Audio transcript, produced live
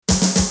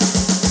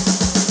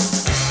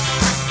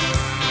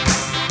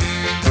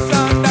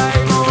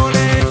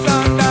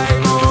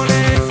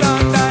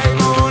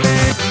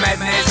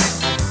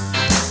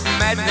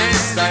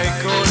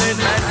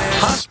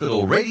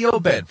Radio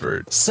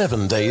Bedford.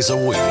 7 days a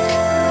week.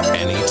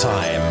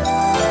 Anytime.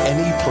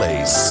 Any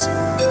place.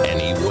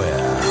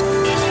 Anywhere.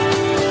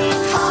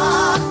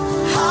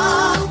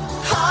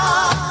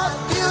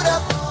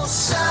 Beautiful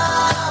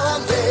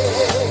Sunday.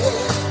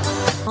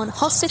 On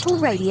Hospital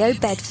Radio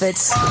Bedford.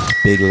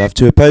 Big love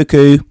to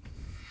Opoku.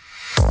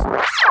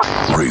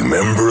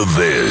 Remember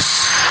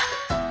this.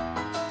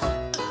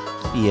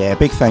 Yeah,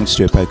 big thanks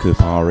to Opoku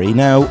Apari.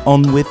 Now,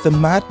 on with the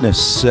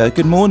madness.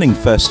 Good morning,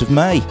 1st of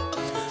May.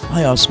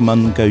 I asked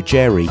Mungo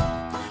Jerry,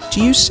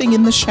 do you sing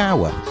in the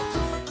shower?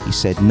 He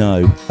said,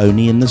 no,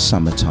 only in the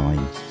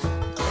summertime.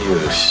 You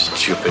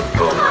stupid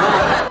boy.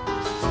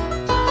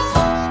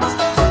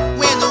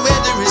 When the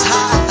weather is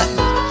hot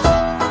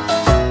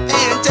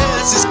and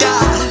dust is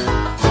sky,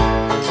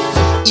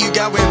 you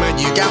got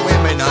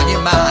women on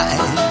your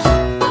mind.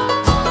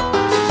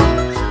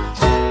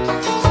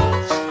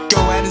 Go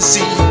out and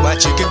see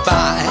what you can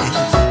find.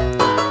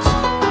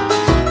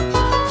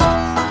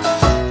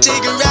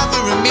 Take her out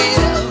for a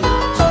meal,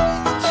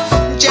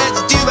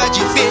 just do what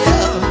you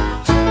feel.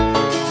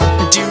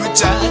 Do a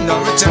turn or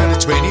return to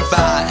 25.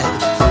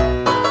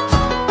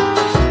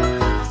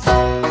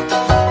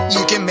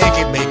 You can make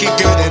it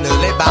good and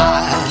early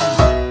by.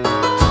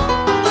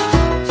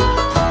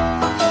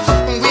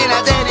 We're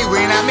not dirty,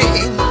 we're not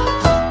mean,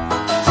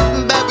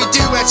 but we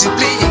do as you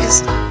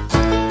please.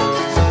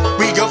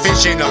 We go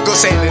fishing or go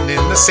sailing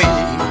in the sea.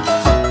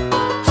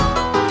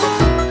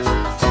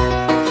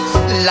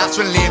 Lots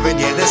we're living,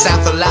 yeah, that's our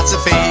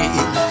philosophy.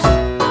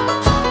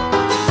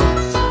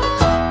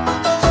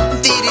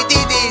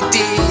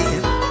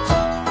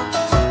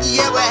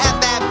 Yeah, we're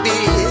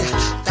happy.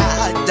 Da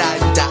da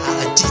da,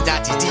 dee da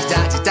dee dee da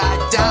dee da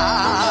da.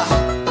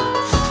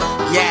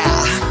 Yeah.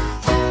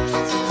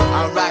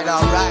 All right,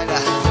 all right.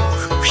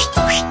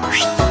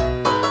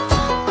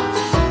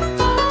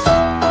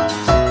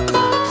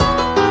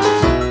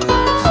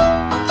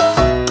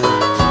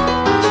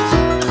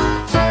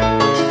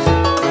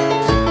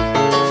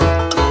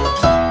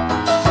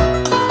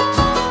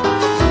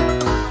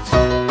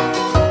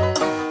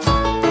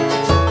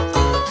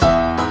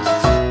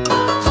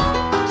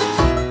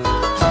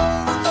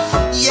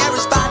 Yeah,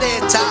 it's party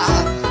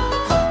time.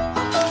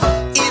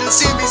 It'll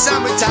soon be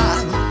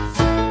summertime.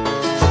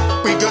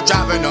 We go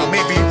driving or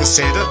maybe we'll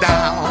settle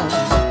down.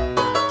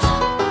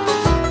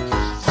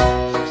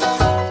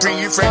 Bring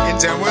your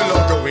friends and we'll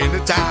all go into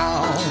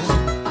town.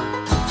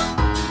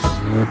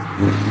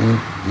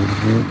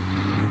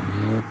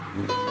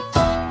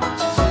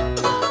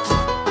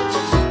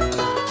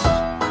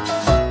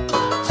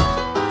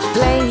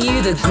 Playing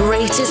you the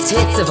greatest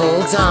hits of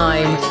all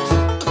time.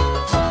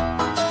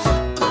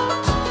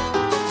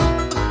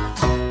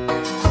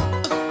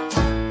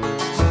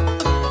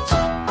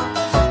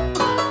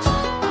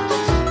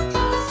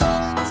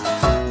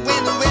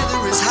 When the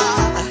weather is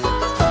hot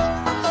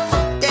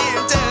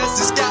and dust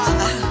the sky,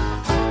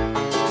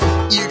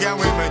 you got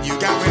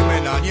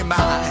women on your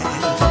mind.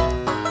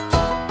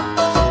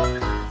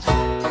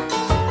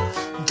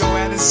 Go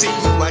out and see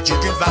what you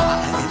can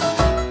find.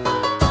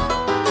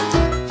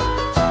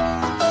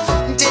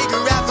 Take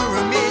her out for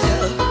a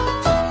meal,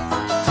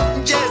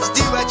 just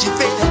do what you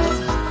feel.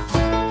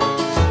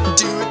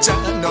 Do a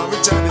turn or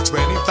return to 25.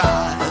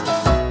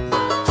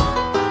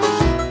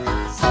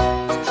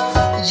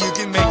 You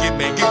can make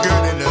it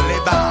good and early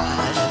by.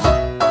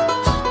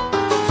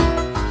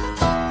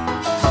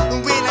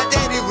 We're not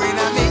dirty, we're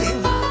not mean,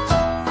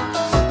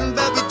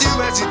 but we do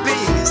as you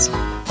please.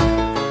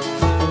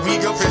 We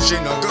go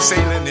fishing or go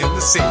sailing in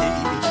the sea.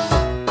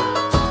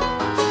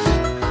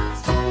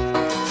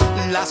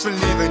 Lots we're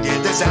living, yeah,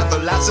 that's our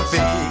philosophy.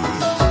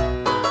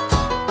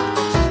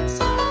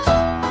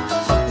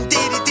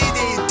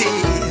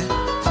 Dee-dee-dee-dee-dee.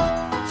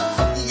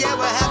 Yeah,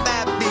 we're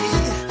happy.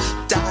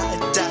 Da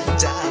da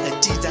da,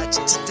 dee da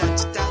da da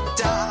da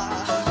da.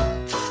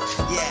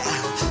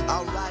 Yeah,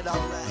 all right,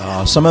 all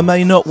right. Summer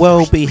may not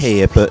well be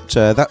here, but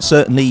that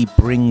certainly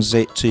brings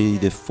it to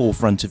the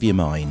forefront of your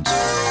mind.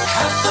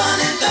 Have fun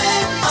in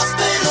bed,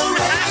 hospital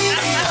radio.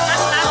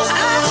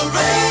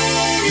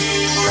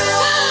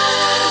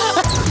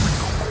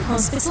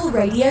 Hospital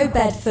Radio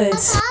Bedford.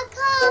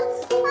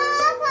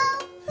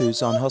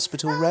 Who's on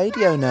Hospital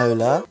Radio,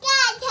 Nola?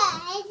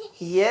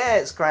 Yeah,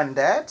 it's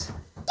Grandad.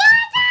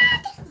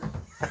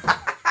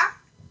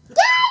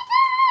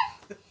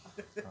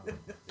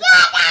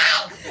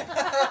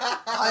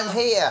 I'm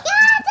here.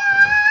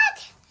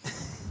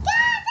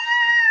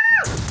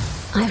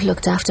 I've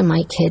looked after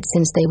my kids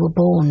since they were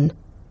born.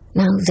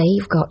 Now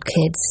they've got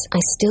kids. I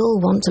still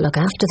want to look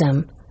after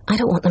them. I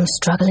don't want them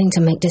struggling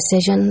to make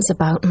decisions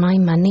about my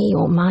money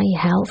or my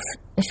health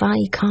if I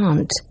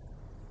can't.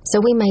 So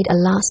we made a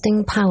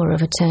lasting power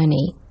of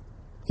attorney.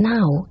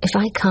 Now, if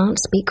I can't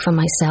speak for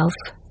myself,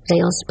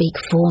 they'll speak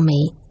for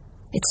me.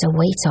 It's a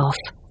weight off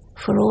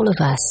for all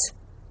of us,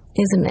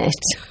 isn't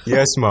it?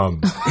 Yes,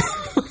 Mum.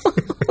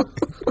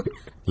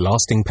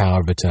 Lasting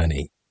power of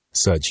attorney.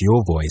 Search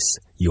your voice,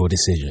 your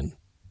decision.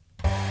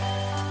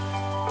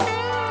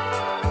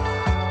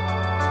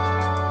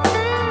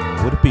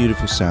 What a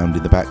beautiful sound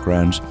in the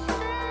background.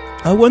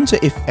 I wonder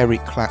if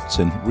Eric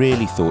Clapton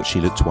really thought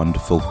she looked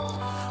wonderful,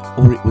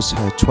 or it was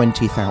her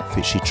 20th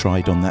outfit she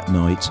tried on that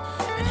night,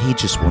 and he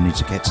just wanted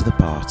to get to the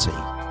party.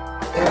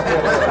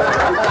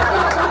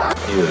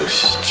 You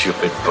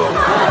stupid bum.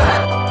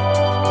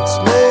 It's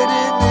late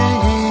in the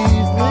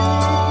evening.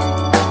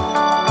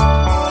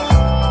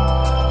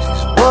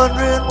 She's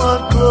wondering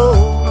what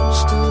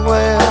clothes to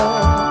wear.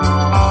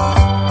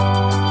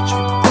 She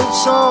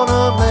puts on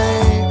her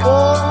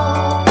makeup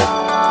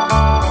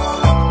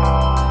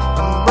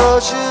and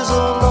brushes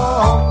her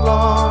long,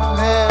 long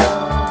hair.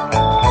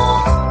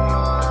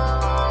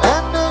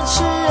 And then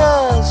she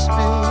asks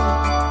me,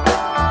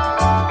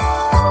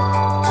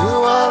 do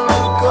I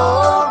look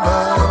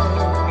alright?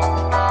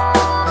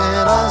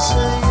 And I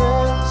say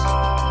yes,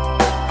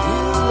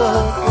 you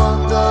look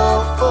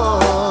wonderful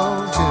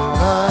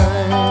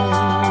tonight.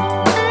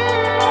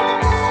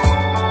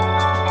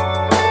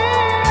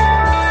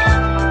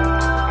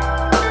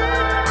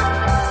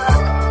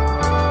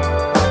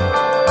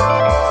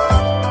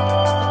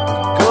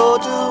 Go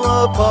to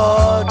a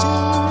party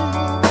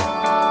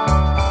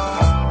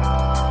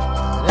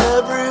and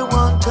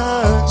everyone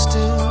turns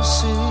to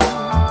see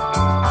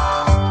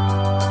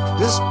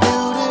this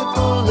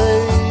beautiful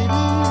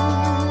lady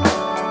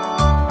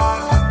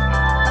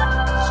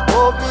is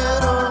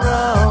walking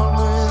around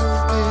with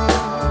me.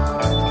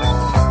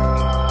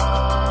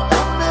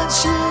 And then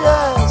she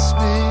asks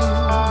me,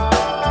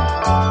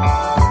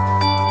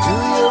 do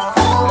you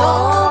feel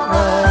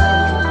alright?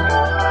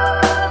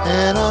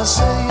 And I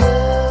say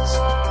yes,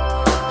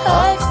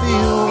 I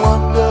feel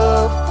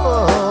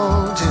wonderful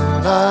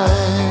tonight.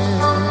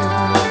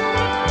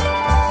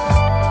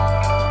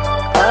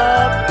 I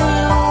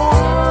feel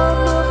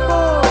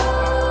wonderful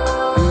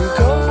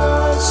because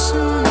I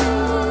see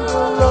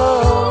the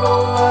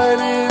love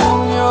light in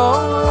your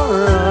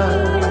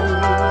eyes,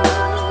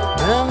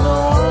 and the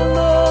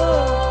wonder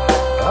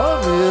of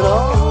it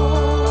all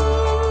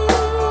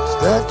is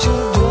that you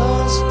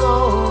just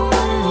don't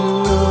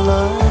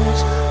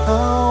realize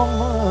how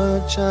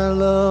much I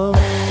love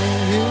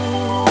you.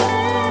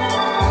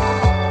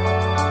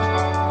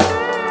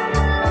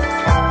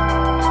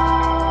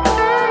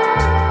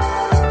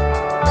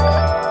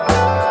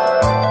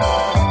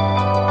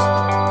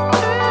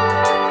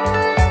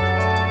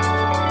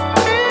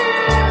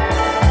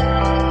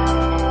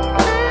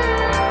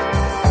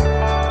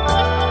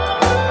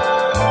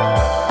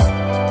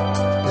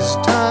 It's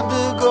time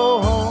to go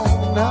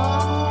home now,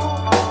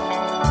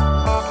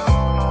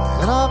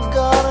 and I've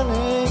got an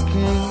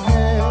aching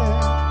head.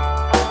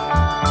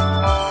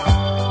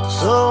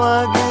 So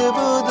I give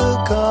her the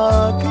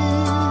car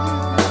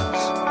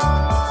keys,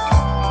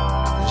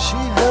 and she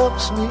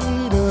helps me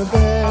to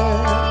bed.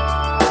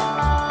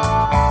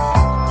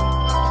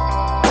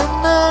 And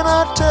then I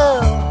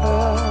tell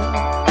her,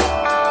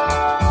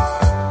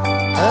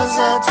 as I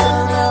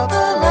turn out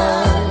the light,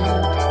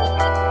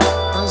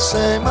 I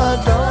say, my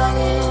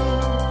darling,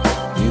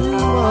 you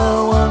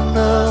are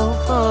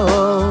wonderful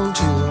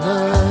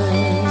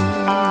tonight.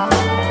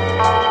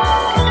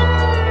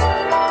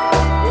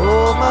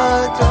 Oh, my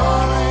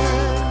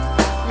darling,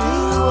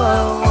 you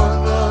are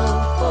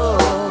wonderful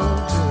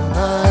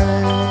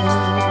tonight.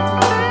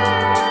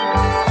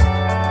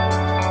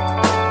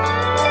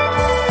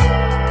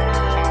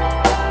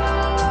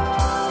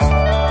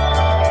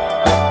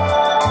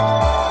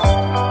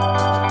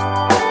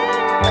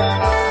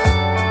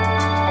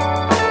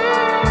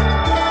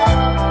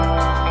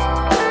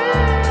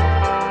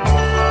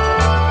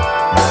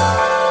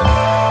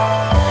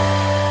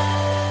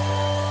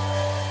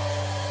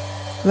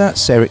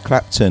 That's Eric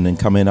Clapton, and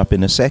coming up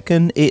in a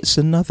second, it's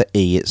another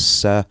E.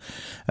 It's we're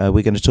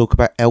going to talk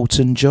about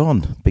Elton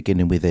John,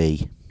 beginning with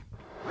E.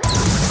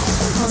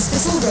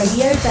 Hospital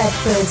Radio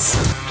Bedford.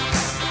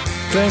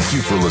 Thank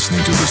you for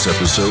listening to this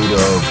episode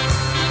of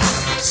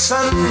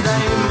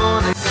Sunday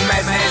morning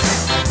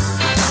madness,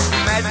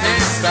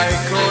 madness, they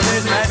call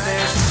it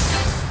madness.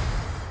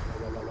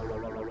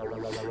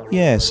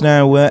 Yes,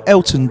 now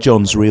Elton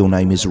John's real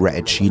name is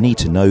Reg. You need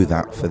to know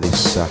that for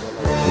this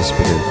this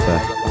bit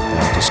of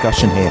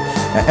discussion here.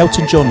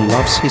 Elton John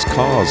loves his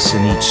cars,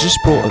 and he's just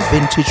brought a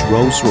vintage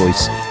Rolls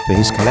Royce for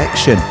his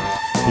collection.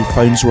 He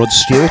phones Rod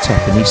Stewart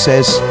up and he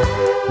says,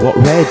 "What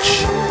Reg?"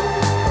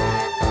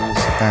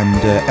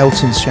 And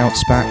Elton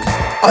shouts back,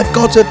 "I've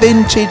got a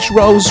vintage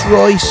Rolls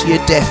Royce, you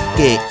deaf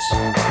git."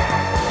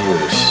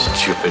 You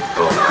stupid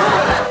bum.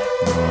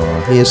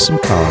 Oh, here's some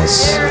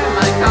cars. Here in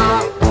my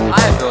car,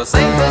 I feel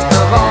safest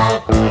of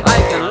all.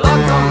 I can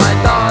lock all my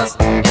doors.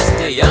 It's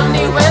the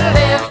only way to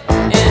live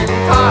in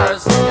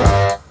cars.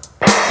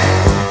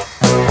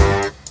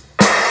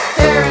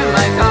 Here in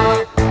my car,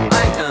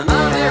 I can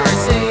only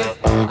receive.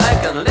 I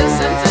can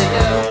listen to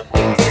you.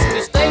 It keeps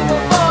me stable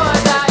for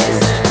days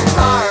in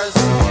cars.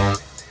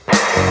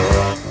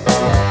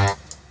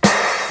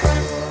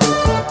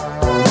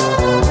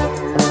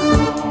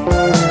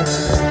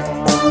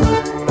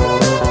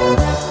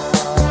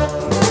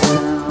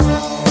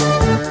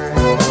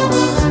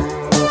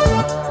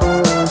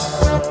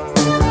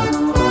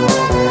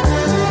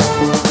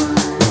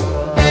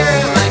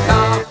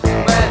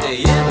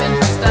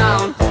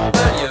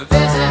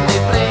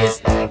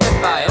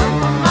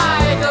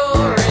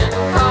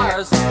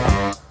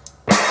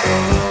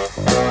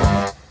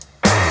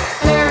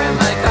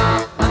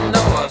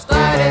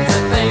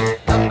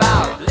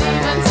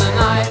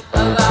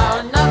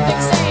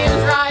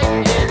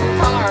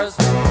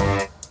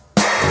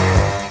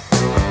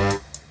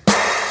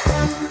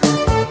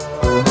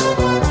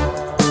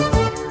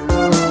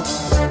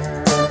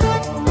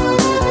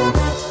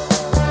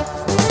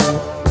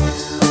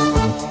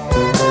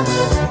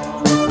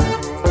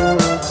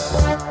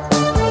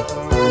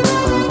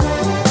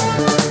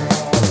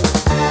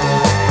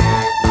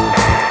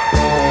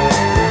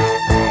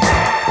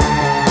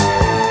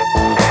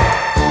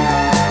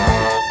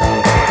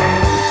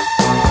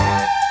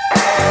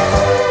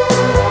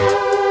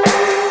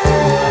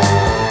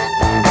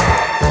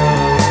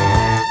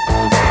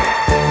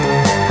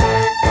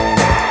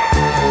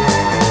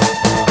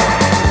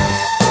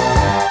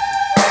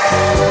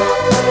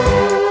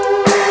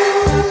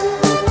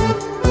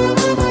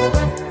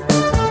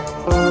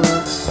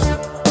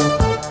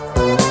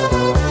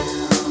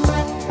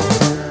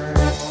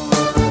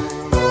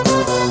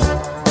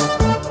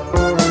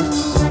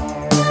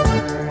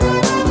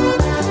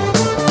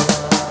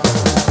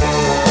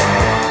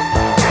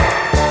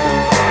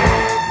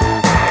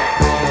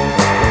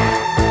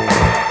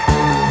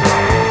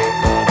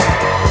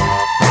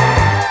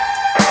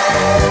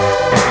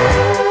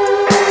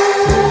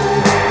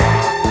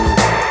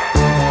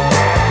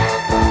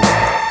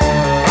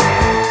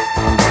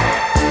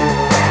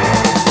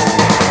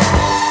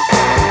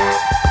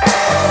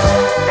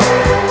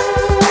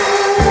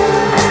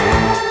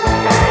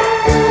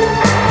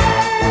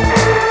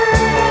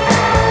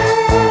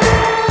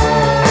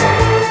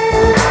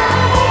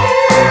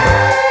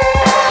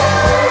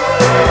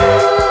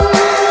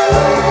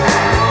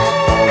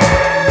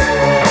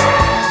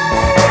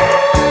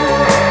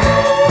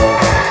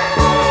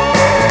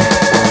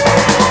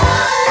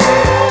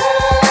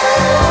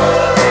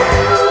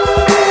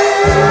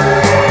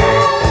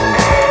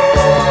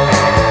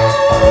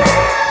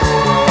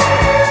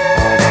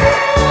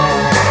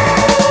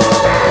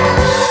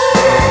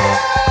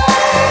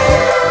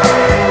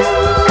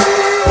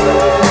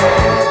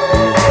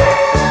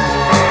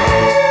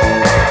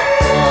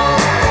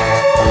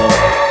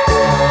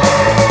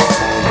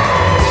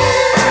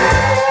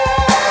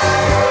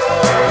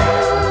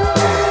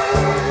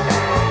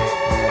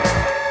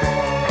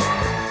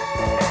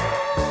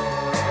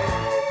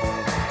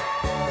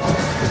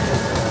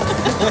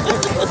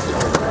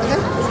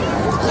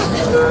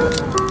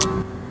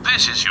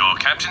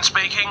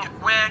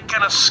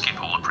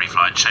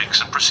 pre-flight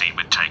checks and proceed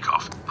with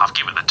takeoff. I've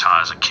given the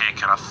tyres a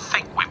kick and I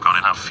think we've got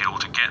enough fuel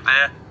to get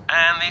there.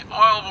 And the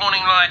oil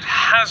warning light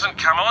hasn't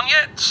come on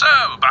yet, so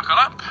buckle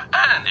up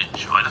and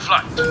enjoy the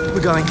flight.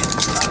 We're going.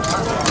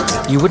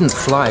 You wouldn't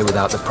fly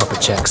without the proper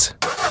checks,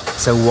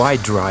 so why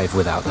drive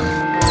without them?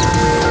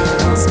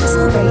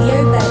 Hospital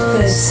Radio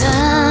Bedford.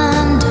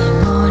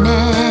 Sunday morning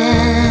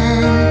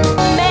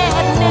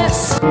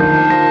madness.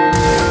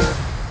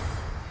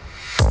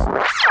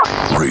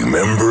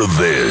 Remember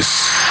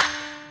this.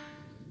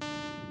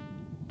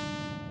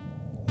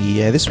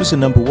 Yeah, this was a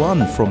number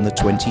one from the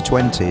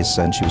 2020s,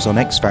 and she was on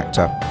X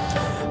Factor.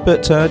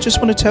 But just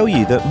want to tell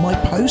you that my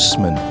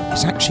postman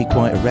is actually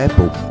quite a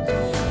rebel.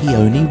 He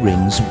only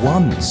rings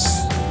once.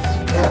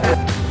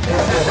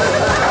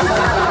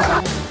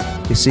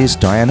 This is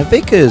Diana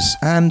Vickers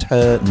and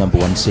her number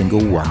one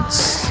single,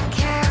 Once.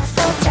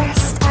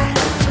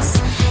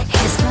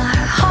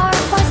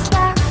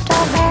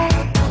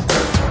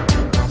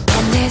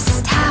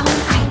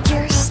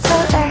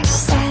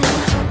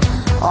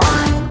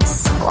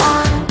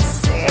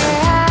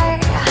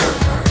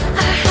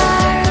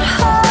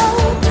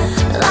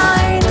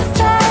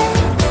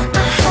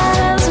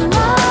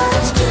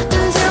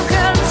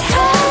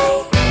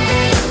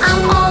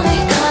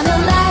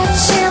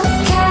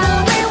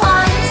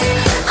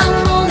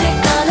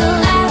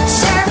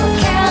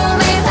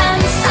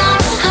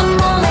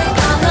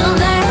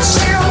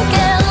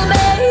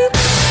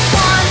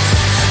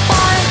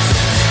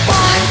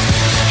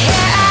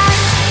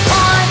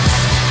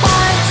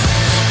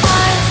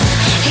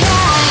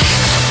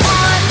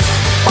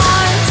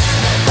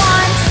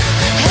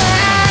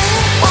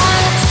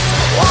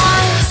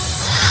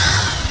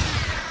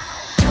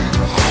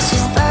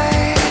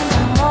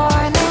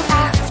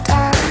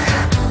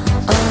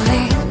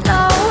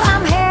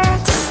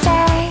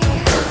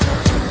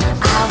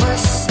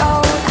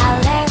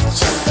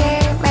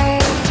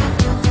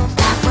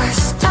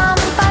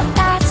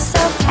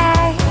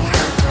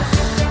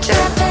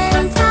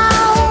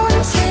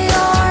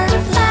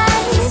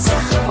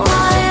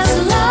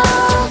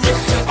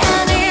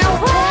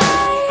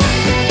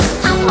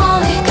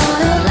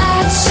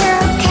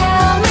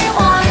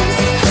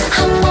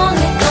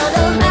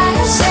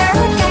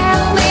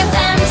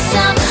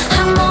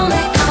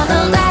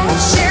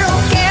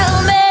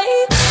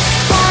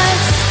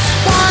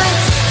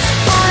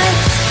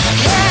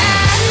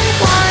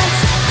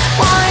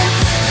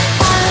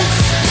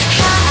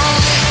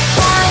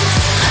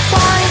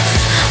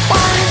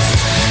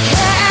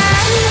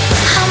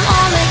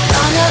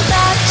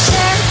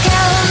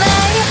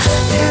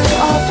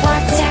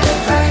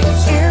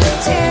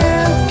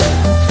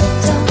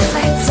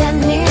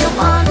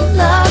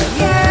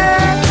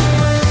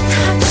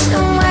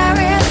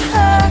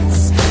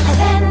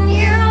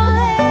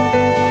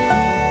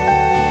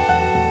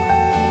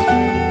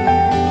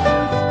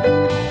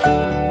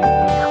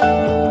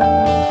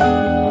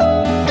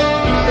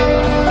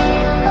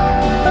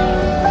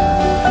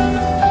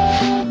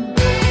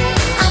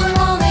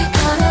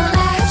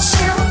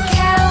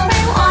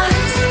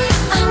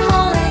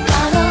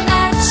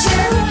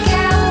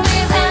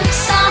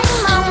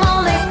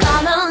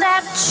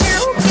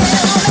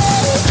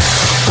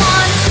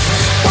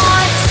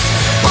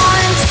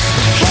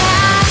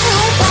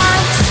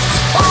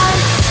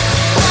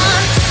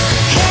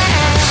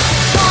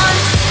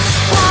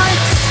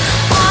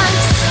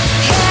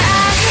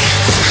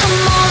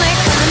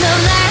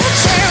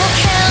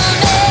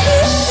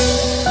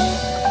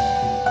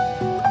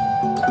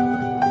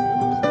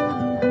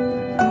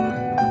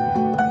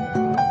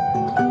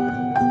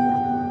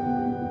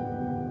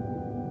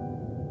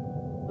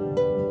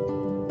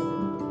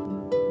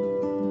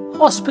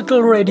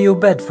 Hospital Radio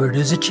Bedford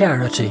is a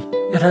charity.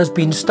 It has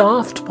been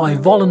staffed by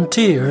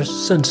volunteers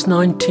since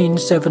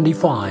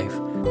 1975.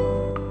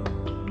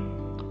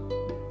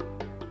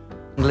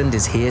 England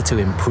is here to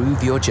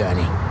improve your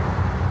journey.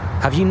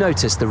 Have you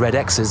noticed the red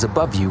X's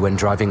above you when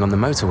driving on the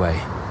motorway?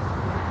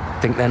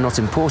 Think they're not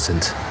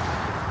important?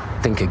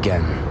 Think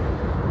again.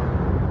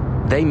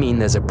 They mean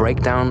there's a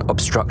breakdown,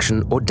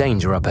 obstruction, or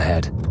danger up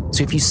ahead.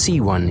 So if you see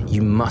one,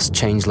 you must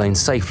change lanes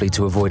safely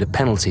to avoid a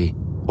penalty,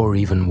 or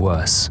even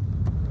worse.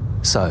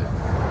 So,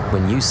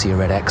 when you see a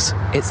red X,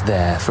 it's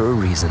there for a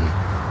reason.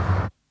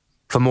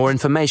 For more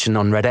information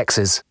on red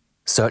X's,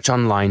 search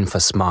online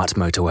for smart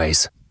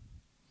motorways.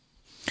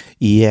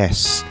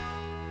 Yes.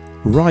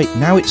 Right,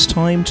 now it's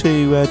time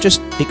to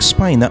just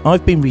explain that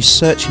I've been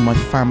researching my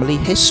family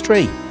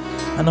history,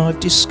 and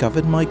I've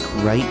discovered my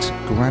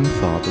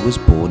great-grandfather was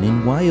born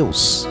in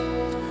Wales.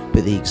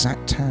 But the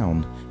exact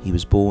town he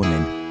was born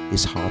in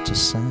is hard to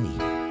say.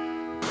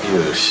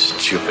 You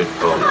stupid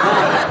bum.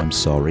 I'm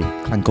sorry.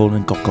 Clangol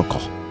and Gokoko.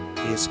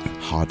 It's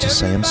hard to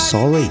say I'm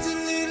sorry.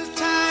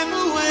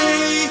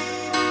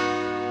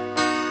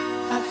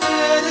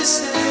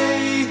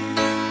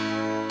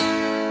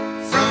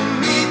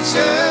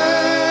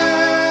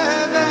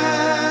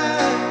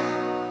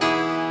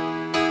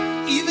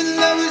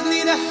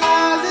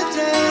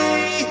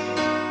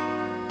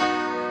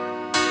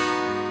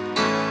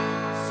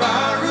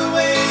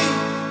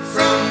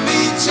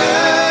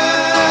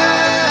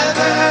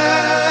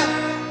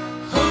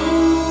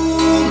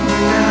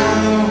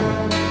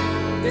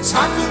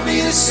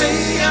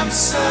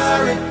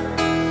 sorry.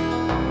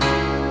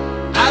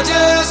 I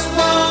just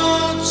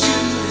want you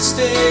to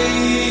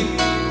stay.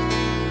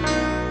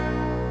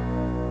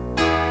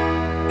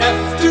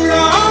 After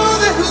all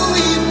that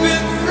we've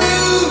been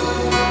through,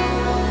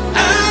 I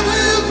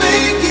will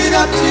make it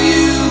up to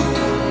you.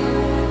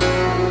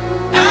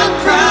 I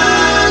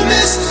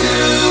promise to.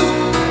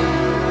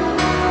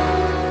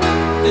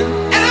 And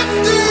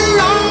after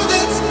all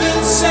that's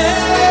been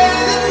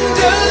said and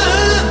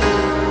done,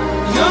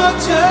 you're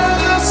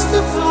just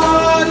a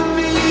part of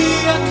me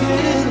I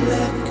can't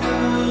let go.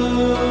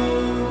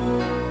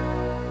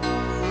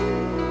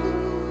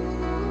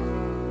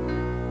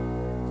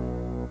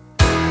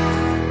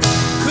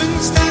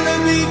 Couldn't stand to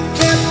be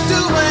kept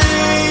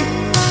away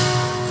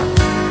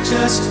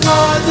just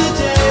for the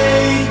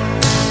day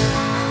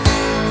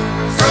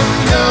from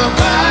your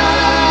body.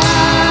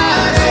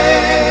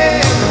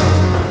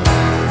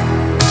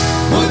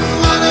 Wouldn't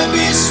wanna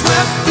be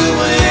swept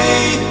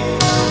away,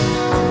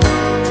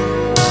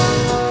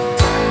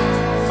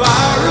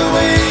 far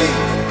away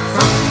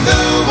from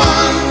the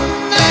one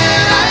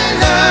that I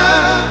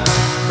love.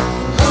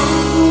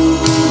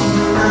 Ooh,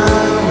 no.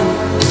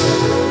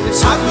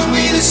 It's hard for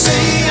me to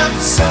say I'm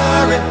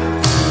sorry.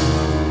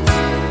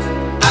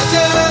 I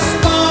just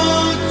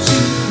want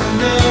you to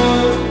know.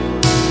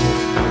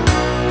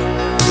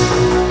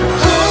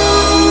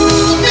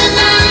 Hold me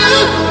now.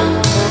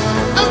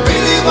 I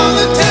really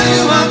wanna tell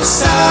you I'm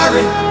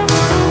sorry.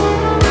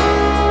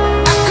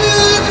 I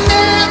could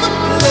never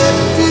let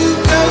you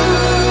go.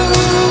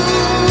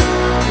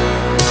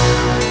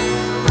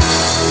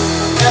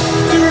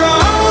 After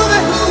all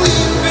that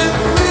we've been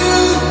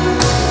through,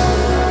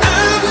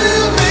 I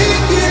will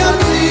make it up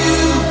to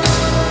you.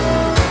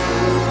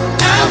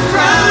 I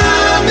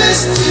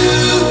promise to.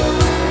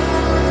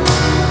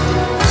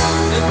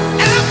 And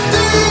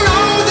after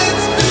all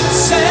that's been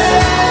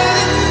said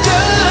and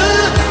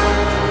done,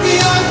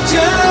 you're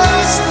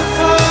just a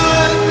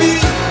part of me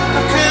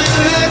I can't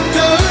let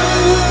go.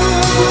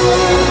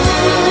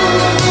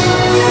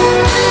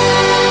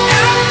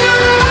 After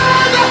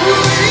all that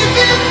we've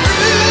been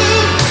through,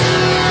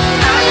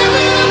 I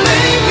will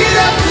make it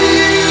up to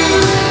you.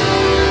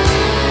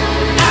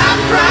 I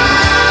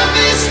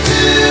promise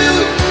to.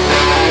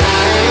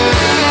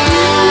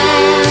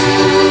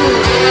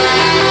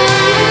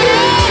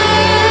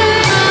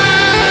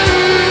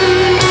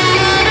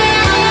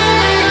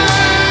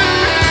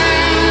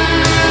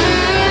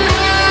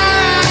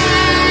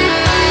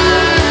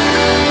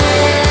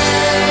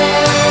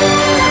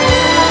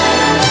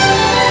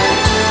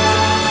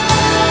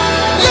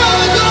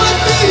 You're gonna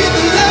be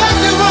the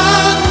lucky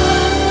one.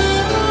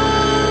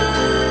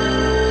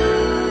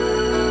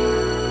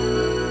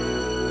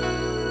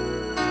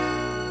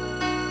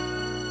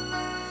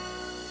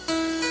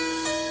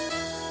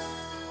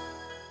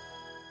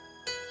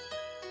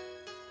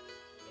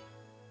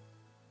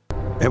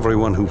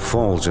 Everyone who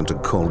falls into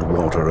cold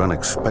water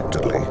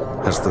unexpectedly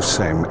has the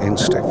same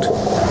instinct: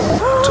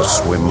 to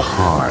swim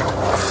hard,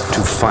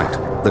 to fight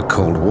the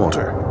cold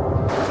water.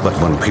 But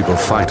when people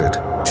fight it,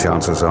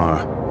 chances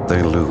are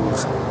they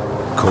lose.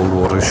 Cold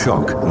water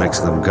shock makes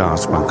them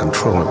gasp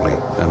uncontrollably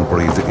and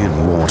breathe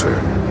in water.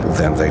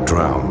 Then they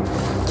drown.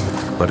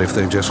 But if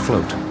they just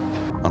float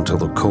until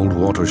the cold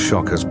water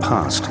shock has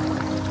passed,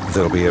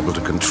 they'll be able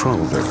to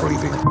control their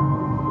breathing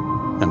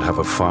and have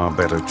a far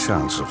better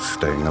chance of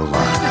staying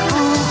alive.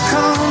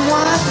 Come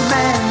what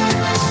may,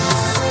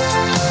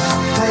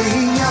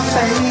 playing your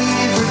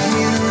favorite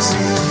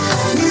music,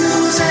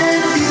 news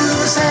and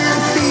views and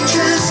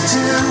features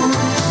too.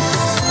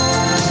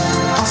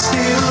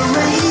 Hospital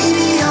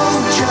radio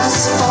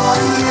just for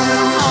you.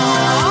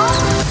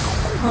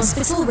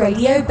 Hospital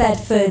Radio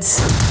Bedford.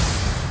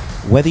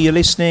 Whether you're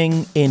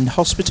listening in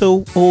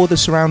hospital or the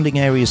surrounding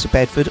areas of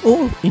Bedford,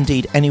 or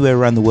indeed anywhere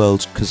around the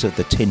world because of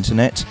the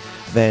Tinternet,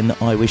 then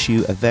I wish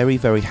you a very,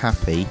 very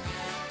happy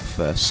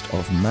 1st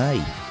of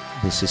May.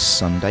 This is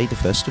Sunday, the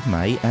 1st of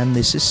May, and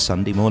this is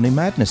Sunday Morning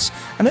Madness.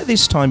 And at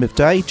this time of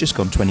day, just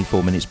gone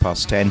 24 minutes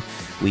past 10,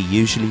 we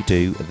usually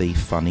do the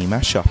funny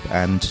mashup,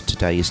 and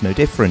today is no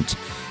different.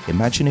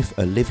 Imagine if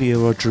Olivia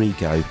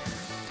Rodrigo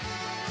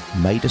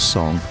made a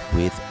song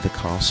with the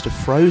cast of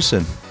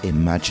Frozen.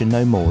 Imagine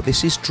no more.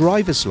 This is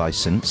Driver's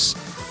License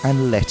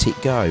and Let It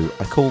Go.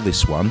 I call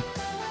this one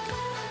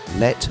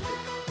Let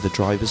the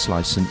Driver's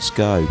License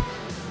Go.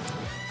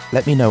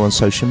 Let me know on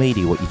social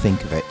media what you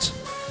think of it.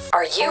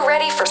 Are you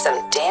ready for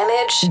some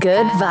damage?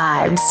 Good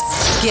vibes.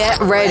 Get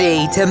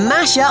ready to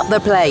mash up the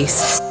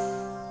place.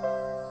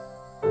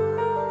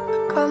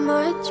 Got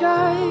my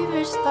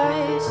driver's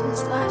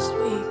license last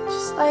week,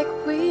 just like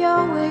we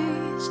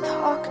always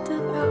talked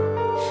about.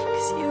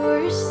 'Cause you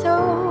were so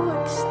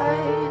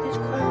excited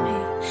for me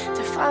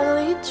to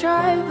finally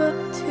drive up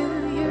to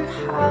your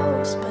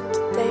house. But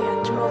today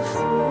I drove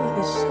through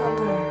the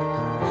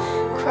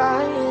suburbs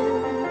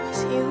crying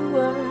 'cause you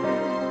weren't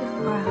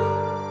around.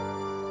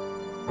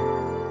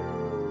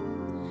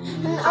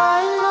 And I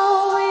know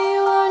we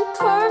weren't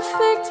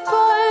perfect,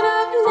 but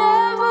I've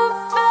never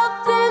felt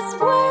this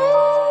way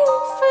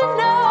for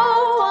no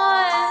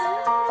one.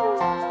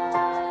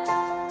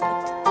 But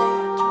today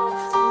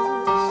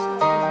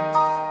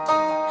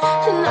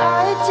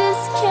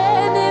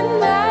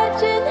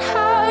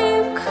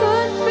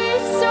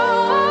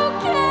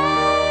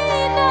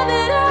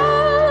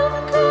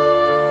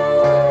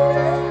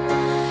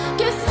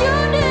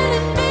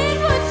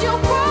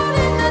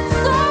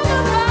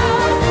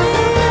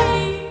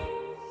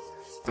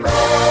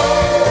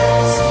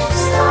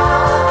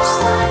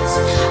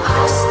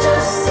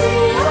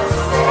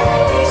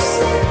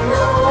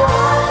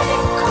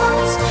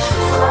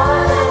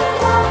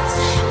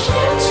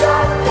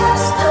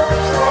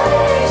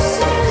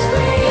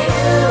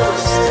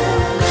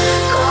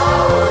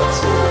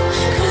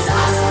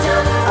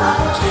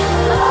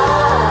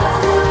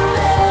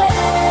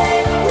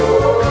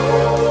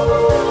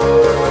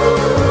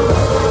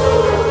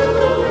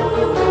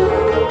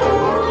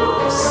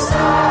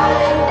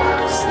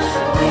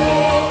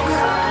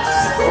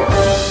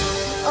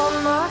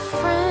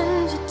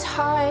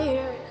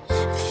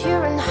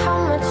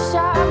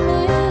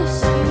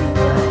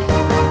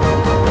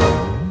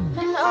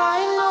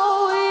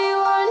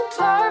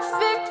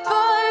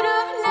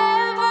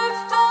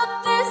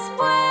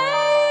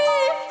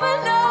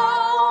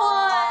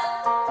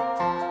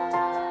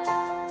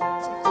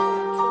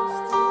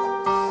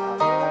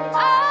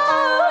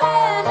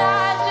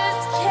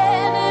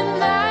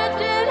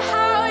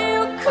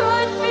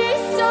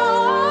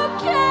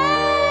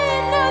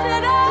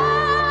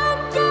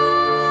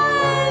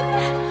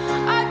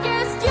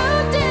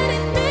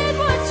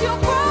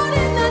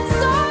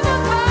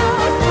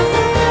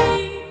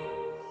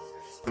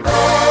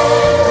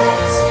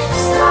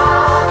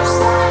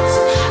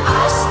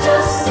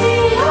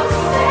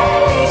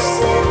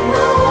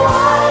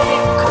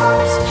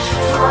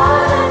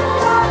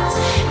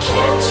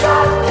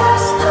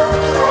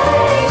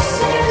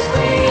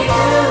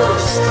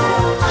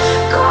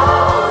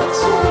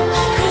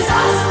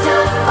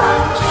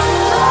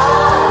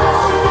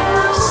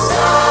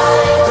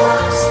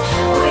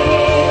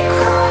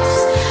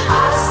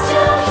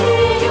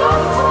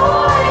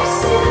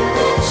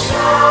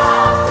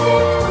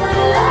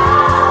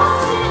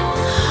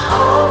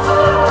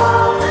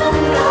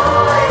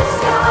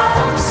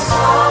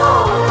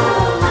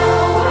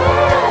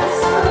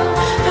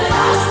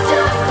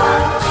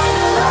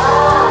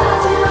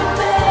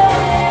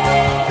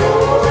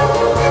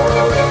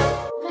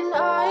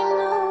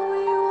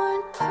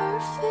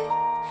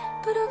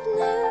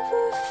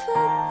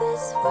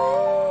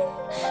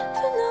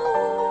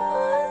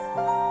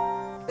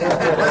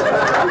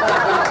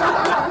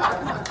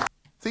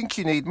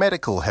you need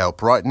medical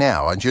help right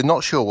now and you're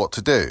not sure what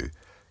to do,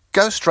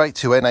 go straight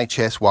to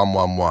NHS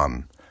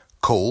 111.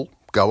 Call,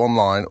 go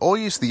online or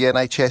use the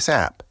NHS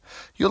app.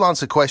 You'll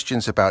answer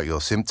questions about your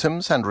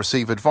symptoms and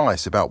receive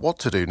advice about what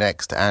to do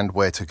next and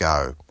where to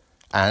go.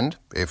 And,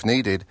 if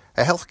needed,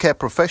 a healthcare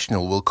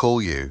professional will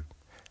call you.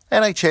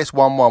 NHS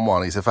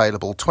 111 is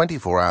available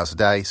 24 hours a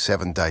day,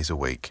 7 days a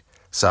week.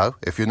 So,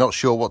 if you're not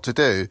sure what to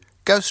do,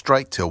 go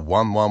straight to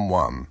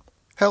 111.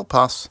 Help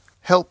us,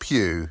 help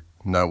you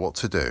know what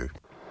to do.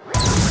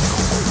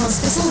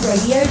 Hospital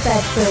Radio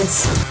Bedford.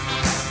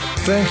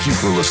 Thank you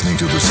for listening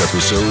to this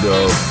episode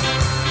of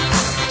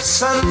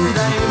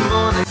Sunday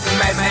morning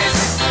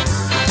madness,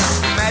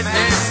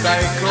 madness,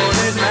 they call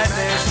it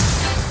madness.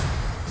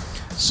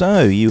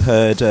 So, you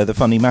heard the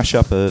funny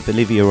mashup of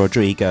Olivia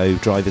Rodrigo,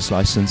 Driver's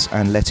License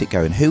and Let It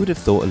Go. And who would have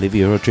thought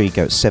Olivia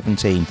Rodrigo at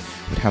 17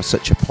 would have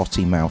such a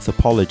potty mouth?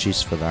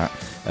 Apologies for that,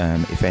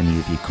 if any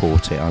of you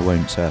caught it. I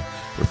won't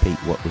repeat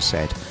what was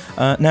said.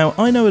 Now,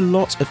 I know a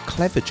lot of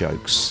clever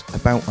jokes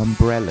about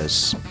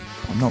umbrellas.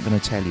 I'm not going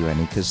to tell you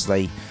any because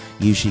they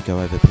usually go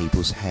over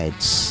people's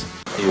heads.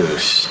 You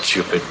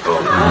stupid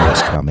bum. You know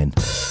what's coming.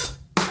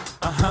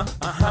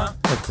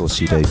 Of course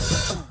you do.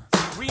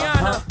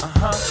 Rihanna,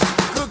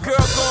 good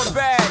girl going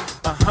bad.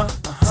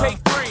 Take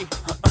 3,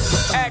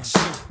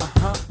 action.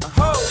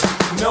 Ho,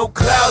 no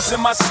clouds in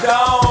my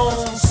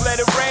stones. Let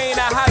it rain,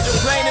 I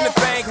hydroplane in the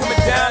bank, coming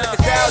down like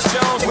the Dow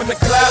Jones. When the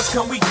clouds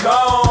come, we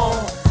gone.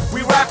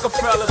 We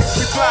Rockefeller,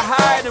 we fly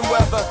higher than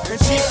weather, and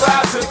cheap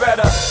vibes are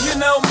better. You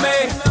know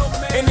me,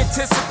 in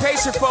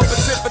anticipation for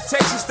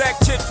precipitation,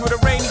 stack chips with a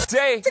rainy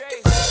day.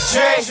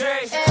 Jay,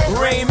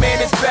 Rain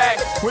Man is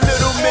back with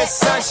Little Miss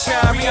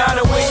Sunshine.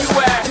 Rihanna, where you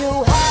at?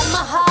 You have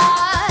my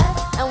heart,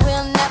 and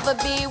we'll never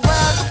be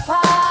worlds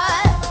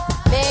apart.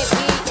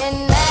 Maybe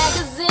in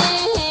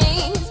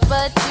magazines,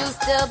 but you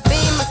still be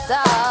my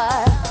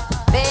star.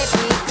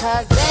 Baby,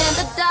 'cause in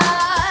the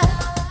dark,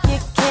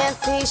 you can't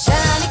see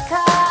shiny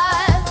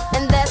cars.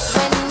 And that's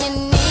when you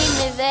need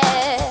me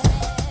there.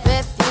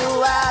 With you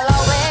I'll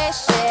always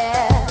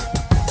share.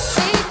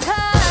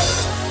 Because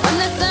when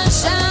the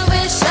sunshine we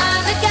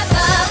shine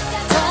together.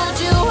 Told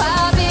you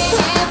I'll be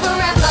here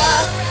forever.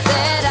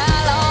 Said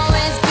I'll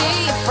always be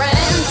your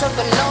friend. Took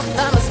an oath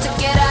I must stick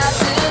it out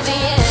to the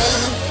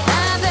end.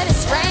 Now that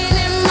it's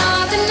raining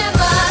more than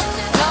ever,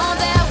 know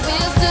that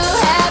we'll still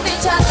have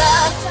each other.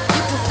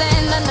 You can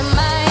stand under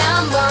my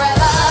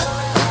umbrella.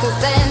 You can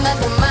stand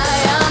under my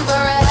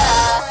umbrella.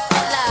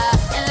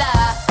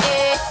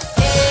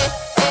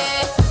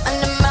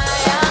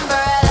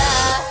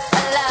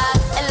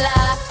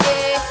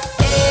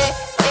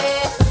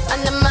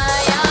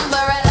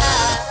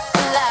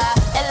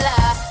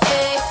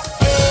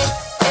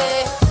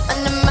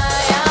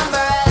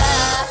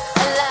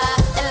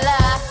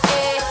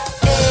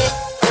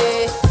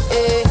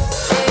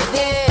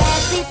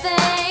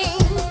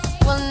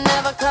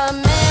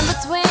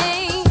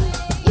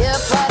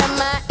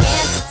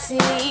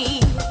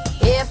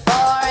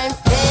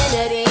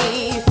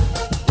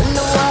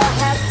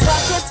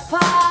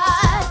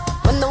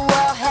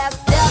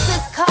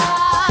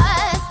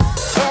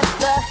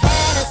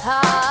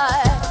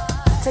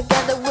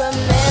 Together we'll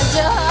mend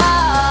your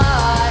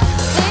heart.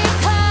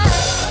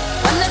 Because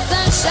when the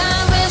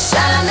sunshine will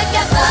shine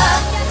together.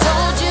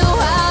 Told you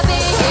I'll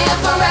be here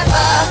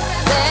forever.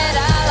 Said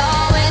I'll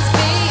always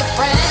be your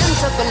friend.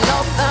 Took an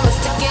oath I must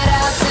stick it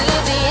out to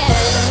the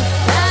end.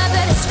 Now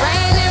that it's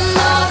raining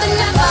more than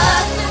ever,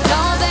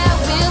 know that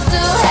we'll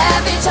still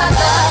have each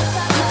other.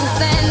 You can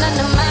stand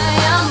under my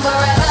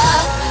umbrella.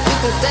 You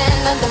can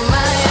stand under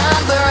my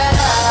umbrella.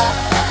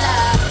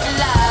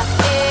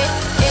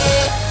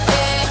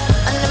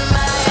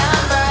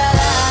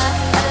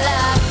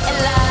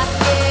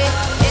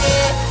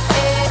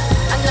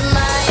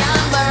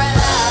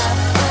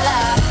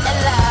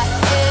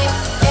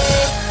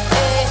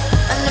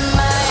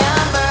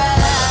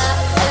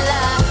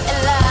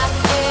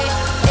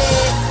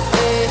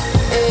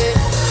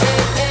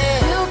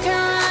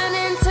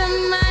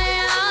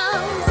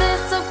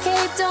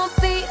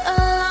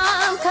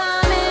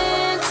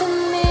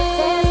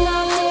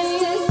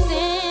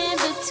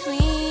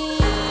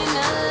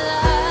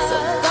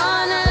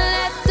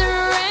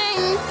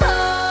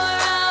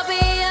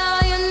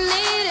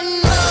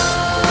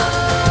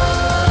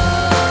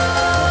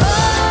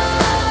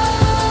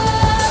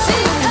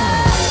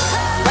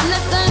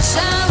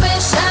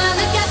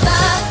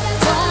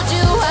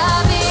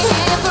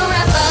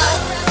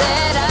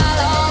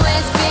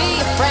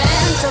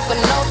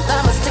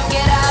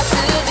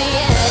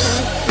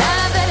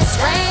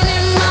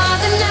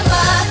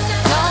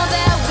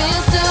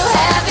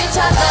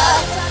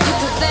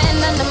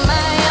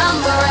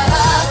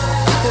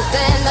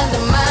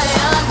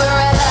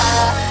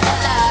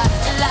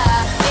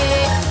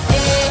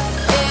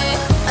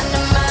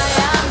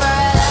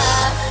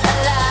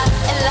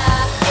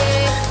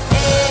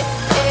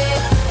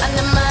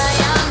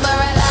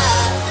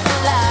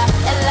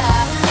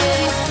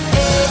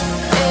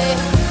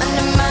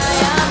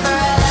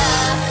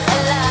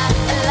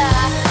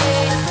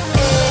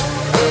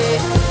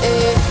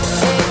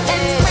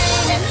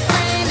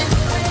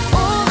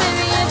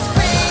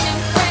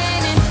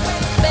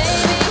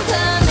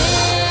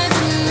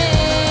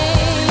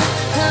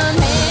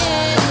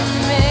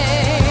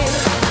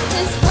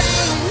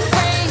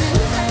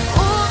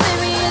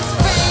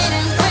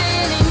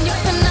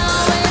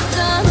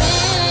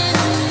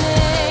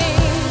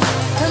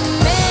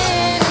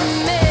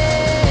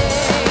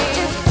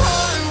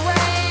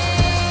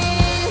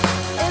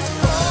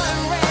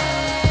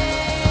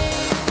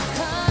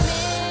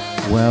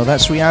 Well,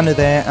 that's Rihanna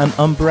there, and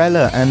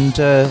Umbrella, and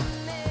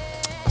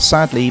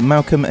sadly,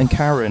 Malcolm and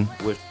Karen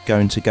were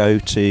going to go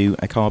to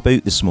a car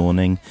boot this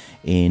morning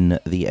in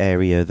the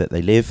area that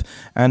they live,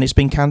 and it's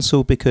been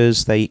cancelled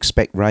because they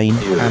expect rain,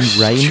 and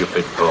rain...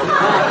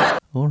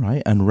 All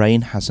right, and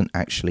rain hasn't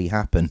actually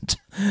happened.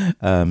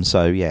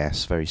 So,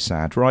 yes, very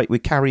sad. Right, we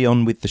carry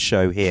on with the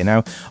show here.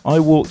 Now, I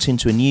walked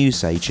into a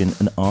newsagent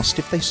and asked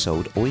if they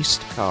sold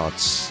Oyster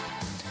cards.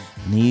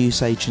 And the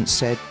newsagent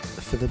said,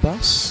 for the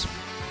bus?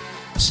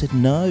 I said,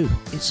 no,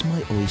 it's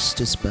my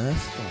oyster's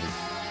birthday.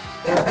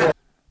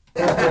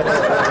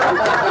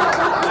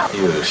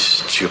 You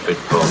stupid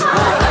bum.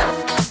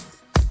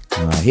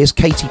 Here's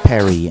Katy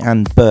Perry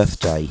and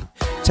Birthday,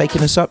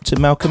 taking us up to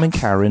Malcolm and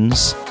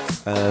Karen's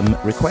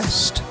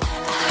request.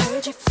 I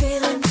heard you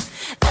feeling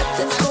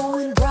nothing's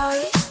going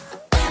right.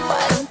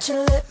 Why don't you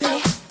let me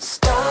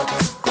stop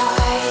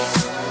by?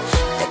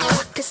 The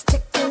clock is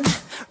ticking,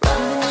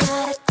 running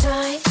out of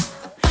time.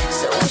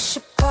 So we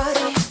should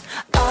party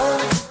all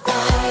night.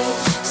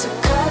 So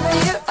cover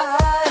your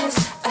eyes,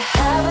 I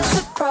have a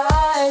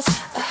surprise.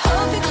 I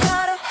hope you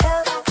got a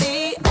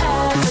healthy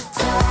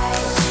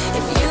appetite.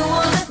 If you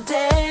wanna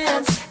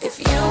dance, if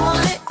you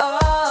want it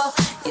all,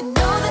 you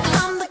know that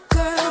I'm the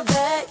girl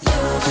that you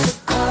should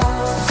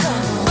call.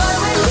 But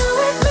when you're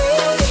with me,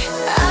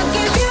 I'll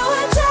give you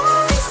a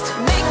taste.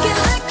 Make it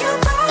like your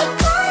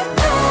birthday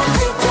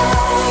every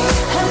day.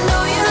 I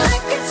know you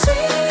like it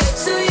sweet,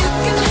 so you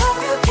can have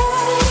your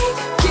cake.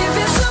 Give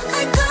you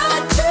something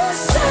good to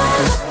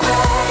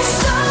celebrate.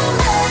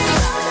 Someday,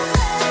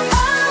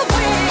 I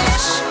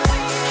wish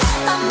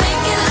I'll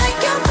make it like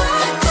your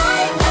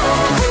birthday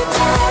every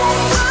day.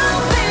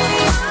 I'll be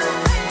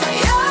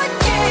your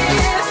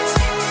gift.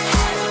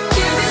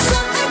 Give you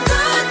something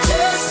good to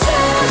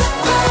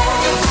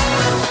celebrate.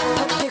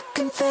 Pop your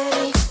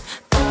confetti,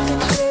 pop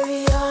and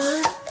carry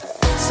on.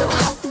 So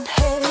hot and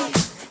heavy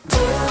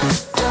till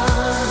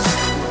dawn.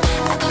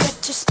 I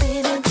got you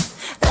spinning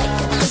like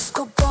a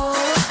disco ball.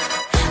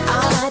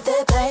 I'm right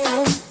there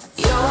playing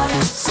your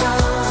song.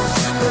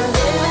 We're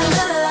living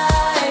the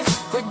life,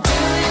 we're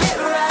doing it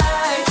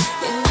right.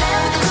 You're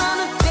never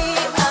gonna be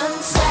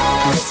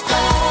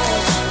unsatisfied.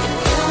 If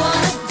you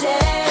wanna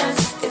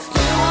dance, if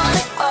you want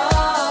it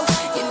all,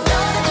 you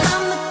know that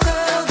I'm the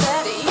girl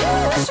that you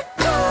should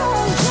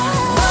call.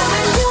 But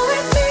when you're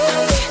with me,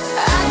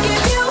 I'll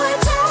give you a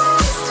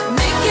taste.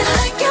 Make it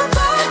like your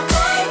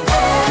birthday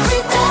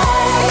every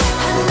day.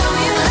 I know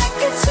you like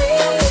it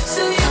sweet,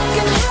 so you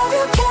can have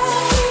your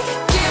cake.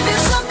 Give you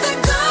something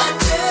good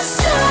to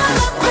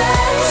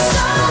celebrate.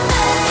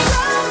 Someday,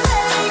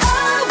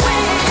 I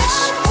wish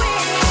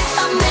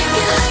I'll make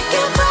it like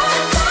your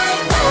birthday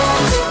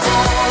every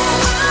day.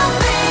 I'll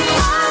be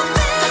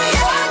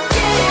your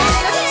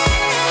gift.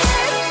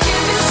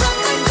 Give you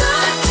something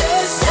good to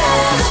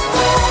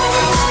celebrate.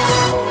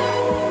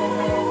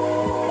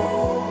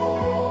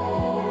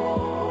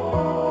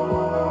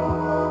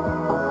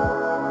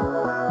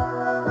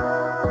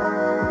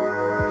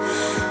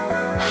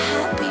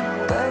 Happy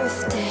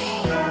birthday.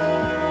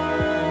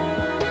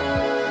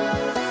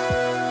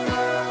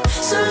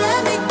 So let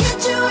me get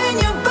you in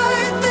your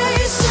birthday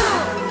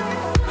suit.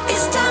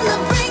 It's time to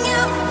bring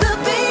out the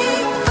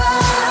big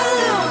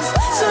balloons.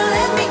 So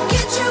let me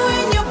get you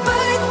in your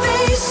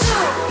birthday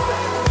suit.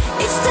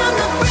 It's time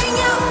to bring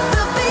out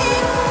the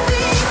big,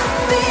 big,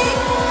 big,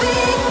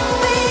 big,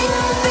 big,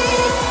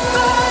 big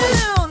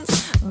balloons.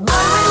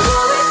 But when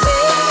you're with me,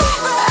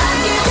 I'll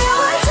give you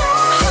a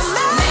taste.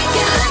 Make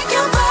it like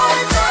your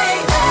birthday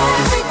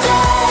every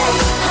day.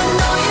 I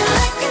know you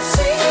like it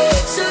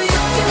sweet, so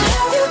you can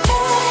have your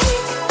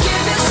cake.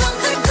 Give you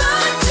something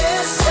good to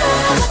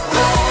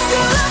celebrate.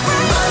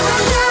 But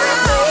when you're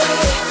with me,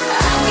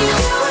 I'll give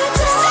you a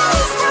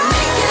taste.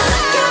 Make it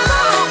like your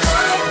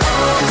birthday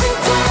every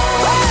day.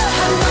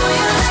 I know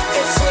you like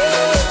it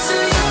sweet, so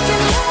you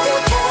can have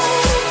your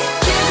cake.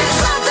 Give you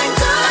something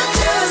good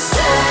to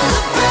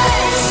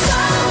celebrate.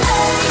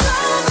 Someday,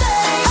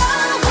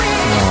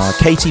 I wish.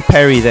 Katy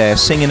Perry there,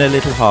 singing a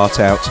little heart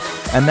out.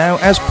 And now,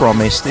 as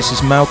promised, this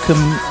is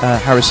Malcolm,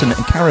 Harrison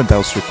and Karen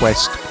Bell's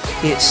request.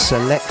 It's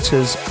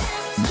Selector's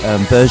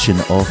version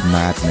of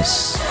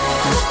Madness.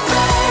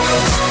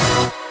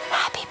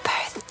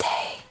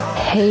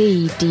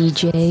 Hey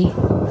DJ,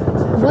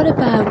 what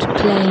about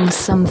playing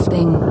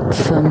something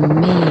for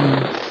me?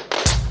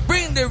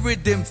 Bring the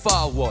rhythm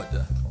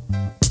forward.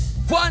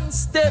 One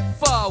step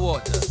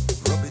forward.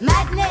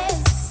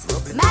 Madness,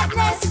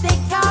 madness, they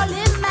call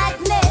it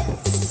madness.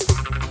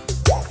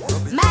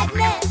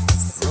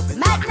 Madness,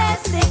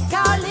 madness, they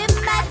call it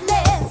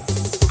madness.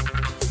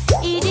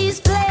 It is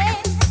plain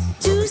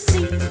to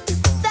see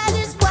that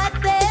is what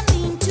they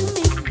mean to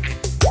me.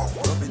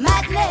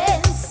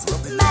 Madness,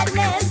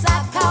 madness, I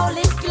call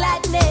it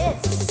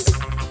gladness.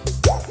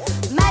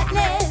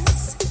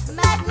 Madness,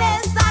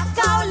 madness, I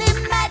call it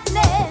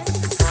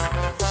madness.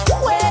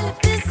 Well, if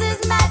this is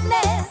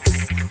madness,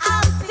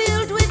 I'm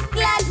filled with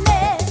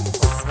gladness.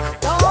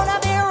 Gonna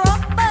be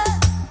rougher,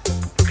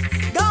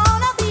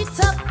 gonna be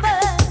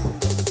tougher.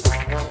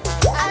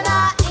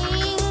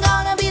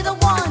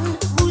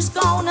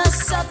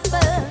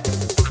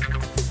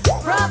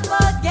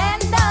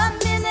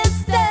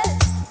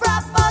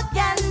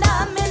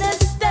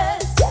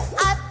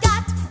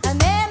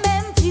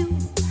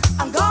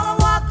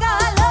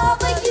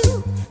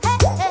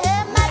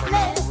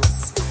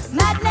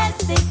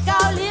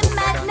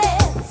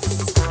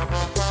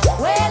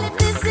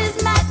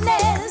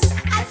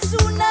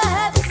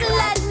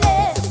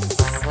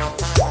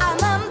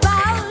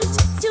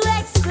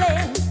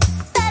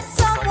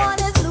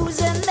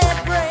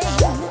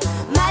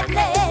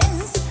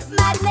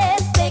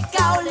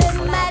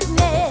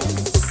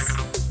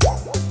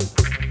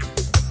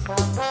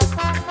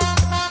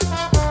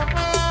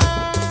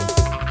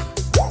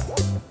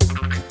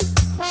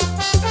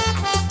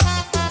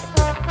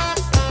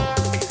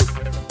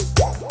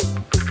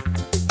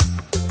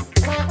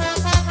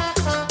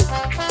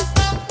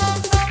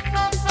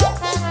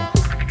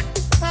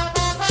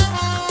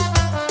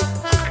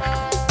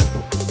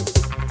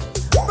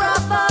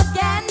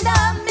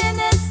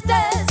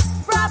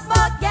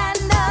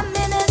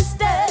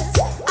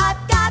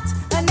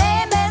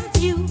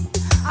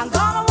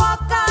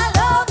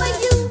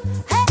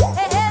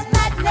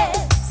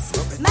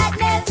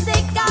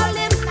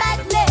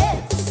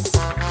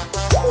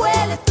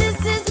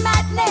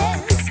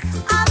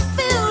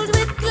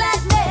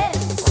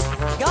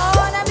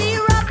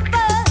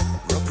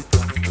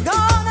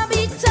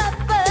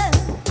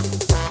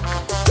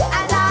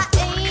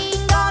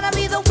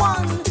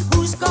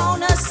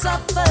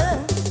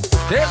 suffer.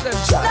 Tell them,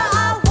 child. Now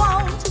I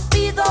won't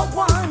be the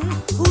one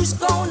who's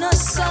gonna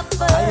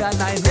suffer.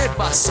 I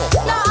never suffer.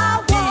 Now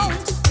I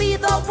won't be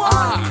the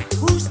one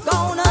who's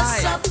gonna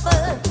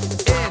suffer.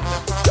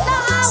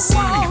 Now I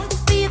won't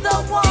be the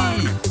one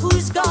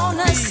who's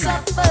gonna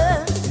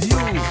suffer.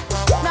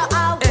 Now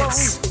I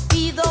won't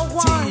be the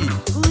one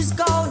who's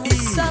gonna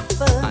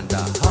suffer.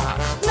 No,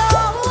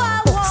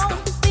 I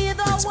won't be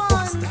the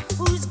one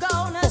who's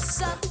gonna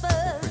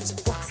suffer.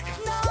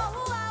 No,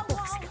 I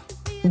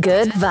won't.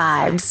 Good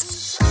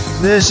vibes.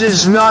 This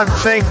is not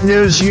fake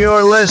news.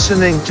 You're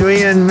listening to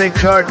Ian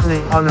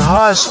McCartney on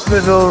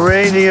Hospital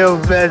Radio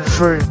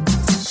Bedford.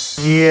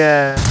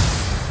 Yeah.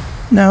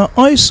 Now,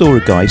 I saw a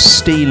guy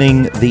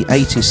stealing the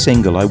 80s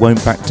single I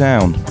Won't Back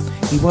Down.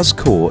 He was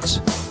caught.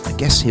 I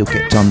guess he'll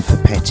get done for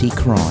petty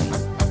crime.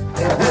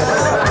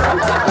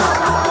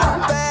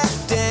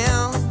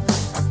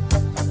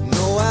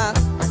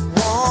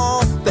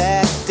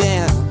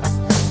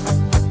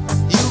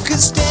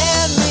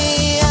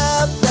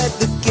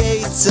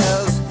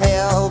 Of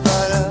hell,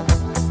 but I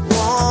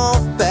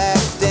won't back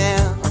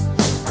down.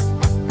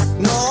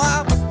 No,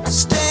 I'll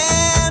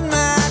stand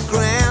my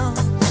ground.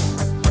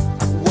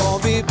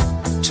 Won't be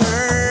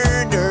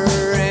turned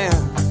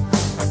around.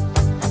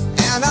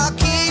 And I'll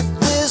keep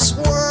this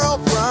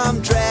world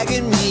from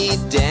dragging me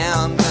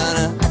down.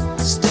 Gonna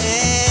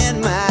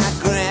stand my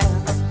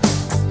ground.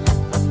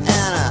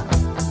 And I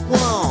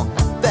won't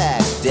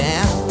back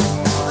down.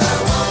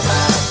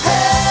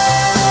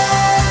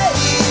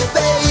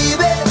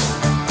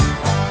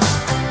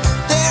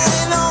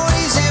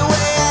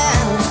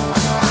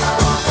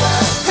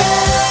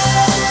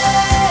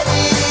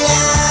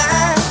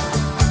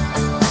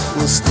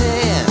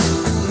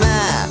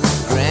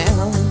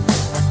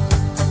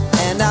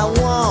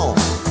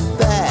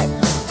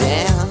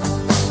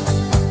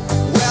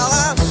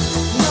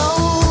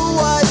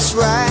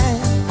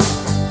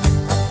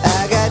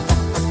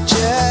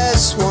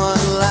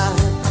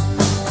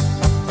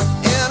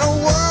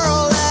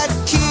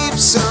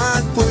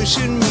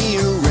 Pushing me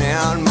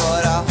around,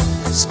 but I'll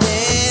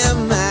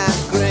stand my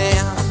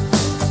ground,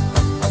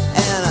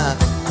 and I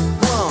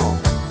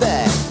won't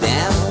back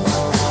down.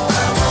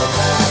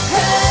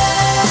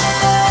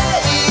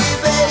 Hey,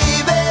 baby,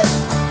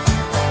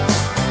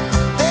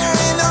 there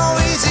ain't no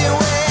easy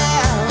way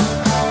out.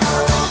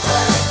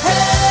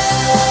 Hey,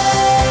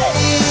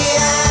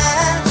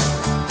 I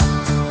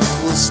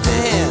will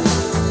stand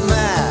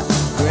my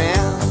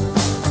ground,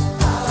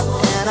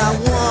 and I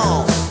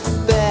won't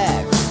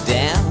back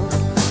down.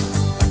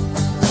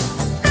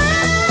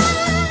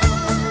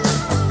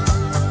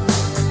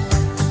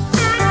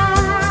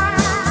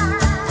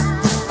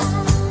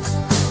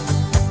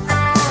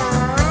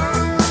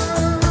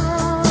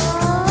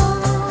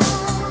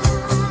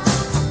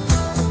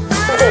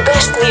 The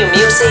best new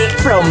music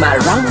from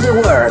around the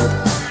world.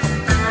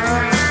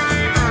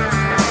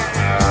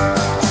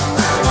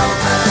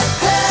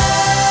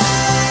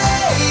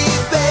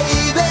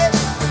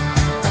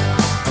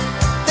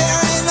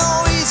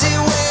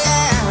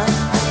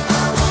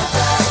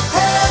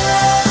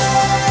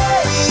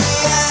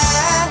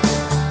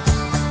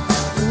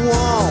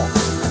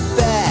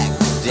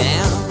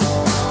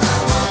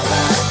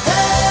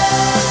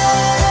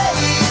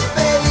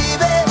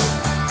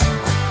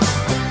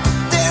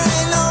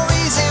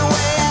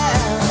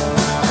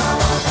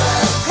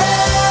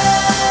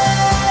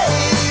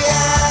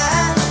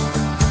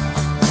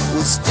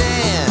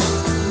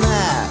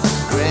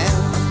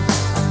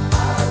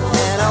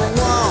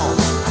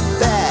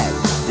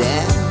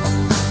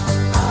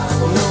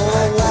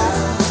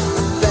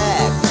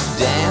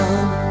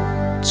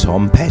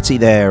 Tom Petty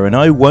there, and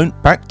I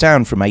Won't Back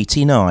Down from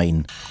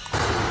 89.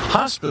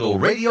 Hospital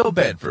Radio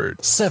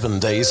Bedford. 7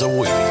 days a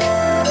week.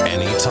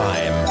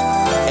 Anytime.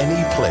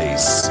 Any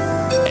place.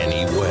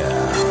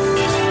 Anywhere.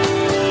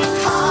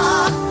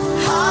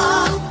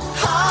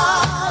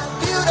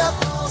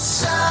 Beautiful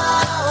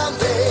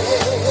Sunday.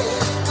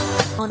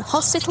 On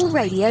Hospital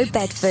Radio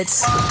Bedford.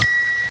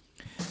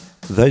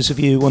 Those of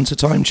you who want a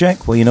time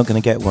check, well, you're not going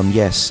to get one.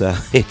 Yes,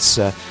 it's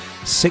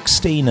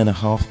 16 and a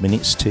half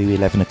minutes to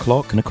 11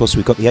 o'clock. And of course,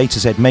 we've got the A to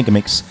Z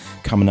megamix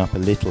coming up a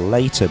little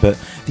later. But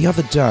the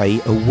other day,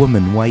 a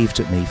woman waved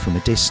at me from a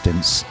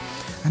distance.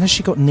 And as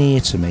she got near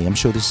to me, I'm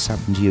sure this has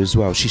happened to you as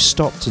well, she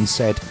stopped and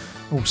said,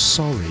 "Oh,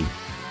 sorry,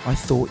 I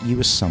thought you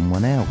were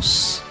someone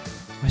else."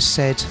 I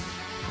said,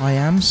 "I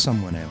am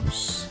someone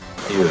else."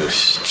 You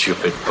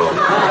stupid bum.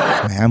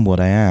 I am what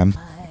I am.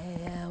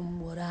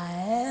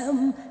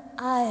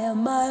 I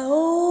am my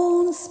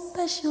own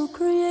special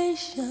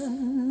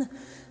creation.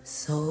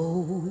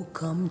 So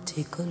come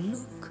take a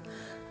look,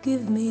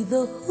 give me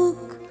the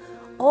hook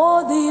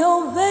or the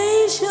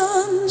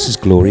ovation. This is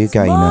Gloria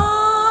Gaynor.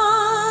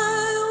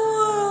 My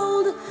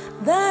world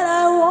that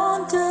I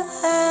want to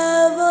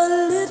have a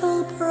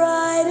little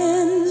pride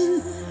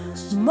in.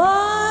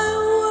 My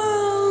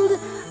world,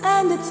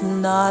 and it's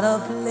not a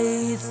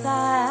place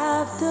I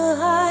have to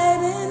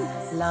hide in.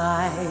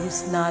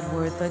 Life's not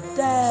worth a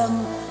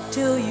damn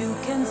till you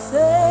can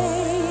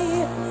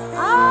say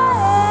I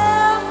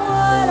am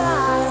what I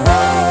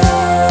am.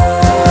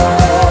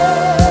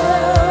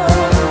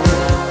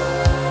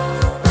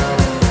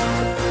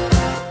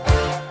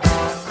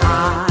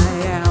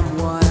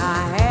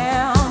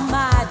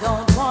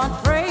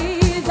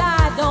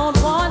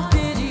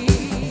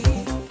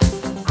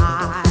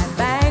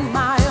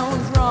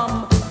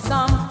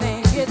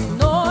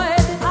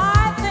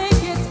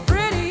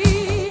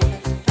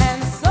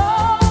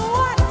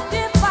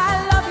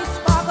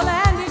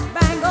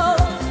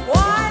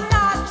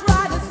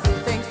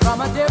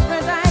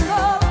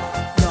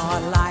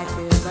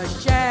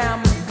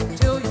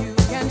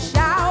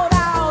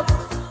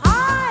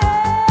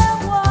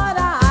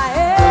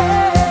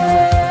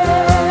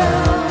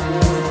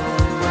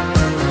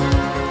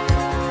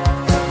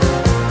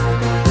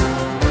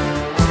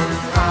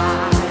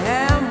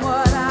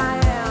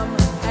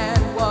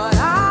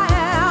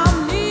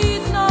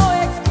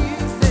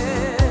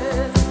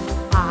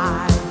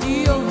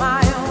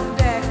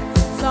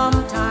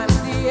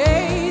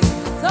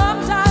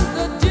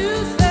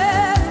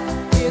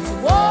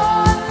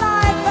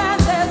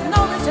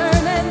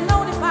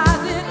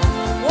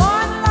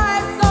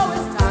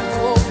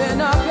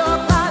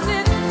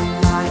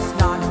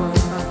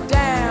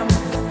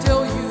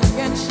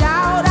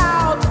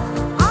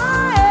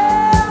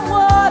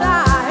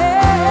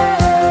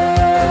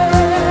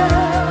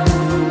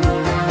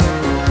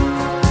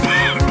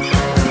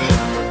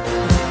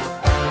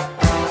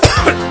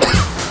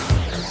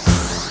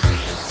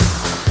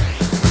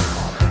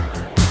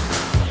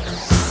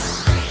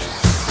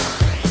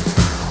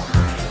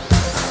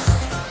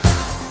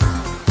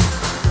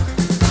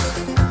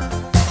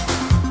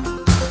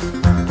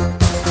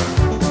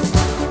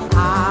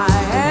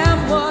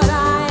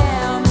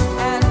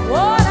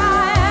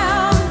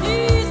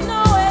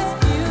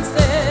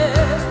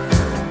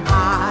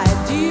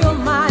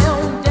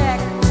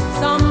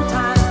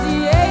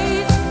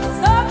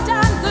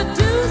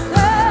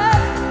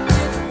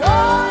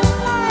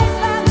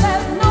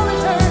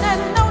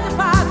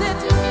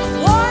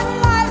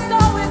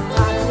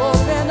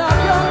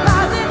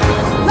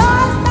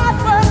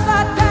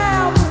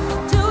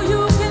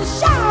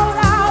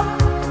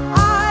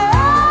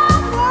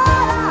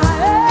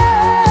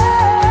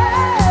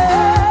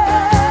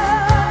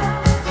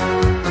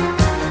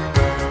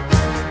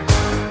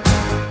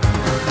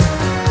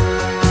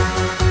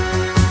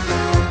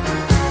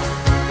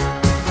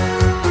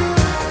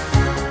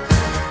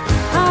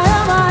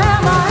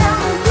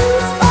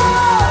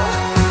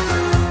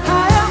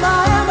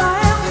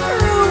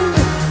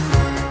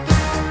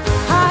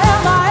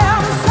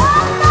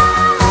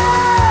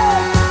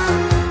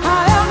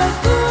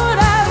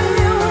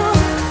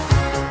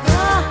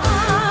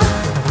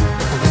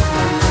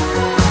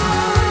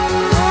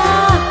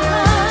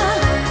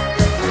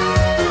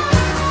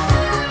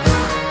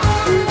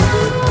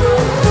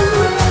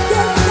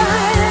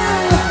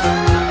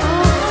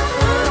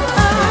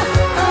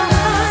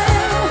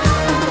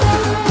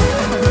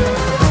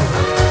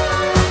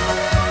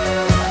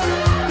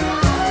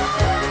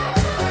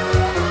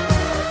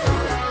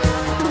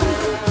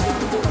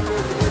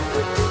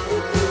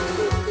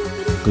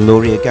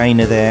 Gloria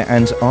Gaynor there,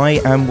 and I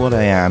Am What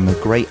I Am, a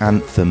great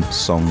anthem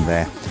song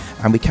there.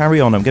 And we carry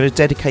on. I'm going to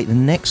dedicate the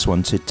next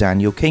one to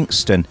Daniel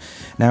Kingston.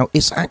 Now,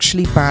 it's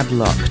actually bad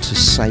luck to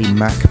say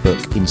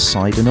MacBook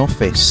inside an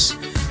office.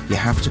 You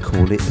have to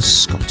call it a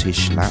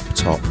Scottish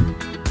laptop.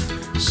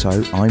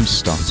 So I'm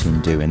starting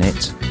doing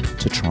it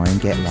to try and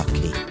get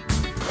lucky.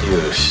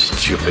 You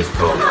stupid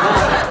bum.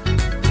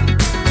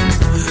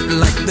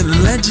 Like the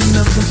legend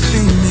of the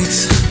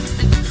Phoenix,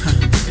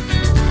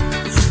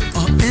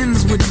 all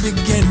ends with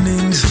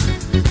beginnings.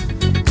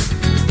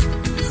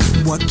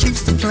 What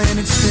keeps the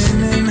planet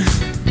spinning?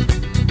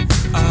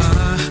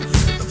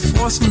 The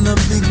force from the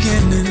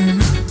beginning.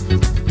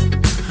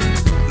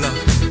 Love.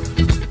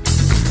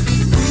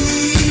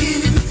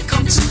 We've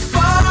come too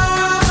far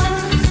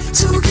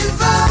to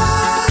give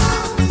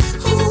up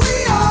who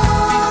we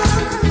are.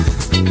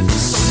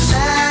 So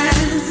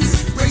let's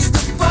raise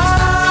the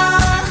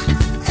bar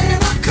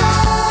and our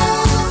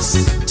cups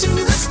to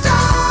the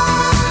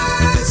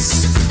stars.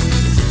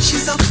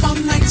 She's up all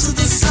night to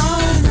the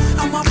sun.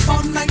 I'm up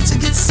all night to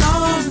get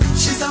some.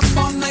 She's up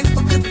all night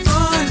for good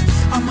fun.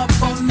 I'm up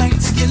all night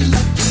to get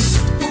lucky.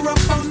 We're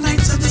up all night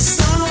to the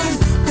sun.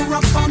 We're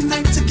up all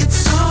night to get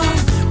some.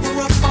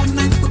 We're up all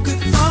night for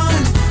good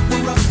fun.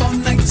 We're up all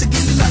night to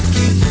get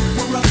lucky.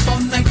 We're up all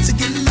night to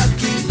get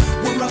lucky.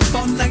 We're up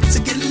all night to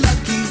get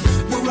lucky.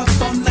 We're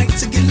up all night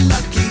to get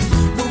lucky.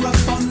 We're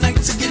up all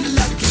night to get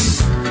lucky.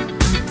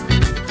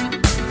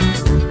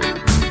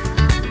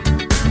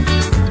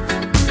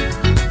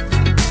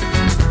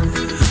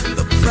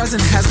 The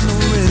present has no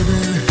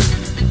ribbon.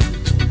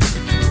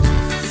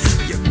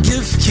 Your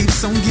gift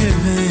keeps on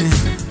giving.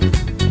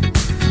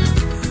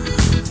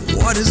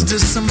 What is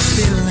this I'm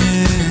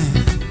feeling?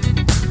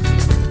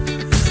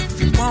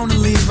 If you wanna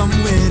leave, I'm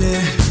with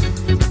it.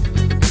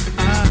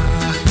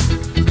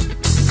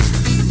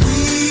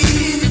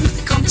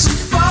 We've come too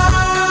far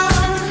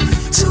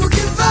to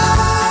give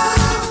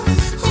up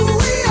who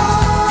we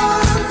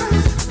are.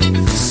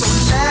 So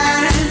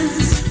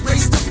let's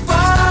raise the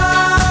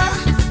bar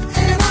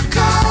and our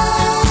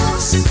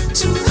cups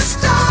to the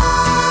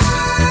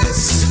stars.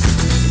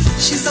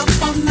 She's up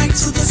all night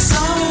to the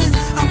sun.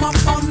 I'm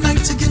up all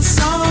night to get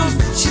some.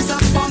 She's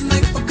up all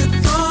night for good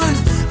fun.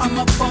 I'm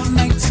up all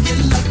night to get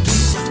lucky.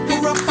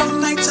 We're up all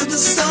night to the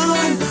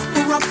sun.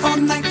 We're up all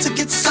night to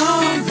get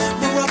some.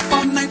 We're up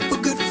all night for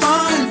good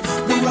fun.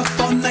 We're up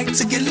all night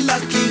to get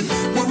lucky.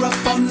 We're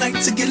up all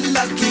night to get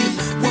lucky.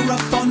 We're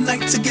up all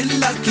night to get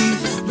lucky.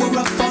 We're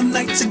up all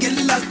night to get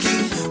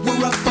lucky.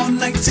 We're up all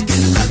night to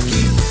get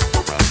lucky.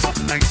 We're up all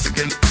night to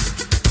get.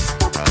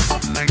 We're up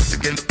all night to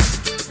get.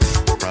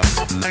 We're up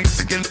all night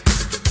to get.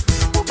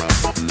 We're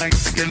up all night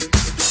to get.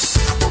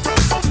 We're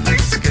up all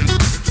night to get.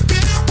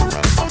 We're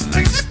up all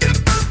night to get.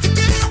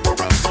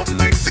 We're up all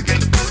night to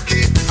get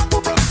lucky.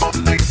 We're up all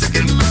night to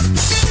get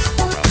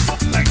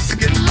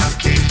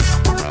lucky.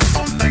 We're up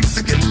all night to get lucky. We're up all night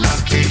to get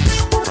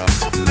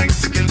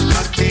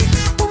lucky. We're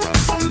up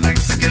all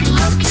night to get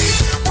lucky.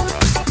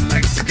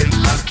 We're up all night to get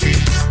lucky.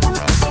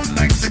 We're up all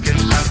night to get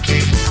lucky.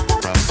 We're up all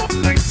night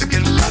to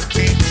get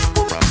lucky.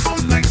 We're up all night to get lucky. We're up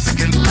all night to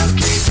get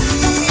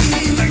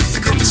lucky.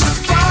 We've come too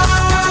far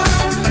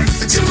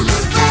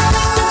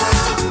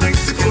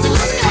to give up who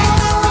we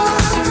are.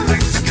 So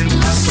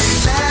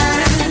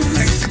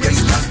let's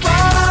raise the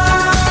bar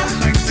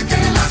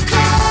and our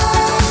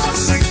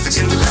cups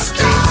to the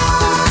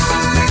stars.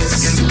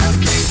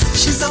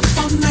 She's up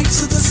all night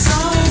to the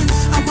sun.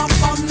 I'm up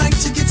all night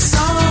to get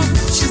some.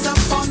 She's up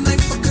all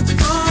night for good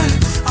fun.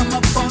 I'm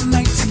up all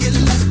night to get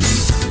lucky.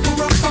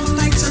 We're up all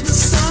night to the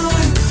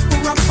sun.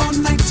 We're up all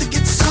night to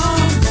get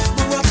some.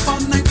 We're up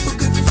all night for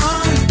good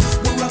fun.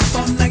 We're up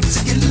all night to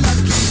get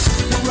lucky.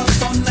 We're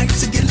up all night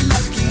to get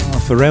lucky.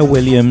 Pharrell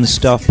Williams,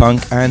 Daft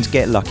Punk, and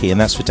Get Lucky, and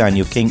that's for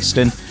Daniel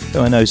Kingston, who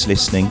I know is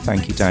listening.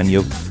 Thank you,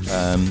 Daniel.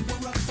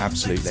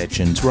 Absolute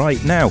legend.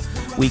 Right, now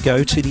we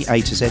go to the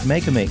A to Z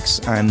Megamix,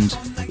 and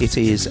it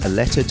is a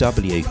letter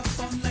W.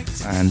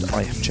 And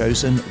I have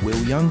chosen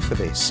Will Young for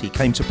this. He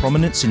came to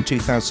prominence in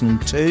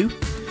 2002.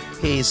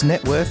 His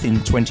net worth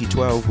in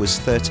 2012 was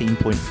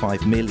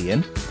 13.5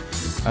 million.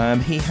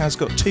 He has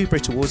got 2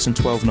 Brit Awards and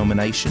 12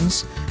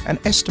 nominations, an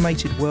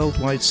estimated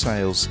worldwide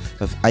sales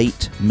of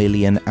 8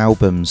 million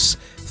albums,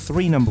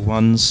 3 number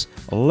ones,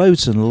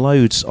 loads and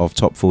loads of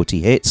top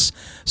 40 hits,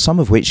 some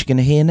of which you're going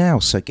to hear now.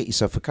 So get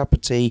yourself a cup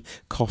of tea,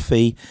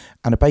 coffee,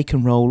 and a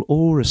bacon roll,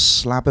 or a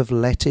slab of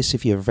lettuce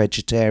if you're a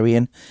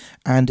vegetarian,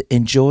 and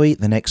enjoy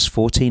the next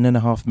 14 and a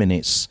half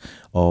minutes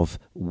of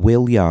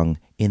Will Young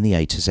in the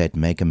A to Z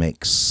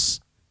Megamix.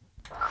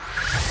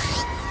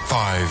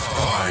 5,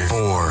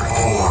 4,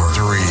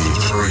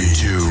 3,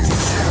 2,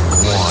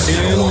 1.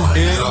 In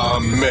the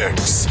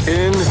mix.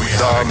 In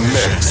the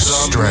mix.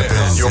 Strap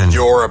in.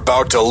 You're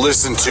about to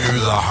listen to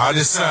the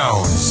hottest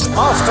sounds.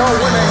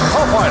 Oscar-winning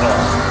pop idol.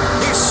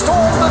 He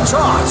stormed the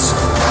charts.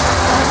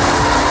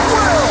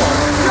 Will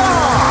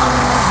Young.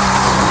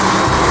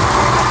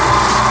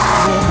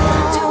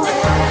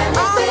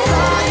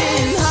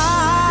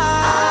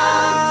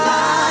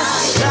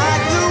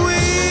 Like the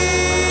wind,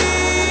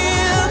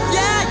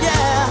 yeah,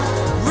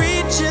 yeah,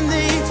 reaching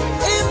the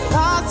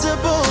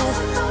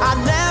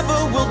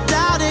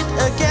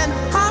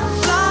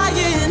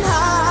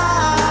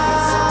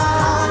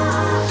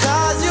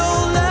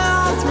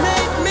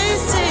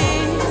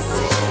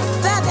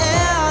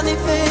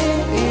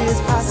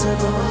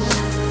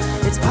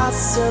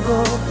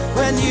possible.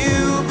 When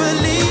you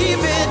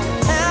believe it,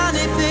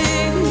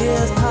 anything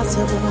is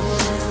possible.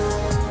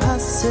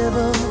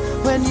 Possible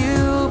when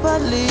you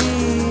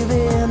believe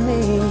in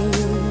me.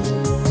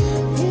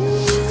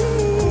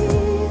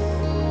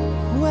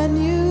 When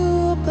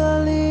you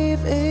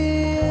believe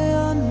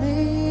in me.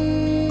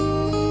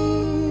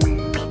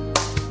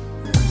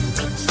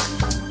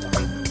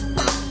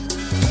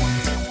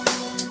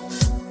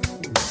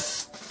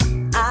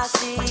 I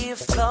see you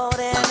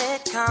floating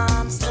it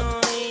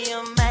constantly.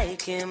 You're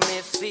making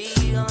me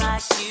feel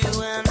like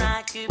you and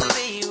I could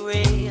be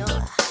real.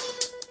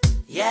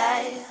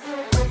 Yeah,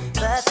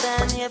 but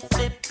then you're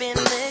flipping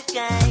the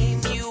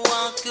game. You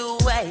walk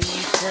away,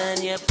 you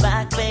turn your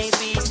back,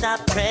 baby.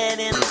 Stop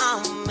treading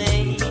on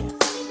me,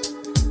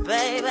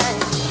 baby.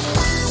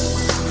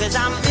 Cause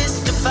I'm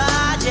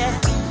mystified, yeah.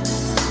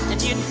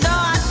 And you know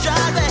I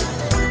tried, baby.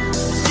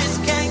 Just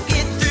can't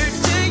get through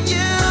to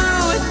you.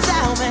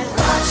 Tell me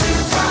what you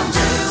gonna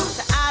do.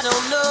 I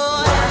don't know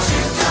what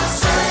you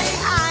gonna say.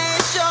 I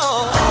ain't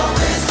sure.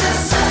 Always the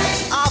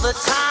same. All the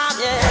time,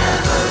 yeah.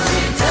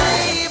 Every day.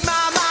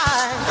 My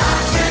mind. I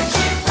can't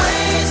keep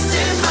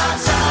wasting my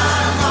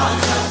time on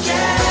your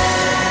game.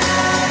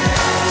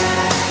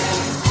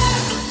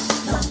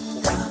 No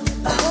doubt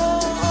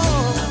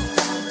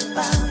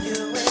about you.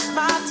 Waste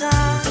my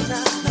time. No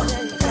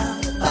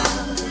doubt about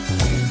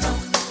it.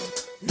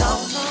 No.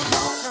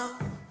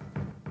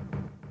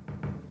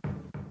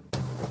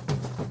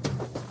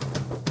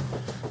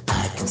 I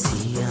can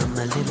see I'm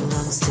a little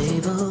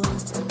unstable.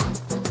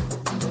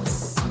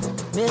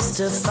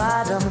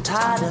 Mystified, I'm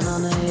tired and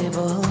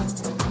unable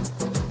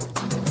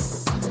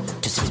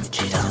to switch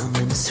it on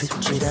and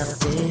switch it off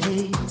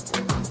daily.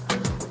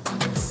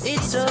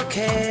 It's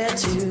okay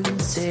to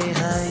say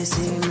how you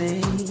see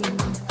me.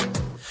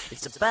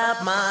 It's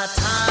about my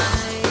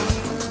time.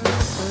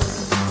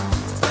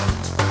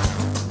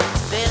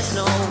 There's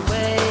no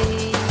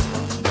way.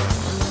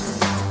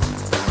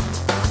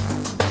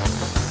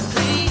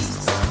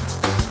 Please,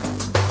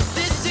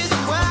 this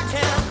isn't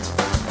working.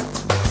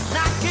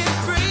 I can't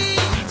breathe.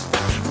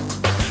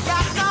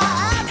 Got no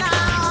air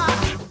now.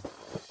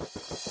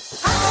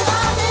 How can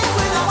I live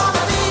when I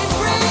wanna be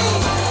free?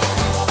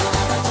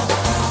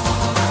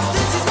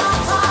 This is my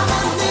time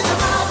and these are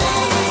my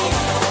days.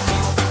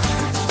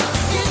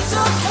 It's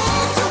okay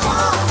to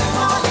walk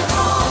before you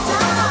fall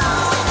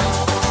down.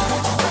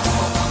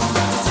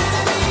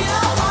 Sitting me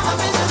up on a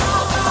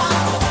miserable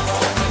ground.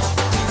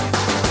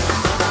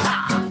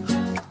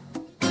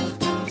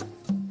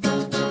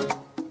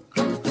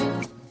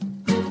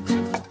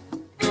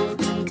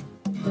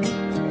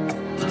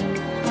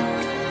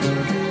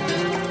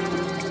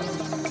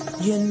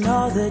 You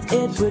know that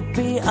it would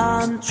be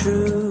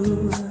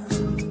untrue.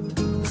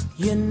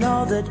 You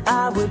know that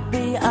I would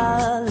be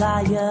a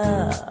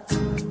liar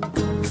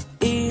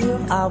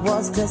if I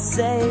was to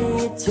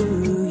say to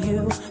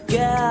you,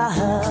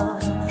 girl,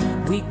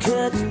 we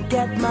couldn't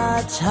get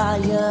much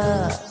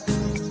higher.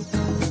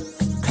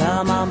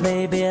 Come on,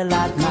 baby,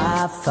 light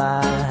my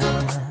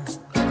fire.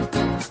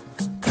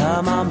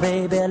 Come on,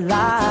 baby,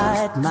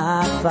 light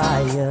my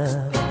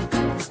fire.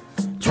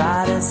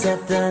 Try to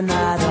set the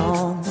night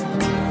on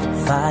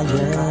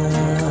fire.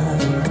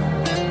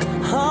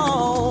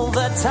 Oh,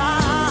 the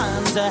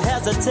time to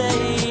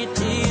hesitate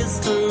is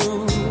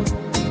through.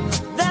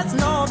 There's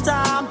no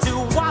time to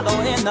wallow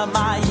in the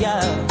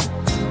mire.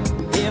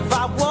 If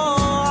I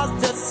was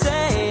to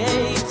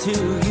say to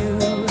you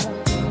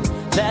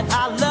that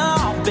our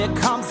love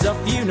becomes a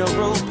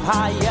funeral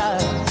pyre,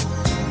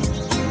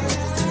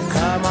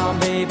 come on,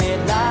 baby,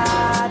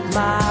 light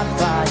my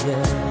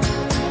fire.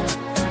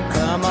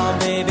 Come on,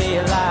 baby,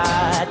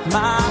 light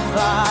my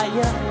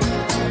fire.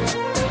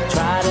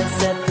 Try to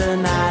set the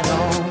night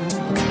on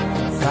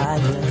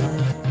fire.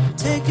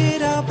 Take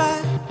it all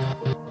back.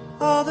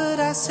 All that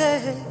I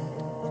said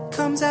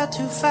comes out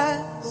too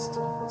fast.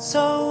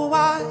 So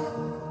I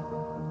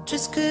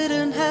just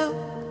couldn't help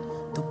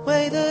the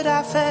way that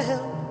I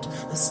felt.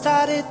 I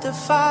started the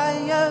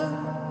fire.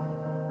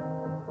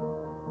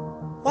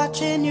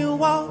 Watching you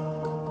walk,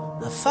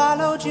 I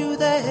followed you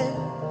there.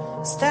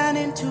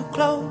 Standing too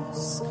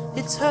close,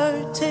 it's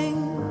hurting.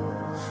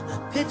 I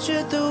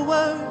pictured the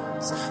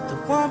words, the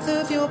warmth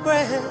of your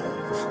breath.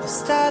 You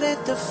started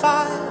the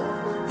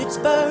fire, it's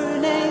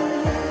burning.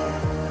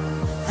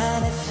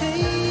 And it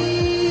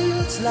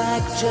feels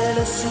like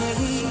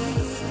jealousy.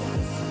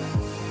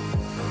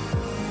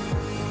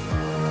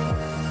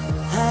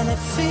 And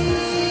it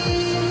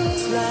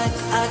feels like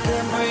I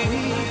can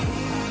breathe.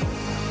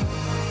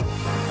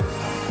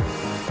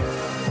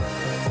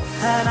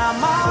 And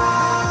I'm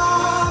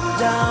all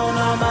down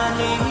on my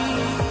knees.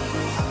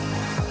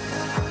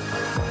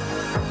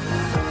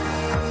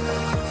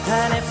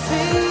 And it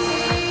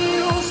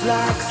feels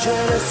like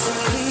jealousy.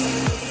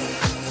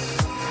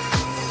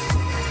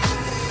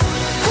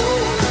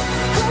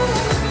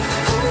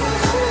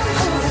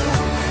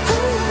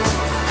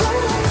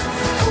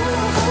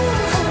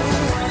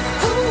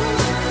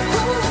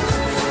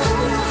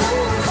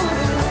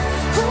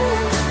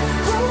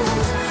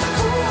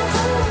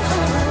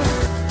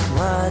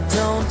 What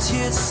don't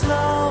you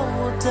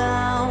slow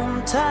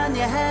down, turn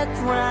your head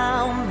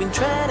round, been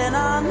treading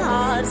on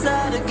hearts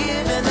that are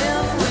giving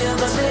in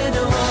with a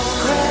little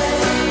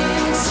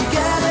grace. You're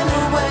getting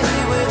away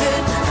with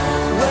it,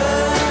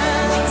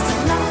 words,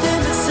 there's nothing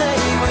to say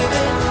with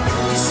it.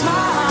 You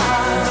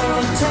smile,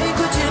 you take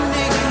what you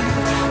need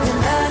in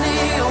any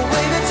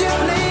way that you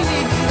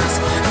please.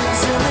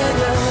 It's a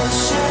little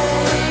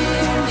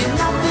shame, you're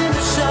nothing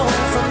to show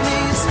from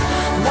these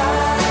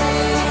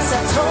lies. I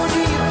told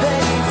you you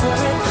pay for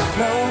it.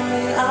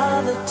 Lonely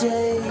are the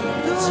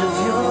days of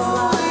your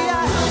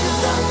life.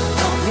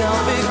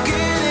 You're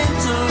beginning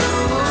to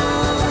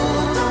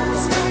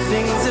lose.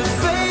 Things are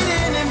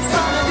fading in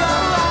front of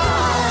your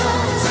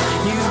eyes.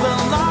 You've a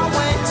long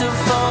way to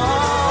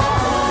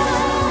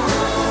fall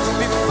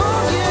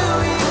before you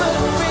even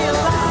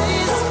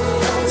realize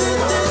that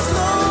this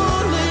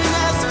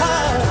loneliness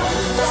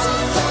hurts.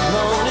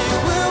 Lonely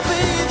will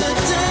be the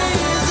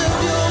days of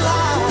your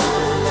life.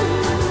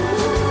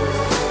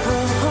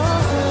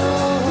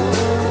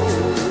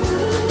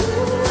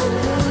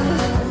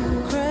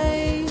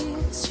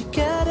 Grace, you're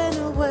getting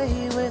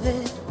away with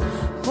it.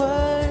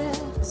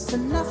 Words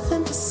and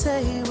nothing to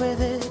say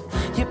with it.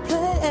 You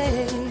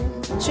play,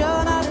 but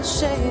you're not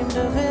ashamed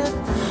of it.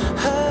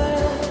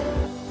 Hurt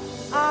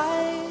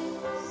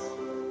eyes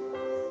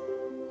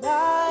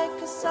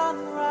like a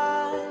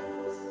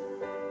sunrise,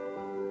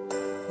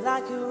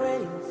 like a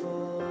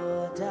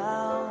rainfall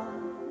down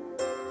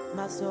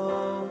my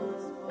soul.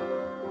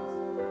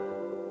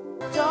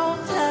 Don't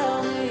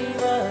tell me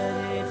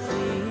what it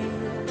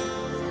feels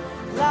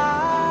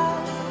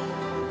like.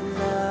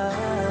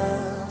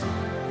 Love.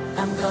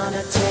 I'm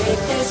gonna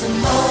take this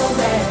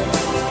moment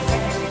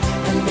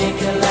and make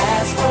it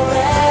last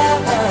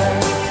forever.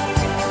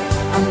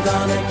 I'm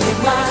gonna give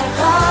my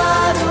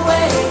heart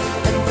away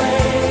and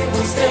pray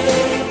we'll stay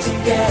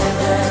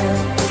together.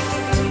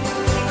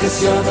 'Cause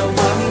you're the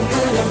one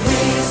good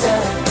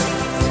reason.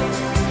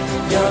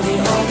 You're the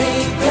only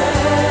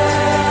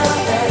girl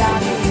that I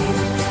need.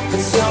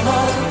 'Cause you're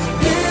more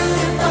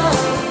beautiful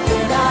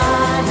than I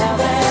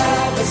have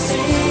ever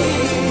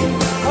seen.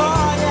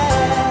 Oh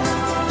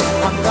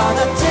yeah, I'm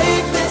gonna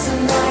take this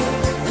night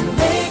and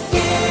make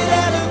it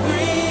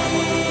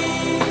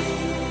evergreen.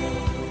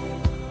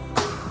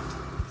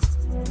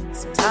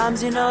 Sometimes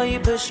you know you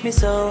push me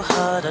so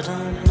hard, I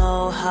don't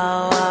know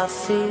how I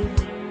feel.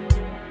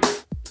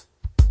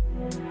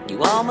 You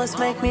almost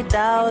make me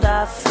doubt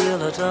I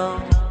feel at all.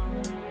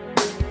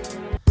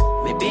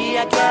 Maybe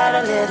I get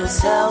a little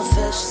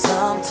selfish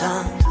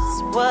sometimes.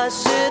 What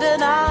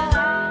shouldn't I?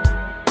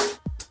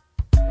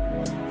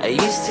 I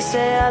used to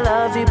say I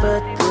love you,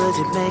 but would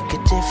it make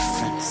a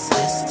difference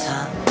this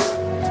time?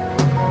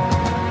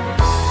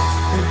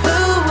 And who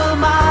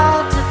am I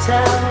to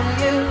tell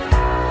you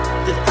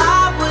that I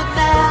would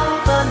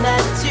never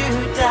let you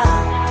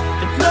down?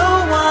 But no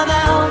one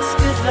else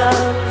could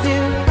love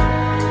you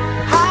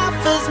half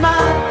as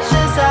much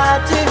as I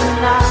do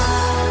now.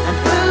 And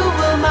who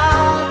am I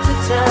to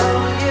tell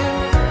you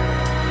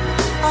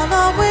I'll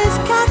always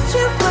catch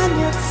you when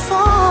you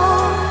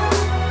fall?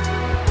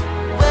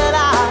 When I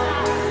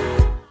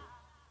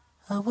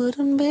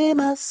wouldn't be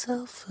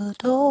myself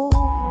at all.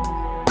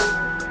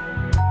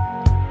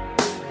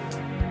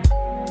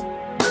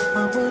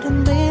 I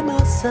wouldn't be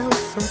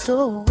myself at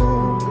all.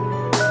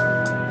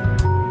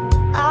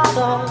 At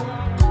all.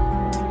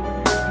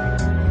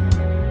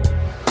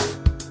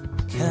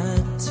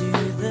 Cut to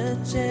the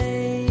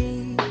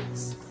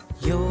chase.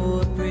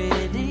 Your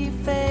pretty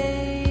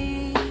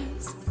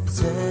face.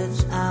 Search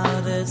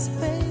outer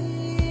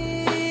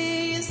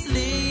space,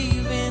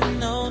 leaving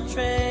no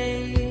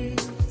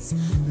trace.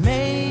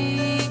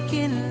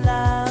 Making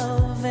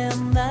love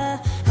in the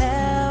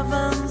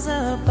heavens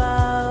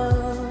above.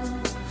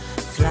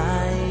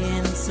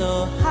 Flying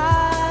so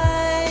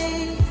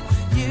high,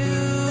 you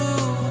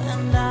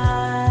and I,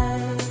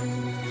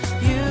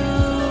 you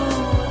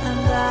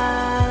and I,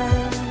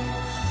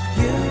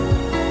 you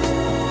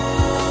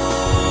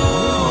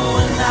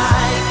and I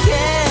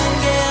can't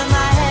get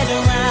my head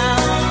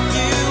around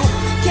you.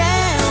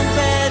 Can't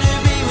bear to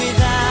be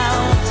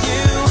without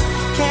you.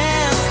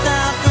 Can't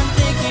stop from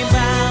thinking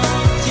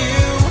about you.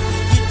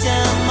 You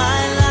turn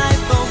my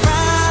life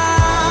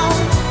around.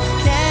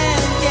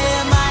 Can't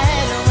get my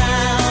head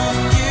around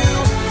you.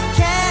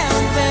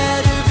 Can't bear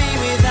to be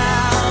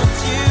without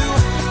you.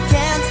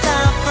 Can't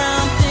stop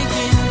from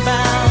thinking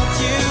about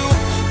you.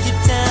 You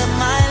turn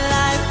my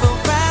life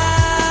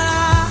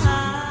around.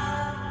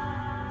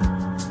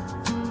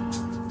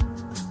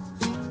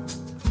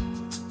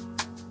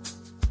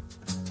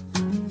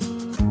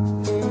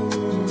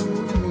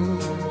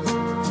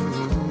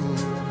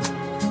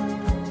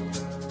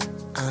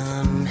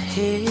 I'm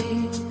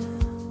here,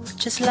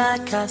 just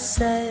like I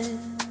said.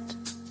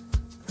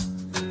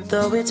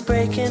 Though it's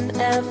breaking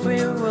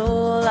every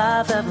rule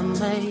I've ever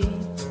made.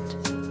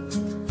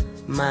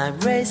 My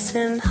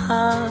racing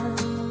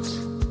heart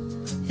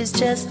is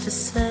just the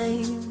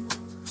same.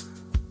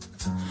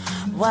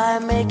 Why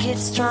make it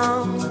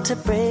strong to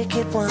break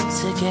it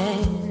once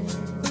again?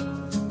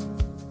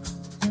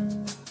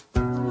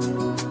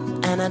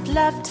 And I'd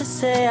love to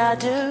say I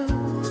do,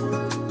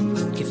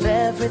 give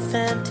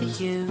everything to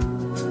you,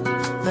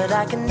 but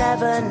I can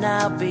never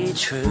now be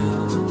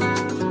true.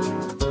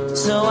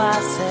 So I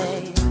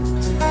say,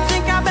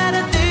 think I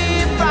better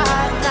leave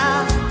right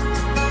now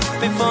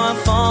before I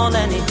fall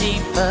any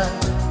deeper.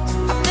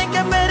 I think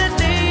I better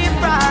leave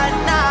right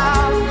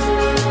now,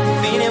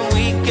 feeling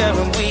weaker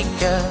and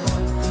weaker.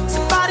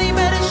 Somebody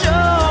better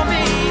show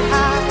me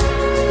how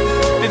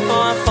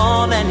before I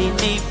fall any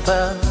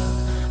deeper.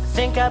 I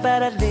think I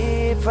better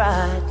leave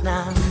right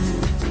now.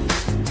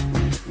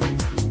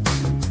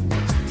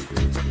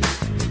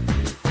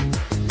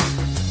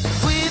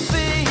 We've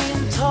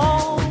been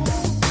told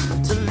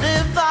to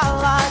live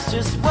our lives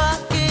just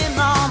working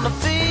on the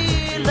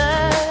feeling.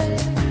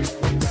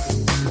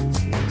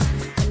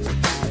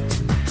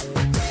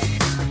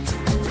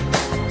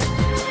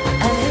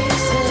 And he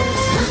says,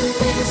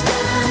 something's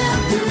gotta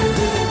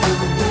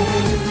move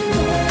away.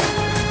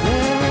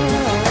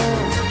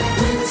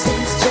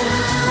 Wednesday's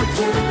job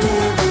can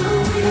never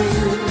win.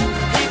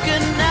 He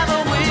can never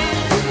win.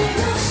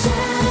 Little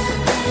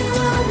Saturday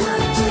will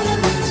work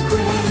till it's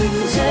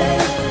crazy.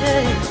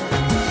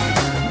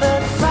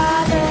 But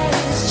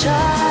Friday's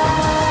child,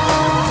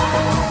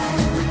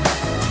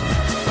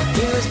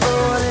 he was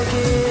born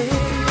again.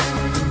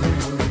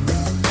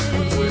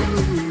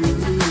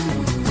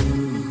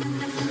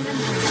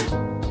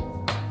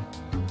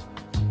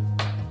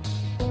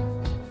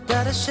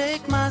 Gotta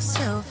shake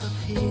myself up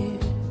here.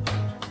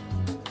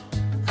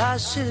 I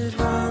should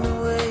run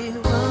away,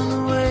 run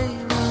away,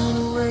 run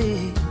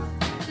away.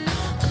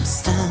 I'm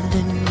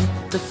standing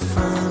at the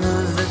front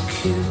of the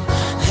queue,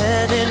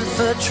 heading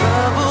for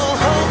trouble.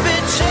 Hope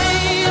it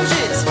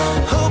changes,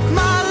 hope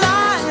my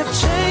life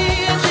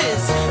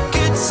changes,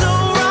 gets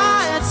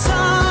alright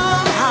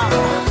somehow.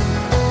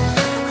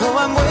 Oh,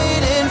 I'm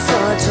waiting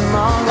for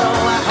tomorrow.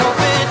 I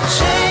hope it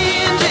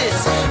changes,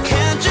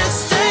 can't just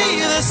stay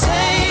the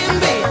same.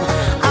 Been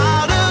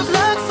out of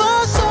luck for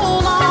so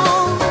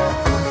long,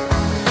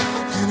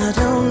 and I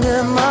don't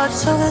get much,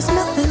 so there's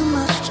nothing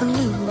much to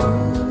lose.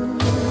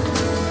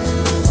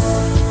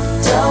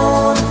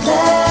 Don't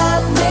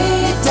let me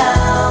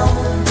down,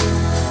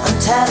 I'm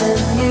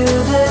telling you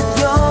that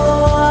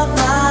you're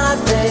my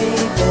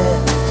baby.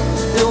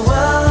 The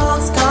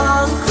world's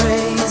gone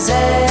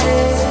crazy.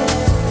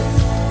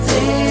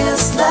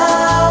 This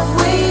love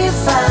we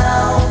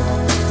found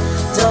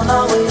don't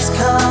always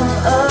come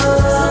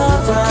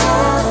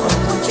around.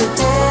 Would you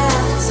dare?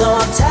 So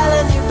I'm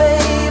telling you,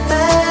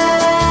 baby,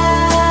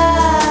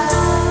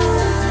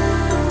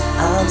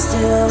 I'm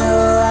still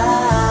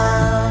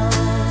around.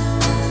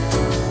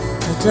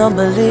 I don't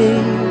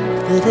believe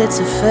that it's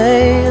a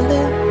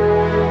failure.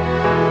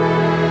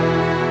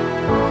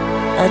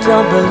 I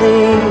don't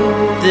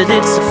believe that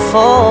it's a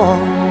fall.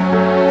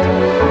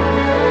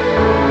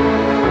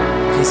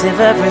 'Cause if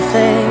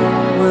everything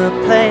were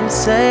plain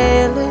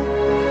sailing,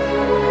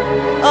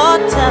 oh,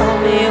 tell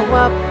me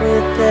what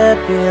would there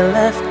be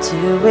left to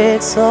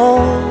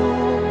exalt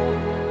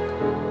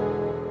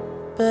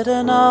but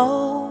an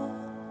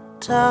all-time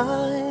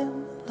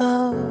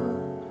love?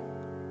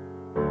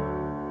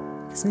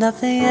 'Cause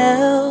nothing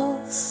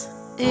else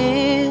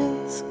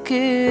is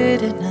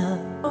good enough.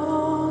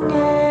 Long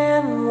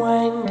and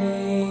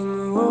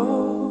winding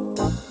road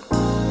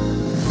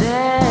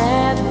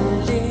that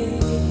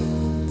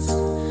leads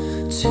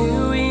to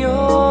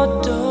your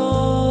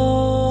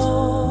door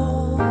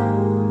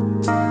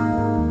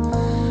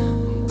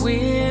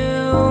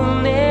will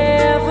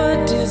never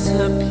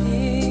disappear.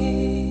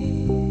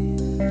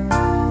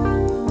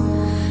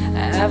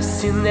 I've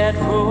seen that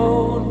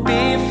road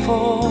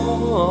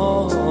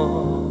before.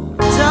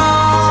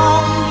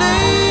 Don't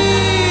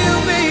leave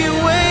me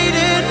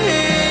waiting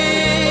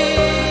here.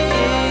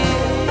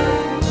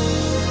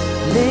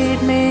 Lead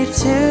me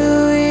to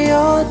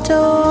your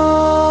door.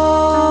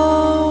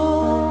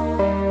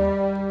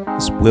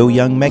 It's Will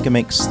Young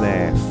Megamix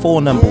there.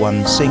 4 number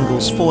 1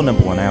 singles, 4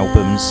 number 1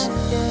 albums.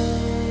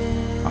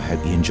 I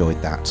hope you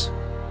enjoyed that.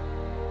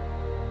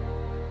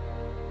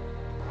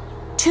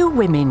 2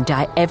 women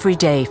die every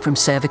day from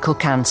cervical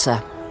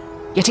cancer,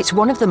 yet it's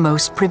one of the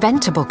most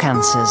preventable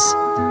cancers.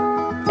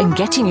 And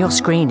getting your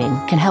screening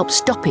can help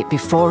stop it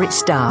before it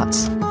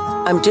starts.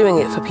 I'm doing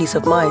it for peace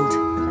of mind.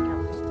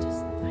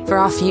 For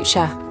our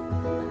future.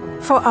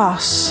 For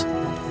us.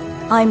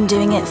 I'm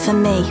doing it for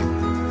me.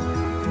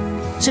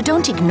 So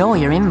don't ignore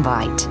your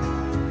invite.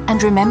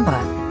 And remember,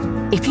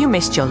 if you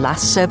missed your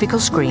last cervical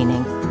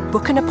screening,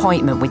 book an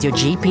appointment with your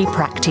GP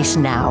practice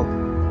now.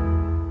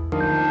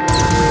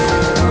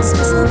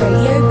 Hospital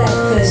Radio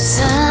Bedford.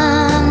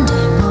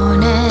 Sunday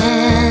morning.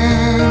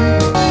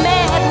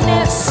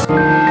 Madness.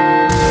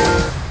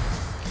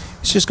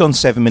 It's just gone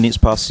 7 minutes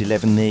past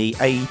 11. The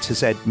A to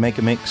Z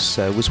Megamix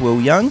was Will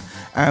Young,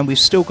 and we've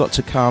still got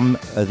to come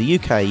the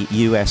UK,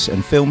 US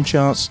and film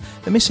charts,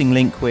 the Missing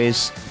Link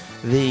quiz,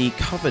 the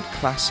covered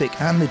classic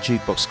and the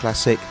jukebox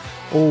classic,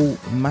 all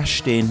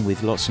mashed in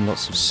with lots and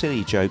lots of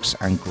silly jokes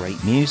and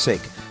great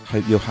music.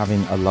 Hope you're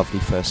having a lovely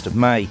 1st of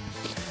May.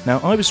 Now,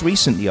 I was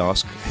recently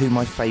asked who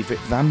my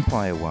favourite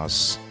vampire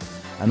was.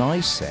 And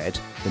I said,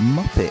 the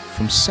Muppet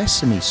from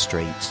Sesame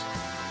Street.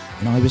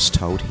 And I was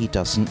told he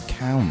doesn't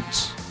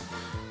count.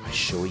 I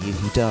assure you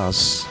he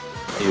does.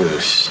 You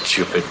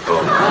stupid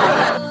bum.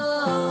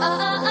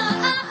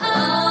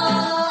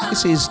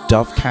 This is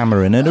Dove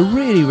Cameron and a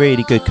really,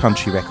 really good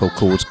country record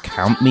called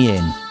Count Me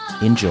In.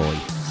 Enjoy.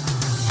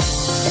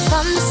 If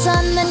I'm the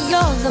sun, then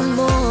you're the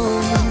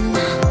moon.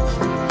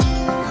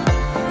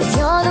 If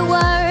you're the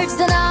words,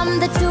 then I'm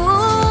the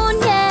tune,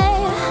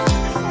 yeah.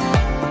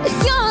 If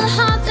you're the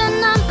heart,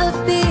 then I'm the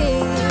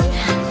beat.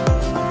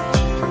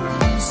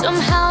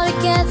 Somehow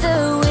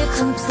together we're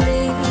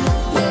complete,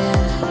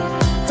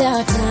 yeah. There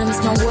are times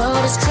my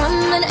world is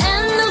crumbling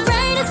and the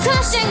rain is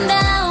crashing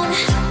down.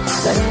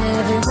 But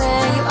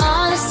everywhere you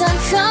are, the sun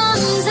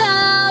comes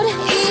out.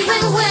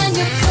 Even when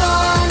you're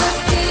gone, I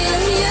feel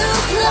you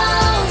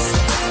close.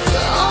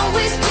 You'll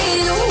always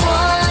be the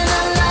one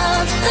I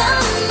love the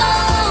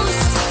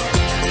most.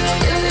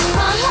 You're in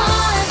my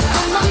heart,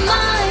 on my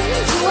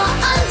mind. You are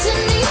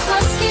underneath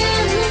my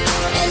skin.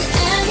 And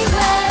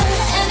anywhere,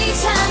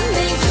 anytime,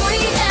 make you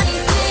eat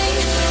anything.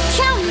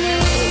 Count me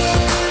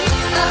in.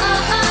 Oh,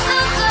 oh,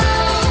 oh, oh,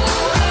 oh.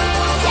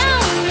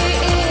 Count me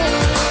in.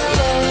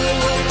 Yeah,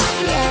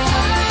 yeah.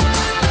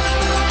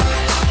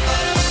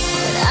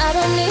 And I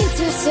don't need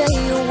to say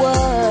a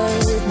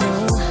word, no.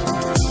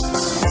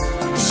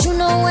 'Cause you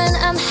know when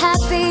I'm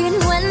happy and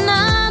when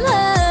I'm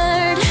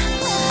hurt.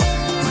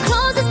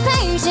 Closest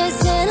pages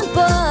in a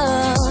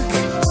book.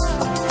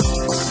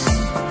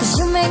 'Cause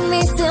you make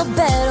me feel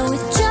better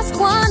with just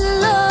one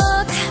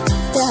look.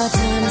 There are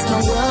times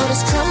my world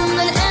is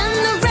crumbling and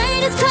the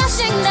rain is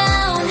crashing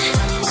down.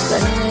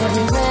 But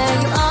everywhere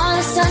you are,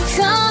 the sun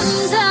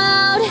comes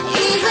out.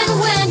 Even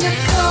when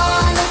you're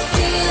gone, I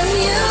feel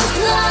you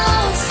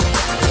close.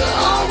 You'll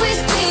always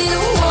be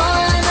the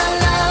one I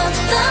love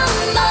the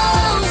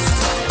most.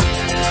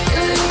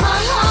 You're in my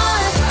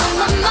heart, on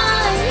my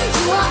mind.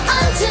 You are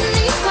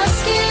underneath my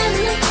skin.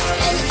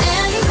 And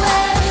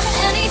anywhere,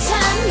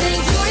 anytime,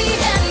 make you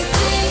eat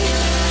anything.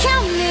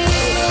 Count me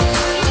in.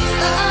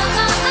 Oh,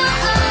 oh, oh,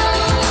 oh, oh.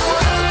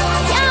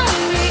 Count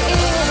me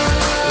in.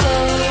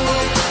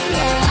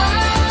 Yeah.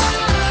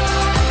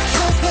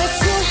 'Cause we're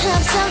two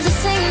halves of the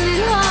same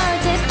heart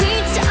that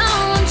beats to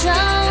our own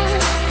drum.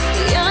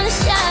 You're the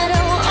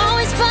shadow,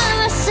 always by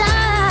my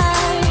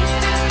side.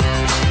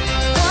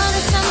 One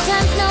that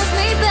sometimes knows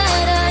me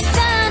better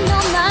than I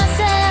know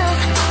myself.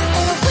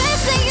 And I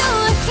wish that you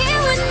were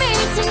here with me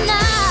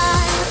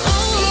tonight.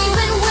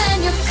 Even when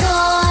you're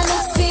gone,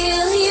 I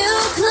feel you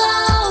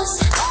close.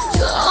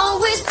 You'll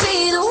always be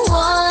the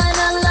one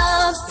I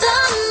love the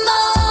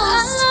most.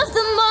 I love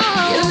the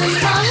most. You're in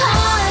my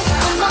heart,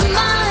 on my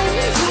mind.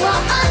 You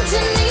are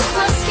underneath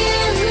my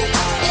skin.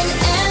 And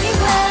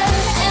anywhere,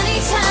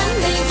 anytime,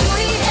 make you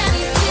eat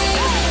anything.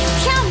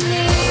 Count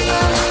me in.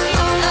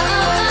 Oh,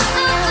 oh,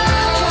 oh, oh,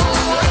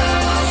 oh.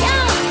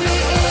 Count me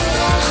in.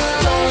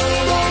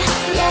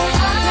 Yeah, yeah,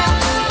 yeah.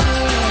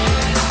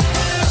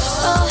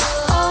 Oh,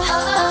 oh,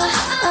 oh,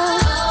 oh.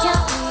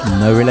 Count me.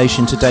 No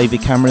relation to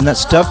David Cameron,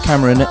 that's Dove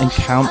Cameron and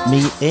Count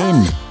Me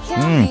In.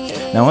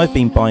 Now I've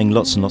been buying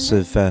lots and lots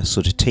of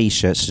sort of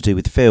t-shirts to do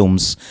with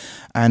films,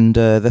 and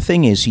the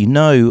thing is,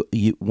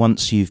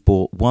 once you've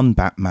bought one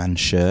Batman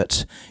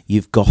shirt,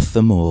 you've got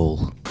them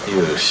all.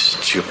 You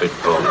stupid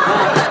bum.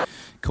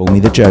 Call me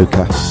the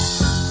Joker.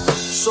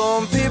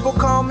 Some people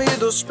call me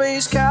the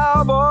space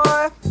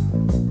cowboy.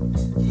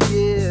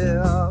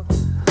 Yeah.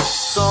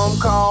 Some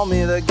call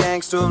me the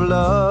gangster of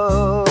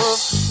love.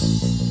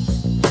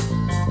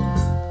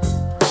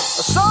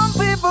 Some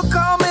people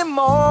call me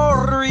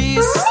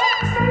Maurice,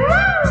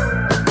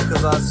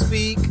 'cause I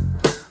speak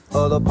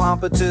of the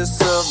pompatus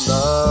of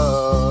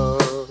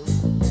love.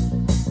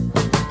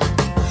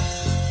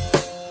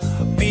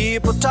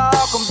 People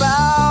talk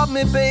about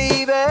me,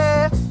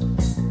 baby.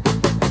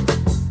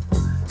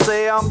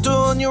 Say I'm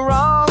doing you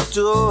wrong,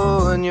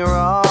 doing you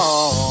wrong.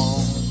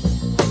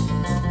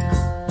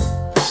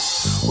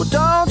 Well,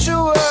 don't you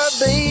worry,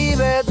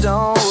 baby,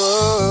 don't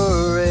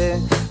worry.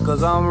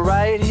 'Cause I'm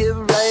right here,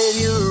 right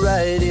here,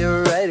 right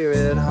here, right here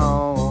at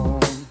home.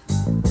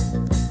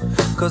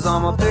 'Cause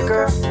I'm a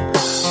picker,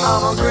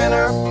 I'm a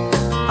grinner,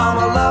 I'm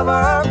a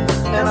lover,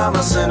 and I'm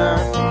a sinner.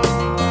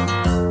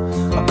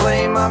 I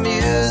play my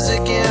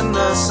music in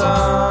the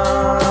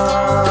sun.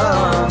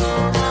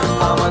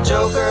 I'm a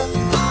joker,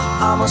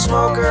 I'm a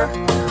smoker,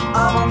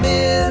 I'm a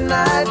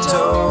midnight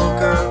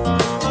toker.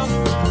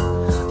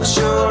 I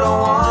sure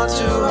don't want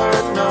to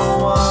hurt no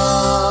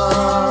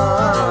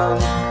one.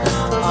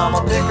 I'm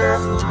a picker,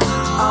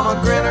 I'm a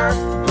grinner,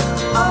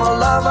 I'm a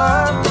lover,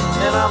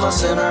 and I'm a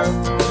sinner.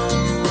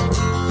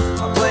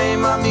 I play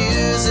my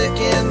music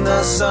in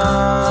the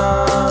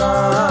sun.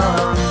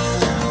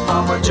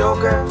 I'm a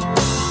joker,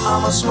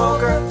 I'm a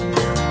smoker,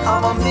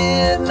 I'm a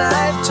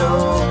midnight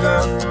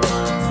toker.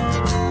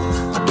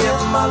 I get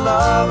my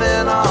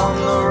loving on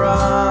the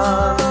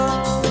run.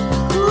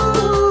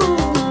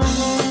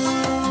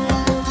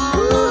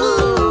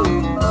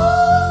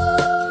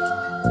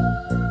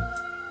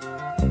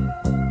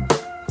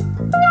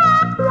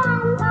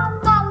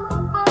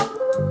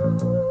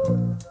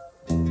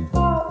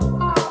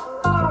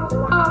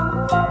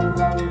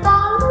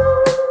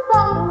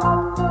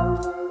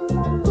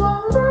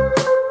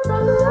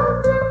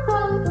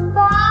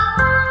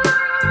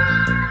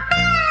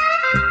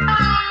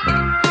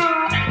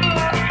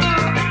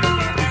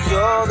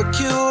 you're the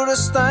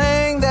cutest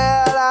thing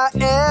that I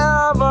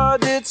ever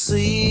did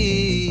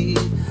see.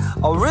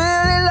 I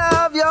really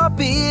love your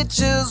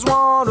beaches,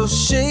 want to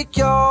shake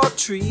your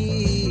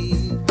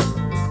tree.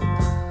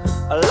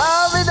 I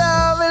love it,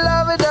 love it,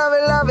 love it, love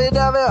it, love it,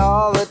 love it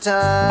all the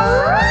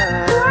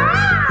time.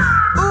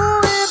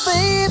 Ooh,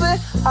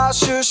 baby, I'll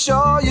sure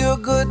show you a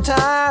good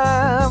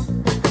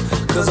time.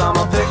 'Cause I'm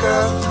a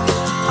picker,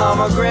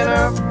 I'm a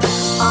grinner,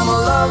 I'm a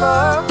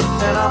lover,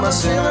 and I'm a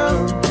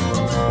sinner.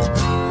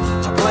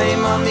 I play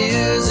my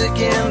music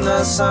in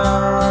the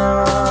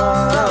sun.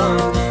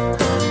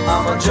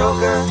 I'm a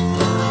joker,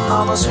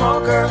 I'm a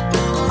smoker,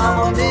 I'm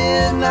a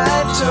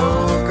midnight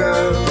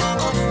toker.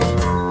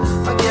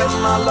 I get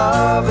my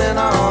loving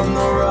on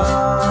the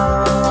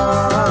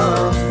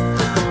run.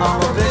 I'm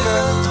a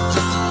picker,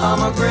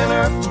 I'm a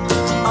grinner,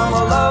 I'm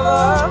a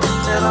lover,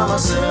 and I'm a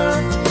sinner.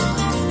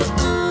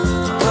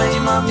 Play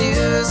my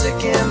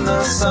music in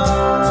the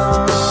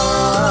sun.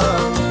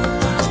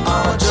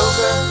 I'm a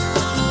joker,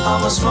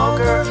 I'm a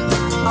smoker,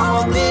 I'm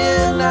a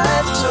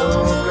midnight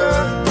toker.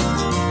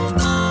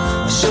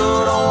 I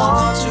sure don't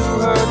want to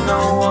hurt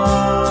no one.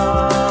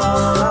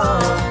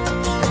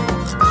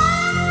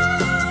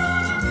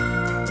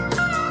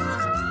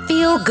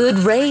 Feel Good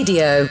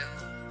Radio.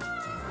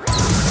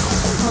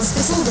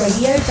 Hospital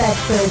Radio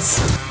Bedford.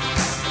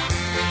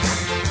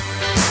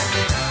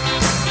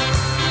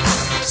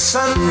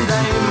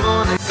 Sunday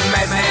morning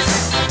madness,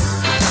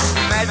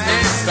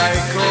 madness, they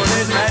call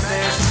it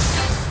madness.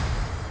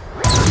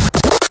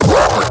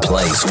 The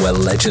place where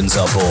legends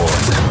are born.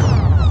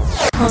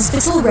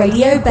 Hospital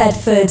Radio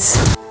Bedford.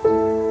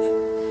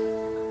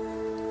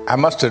 I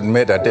must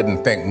admit I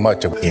didn't think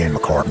much of Ian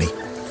McCartney.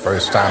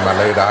 First time I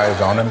laid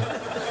eyes on him,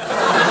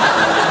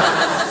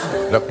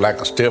 looked like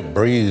a stiff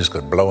breeze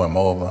could blow him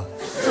over.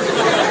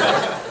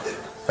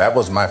 That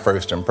was my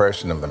first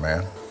impression of the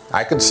man.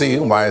 I could see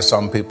why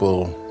some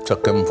people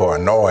took him for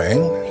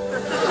annoying.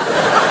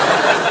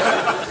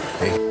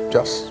 He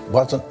just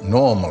wasn't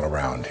normal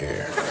around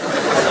here.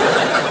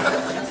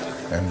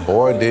 And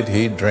boy, did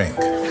he drink.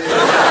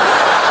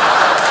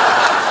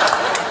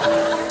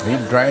 He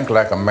drank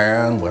like a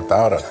man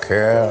without a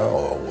care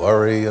or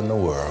worry in the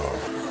world.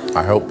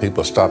 I hope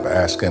people stop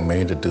asking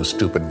me to do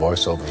stupid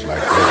voiceovers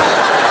like this.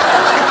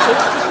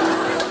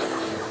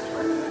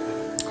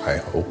 I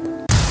hope.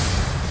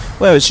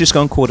 Well, it's just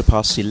gone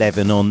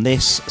 11:15 on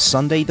this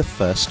Sunday, the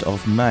 1st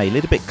of May. A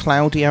little bit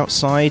cloudy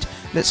outside.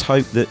 Let's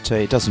hope that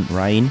it doesn't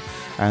rain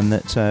and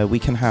that we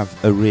can have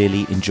a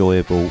really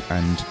enjoyable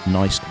and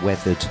nice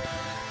weathered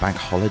bank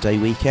holiday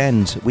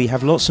weekend. We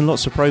have lots and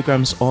lots of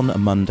programmes on a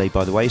Monday,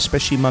 by the way,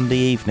 especially Monday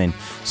evening.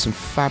 Some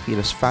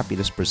fabulous,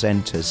 fabulous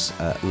presenters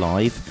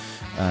live.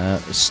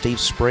 Steve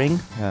Spring,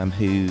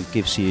 who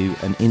gives you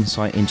an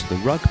insight into the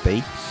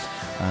rugby.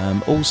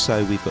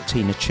 Also, we've got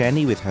Tina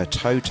Cheney with her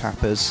toe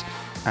tappers,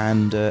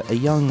 and a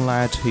young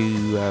lad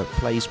who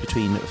plays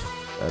between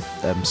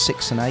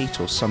 6 and 8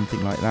 or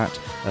something like that,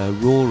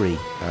 Rory.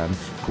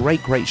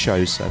 Great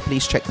shows.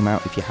 Please check them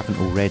out if you haven't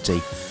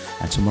already.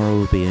 And tomorrow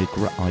will be an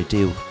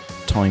ideal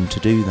time to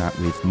do that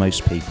with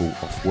most people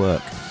off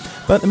work.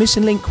 But the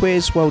Missing Link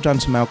quiz, well done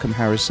to Malcolm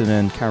Harrison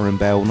and Karen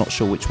Bell. Not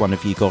sure which one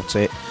of you got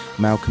it.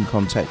 Malcolm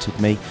contacted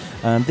me.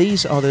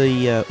 These are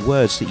the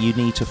words that you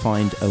need to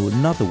find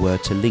another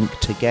word to link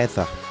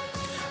together.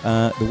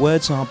 The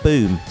words are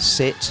boom,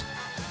 sit,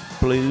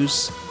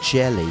 blues,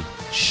 jelly,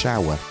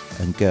 shower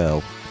and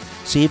girl.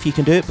 See if you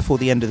can do it before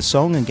the end of the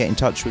song and get in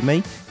touch with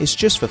me. It's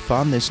just for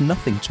fun, there's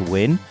nothing to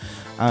win.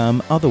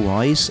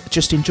 Otherwise,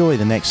 just enjoy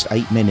the next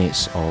 8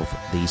 minutes of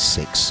these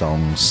 6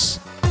 songs.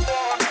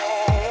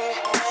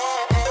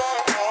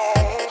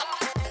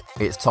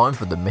 It's time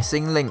for the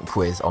Missing Link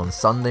quiz on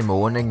Sunday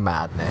Morning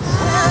Madness.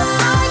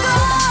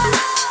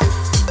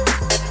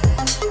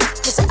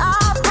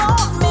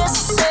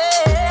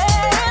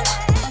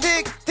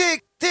 Tick,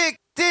 tick, tick,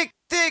 tick,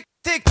 tick,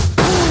 tick.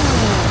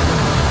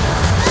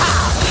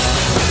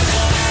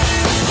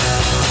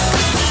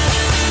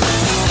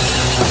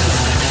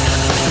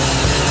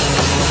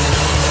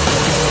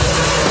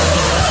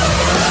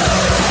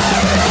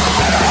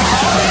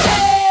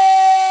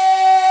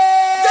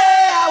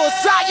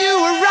 You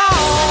were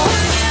wrong.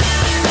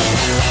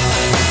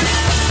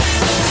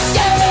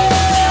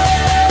 Yeah.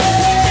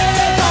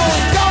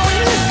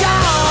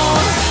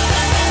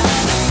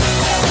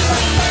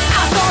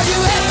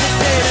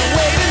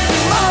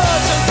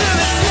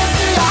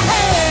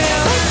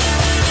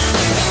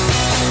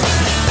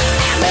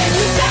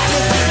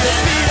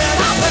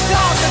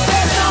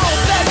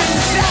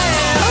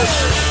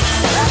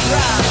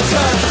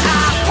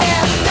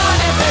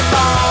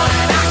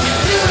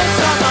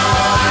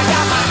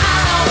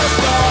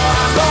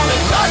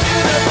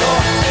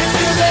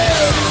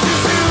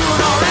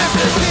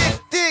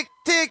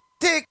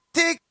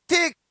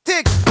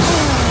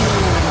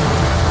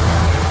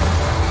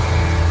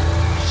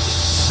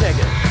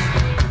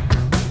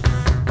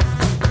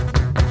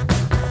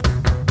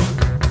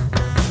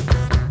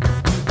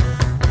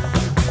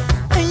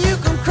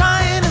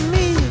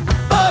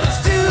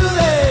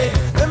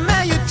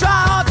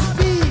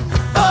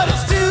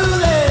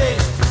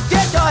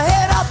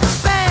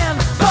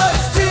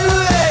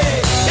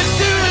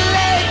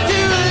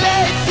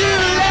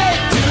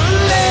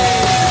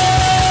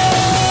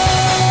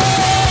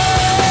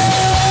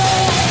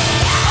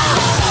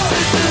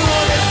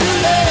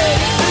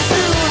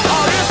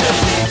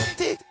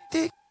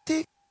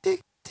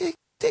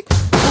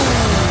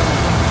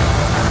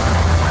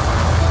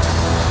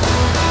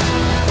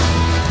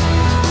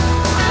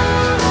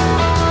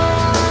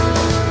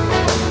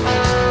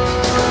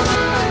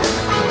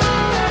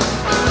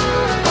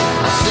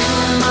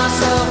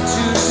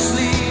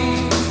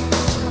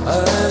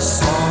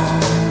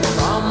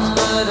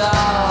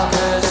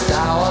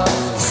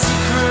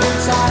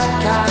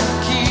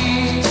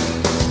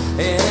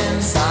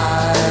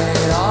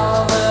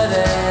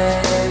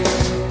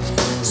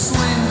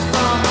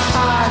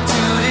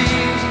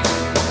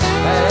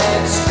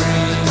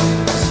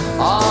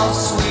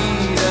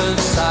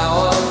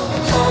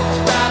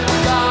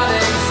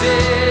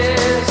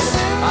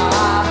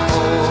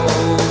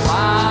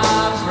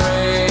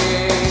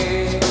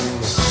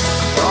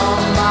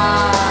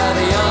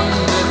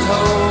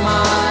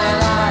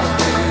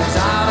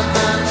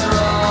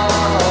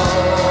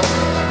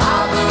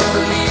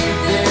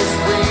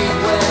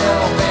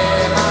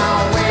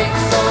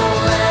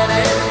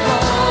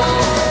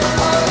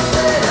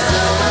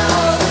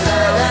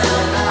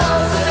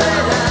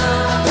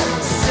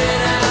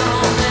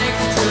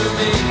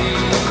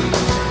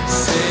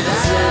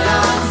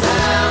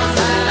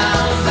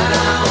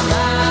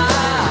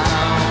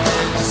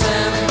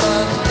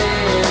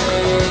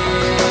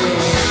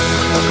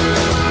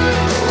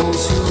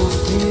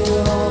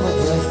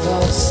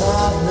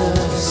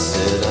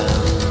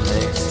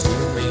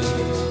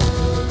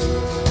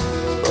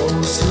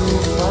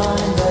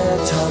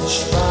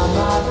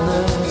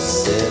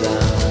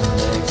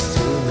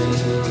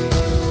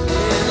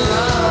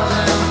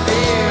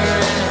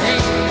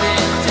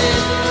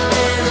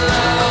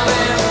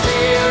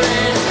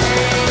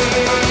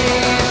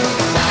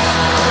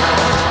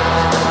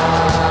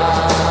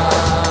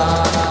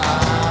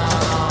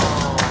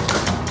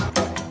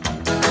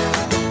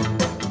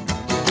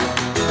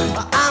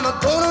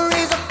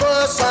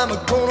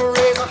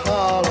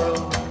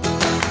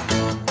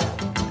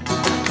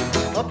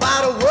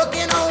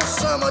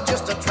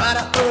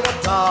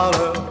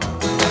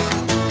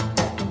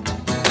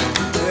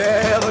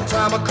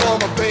 I'ma call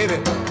my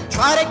baby,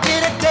 try to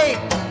get a date.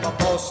 My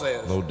boss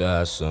says, no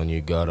die, son,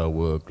 you gotta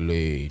work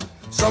late.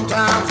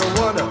 sometimes I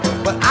wonder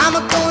what I'm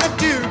gonna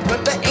do,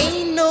 but there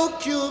ain't no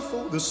cure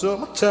for the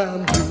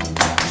summertime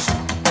blues.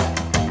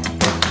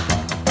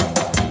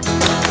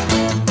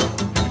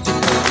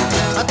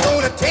 I'm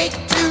gonna take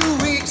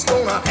 2 weeks,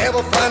 gonna have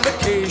a fine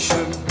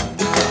vacation.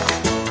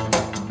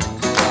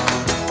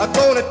 I'm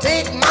gonna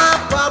take my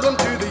problem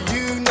to the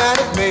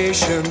United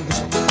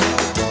Nations.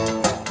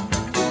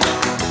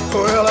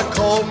 Well, I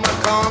called my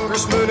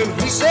congressman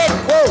and he said,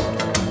 quote,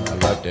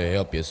 I'd like to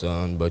help you,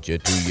 son, but you're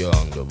too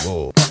young to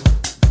vote.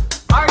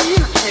 are you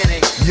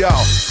kidding? Yo,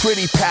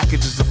 pretty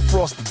packages of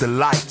Frosted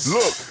Delights.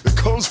 Look, it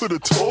comes with a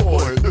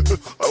toy.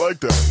 I like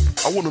that.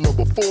 I want a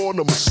number 4,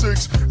 number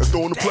 6, and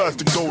throw in a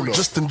plastic donut.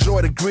 Just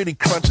enjoy the gritty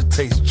crunch. It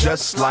tastes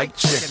just like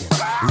chicken.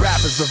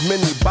 Wrappers of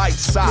many bite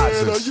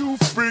sizes. Man, are you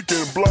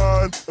freaking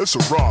blind? It's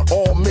a rock.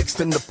 All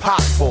mixed in the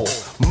pot full.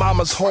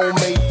 Mama's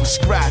homemade from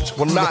scratch.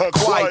 Well, not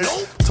quite.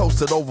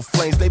 Toasted over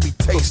flames, they be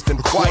tasting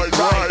quite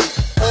right.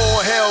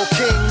 All hail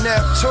King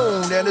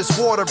Neptune and his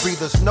water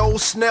breathers. No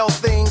snail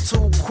thing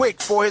too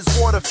quick for his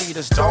water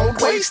feeders.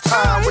 Don't waste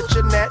time with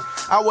your net.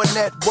 Our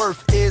net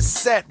worth is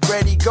set,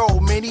 ready, go.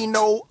 Many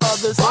know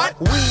others. What?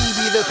 We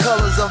be the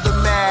colors of the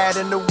mad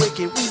and the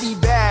wicked. We be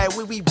bad,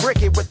 we be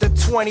brick it with the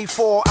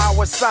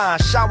 24-hour sign.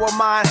 Shower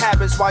mind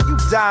habits while you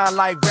dine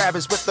like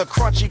rabbits with the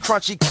crunchy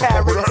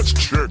carrots. Oh, that's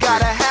chicken.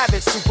 Gotta have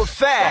it super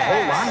fast. A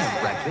whole line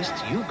of breakfast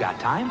you've got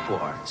time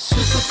for.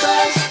 Super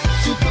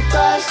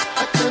fast,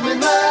 I come in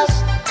last.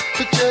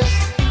 But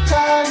just in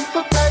time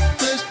for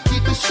breakfast.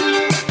 Keep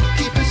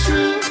it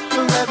true,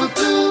 forever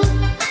blue.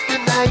 The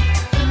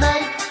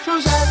night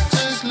throws after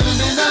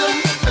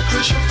aluminum. A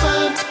crucial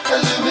fun,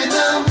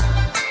 aluminum.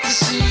 The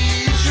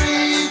sea is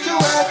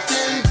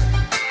radioactive.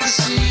 The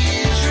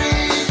sea is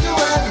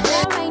radioactive.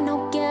 There ain't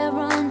no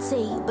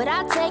guarantee, but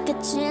I take a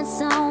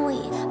chance on we.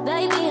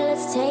 Baby,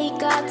 let's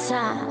take our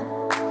time.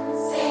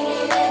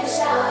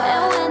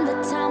 And when the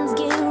times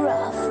get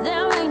rough,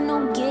 there ain't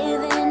no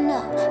giving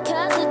up,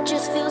 'cause it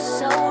just feels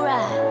so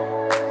right.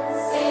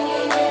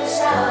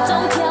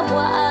 Don't care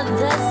what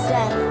others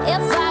say,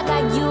 if I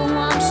got you,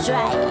 I'm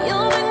straight. You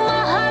bring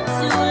my heart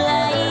to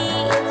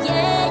life,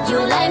 yeah. You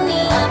light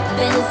me up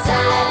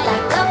inside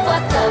like the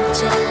 4th of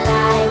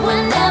July.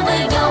 Whenever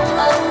you're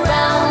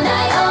around,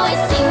 I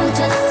always seem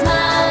to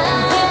smile.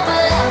 And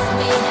people ask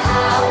me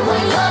how,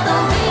 well, you're the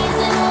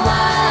reason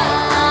why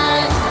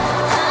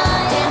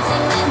I'm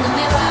dancing in the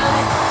mirror,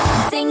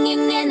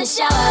 singing in the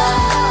shower.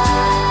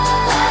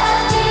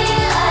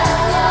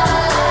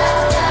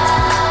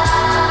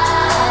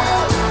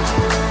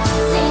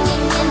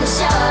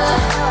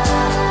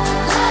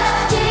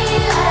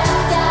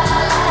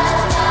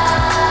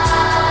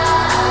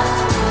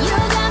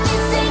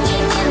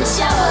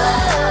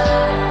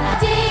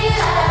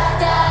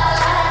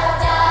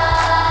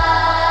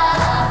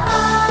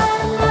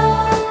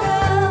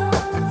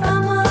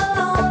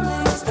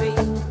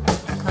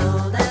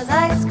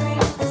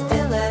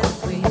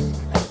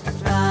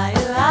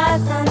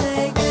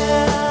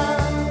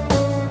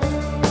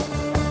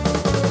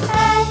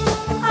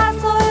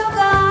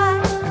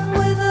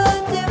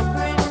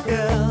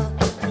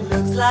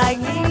 Like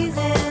he's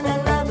in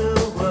another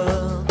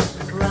world,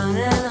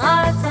 running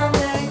hard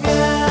Sunday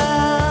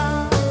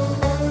girl.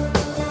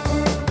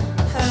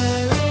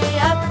 Hurry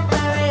up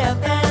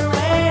and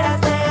wait. I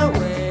stay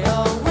away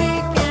all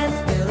weekend,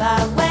 still I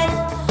wait.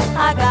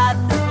 I got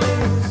the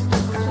blues,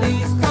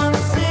 please come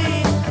see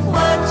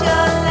what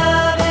your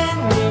loving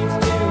means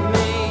to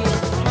me.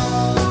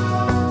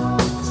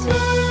 She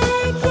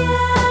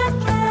can't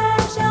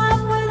catch up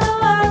with the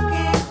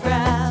working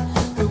crowd,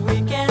 the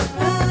weekend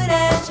mood,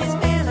 and she's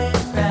feeling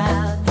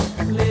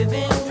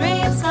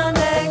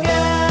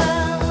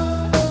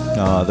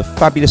the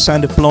fabulous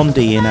sound of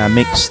Blondie in our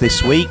mix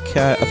this week.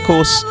 Of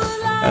course,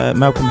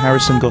 Malcolm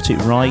Harrison got it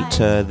right.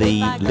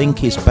 The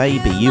link is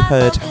Baby. You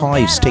heard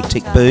Hives, Tick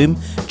Tick Boom,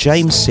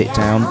 James Sit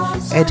Down,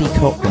 Eddie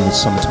Cochran with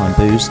Summertime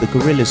Booze, The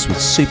Gorillas with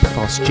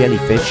Superfast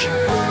Jellyfish,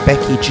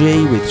 Becky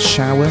G with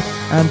Shower,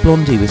 and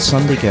Blondie with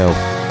Sunday Girl.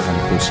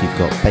 And of course you've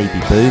got Baby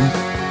Boom,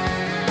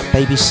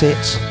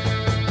 Babysit,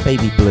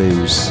 Baby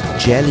Blues,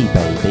 Jelly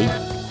Baby,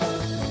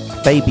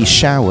 Baby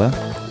Shower,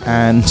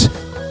 and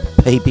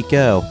Baby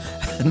Girl.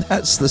 And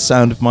that's the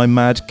sound of my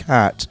mad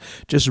cat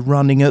just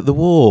running at the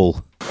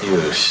wall.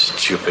 You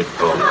stupid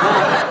boy.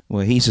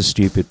 Well, he's a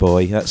stupid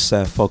boy. That's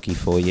Foggy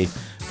for you.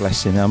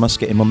 Bless him. I must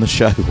get him on the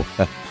show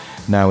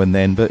now and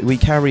then. But we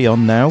carry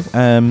on now.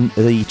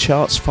 The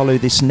charts follow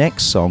this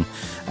next song.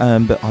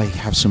 But I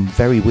have some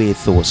very weird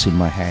thoughts in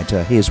my head.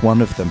 Here's one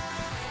of them.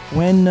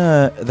 When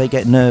they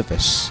get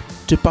nervous,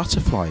 do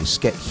butterflies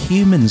get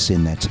humans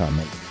in their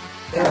tummy?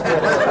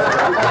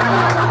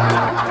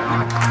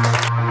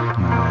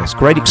 It's a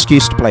great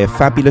excuse to play a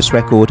fabulous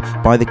record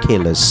by The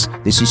Killers.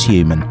 This is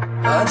Human.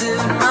 I did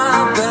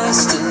my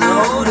best to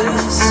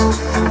notice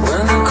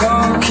when the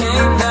call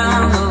came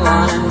down the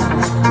line,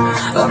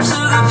 up to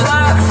the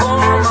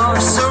platform of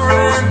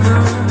surrender.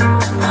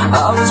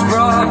 I was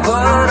brought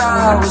but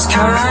I was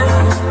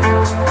kind.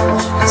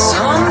 And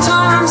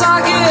sometimes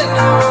I get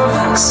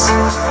nervous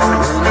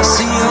when I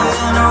see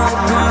an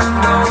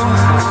open door.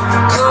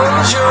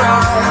 Close your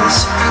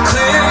eyes,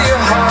 clear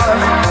your heart.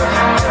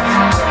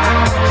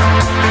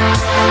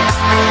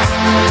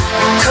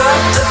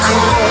 Cut the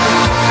cord.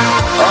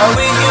 Are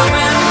we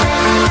human?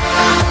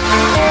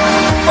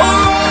 Or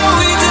are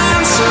we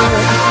dancer?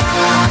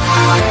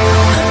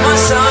 My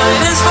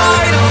sign is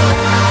vital.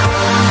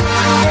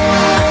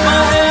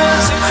 My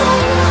hands are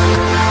cold,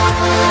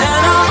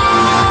 and I'm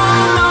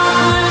on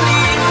my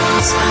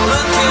knees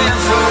looking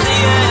for the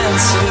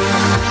answer.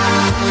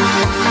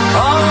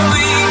 Are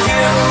we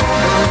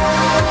human?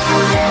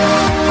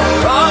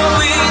 Or are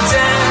we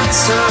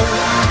dancer?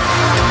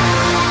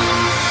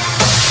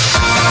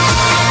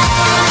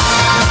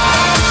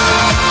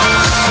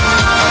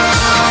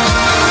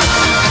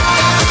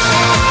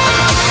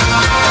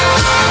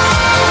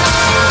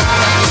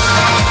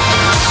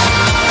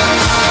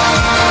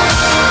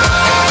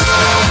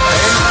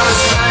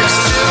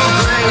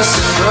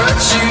 And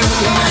virtue,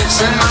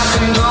 send my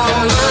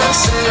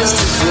condolences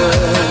to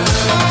good.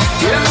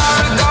 Give my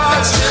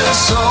regards to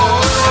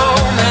soul and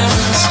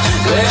romance.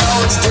 They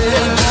always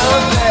did the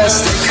best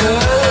they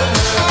could.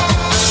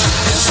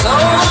 And so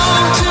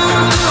on to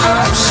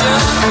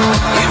corruption.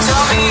 You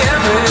taught me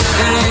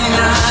everything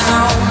I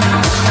know.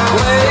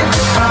 Wave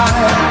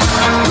goodbye,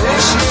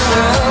 wish me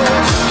well.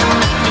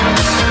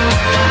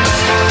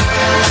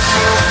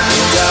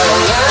 You gotta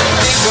let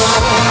me go.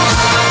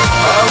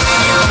 Are we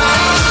human?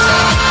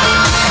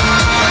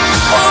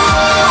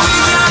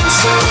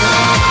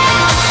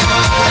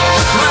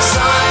 My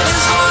sign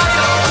is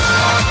vital.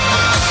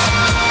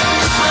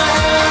 My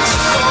hands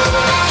are cold,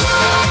 and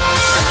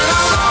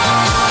I'm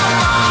on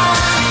my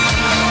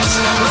knees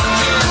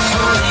looking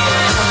for the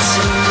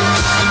answer.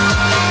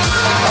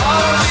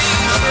 Are we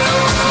human?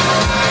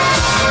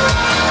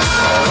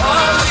 Or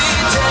are we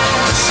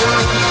dancer?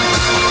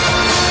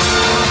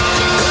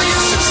 Will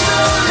your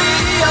sister be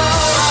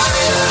alright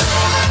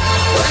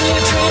when you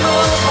dream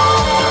of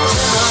home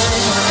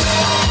tonight?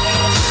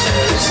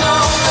 There's no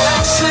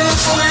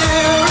message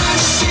we're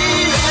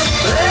receiving.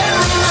 Let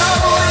me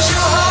know, is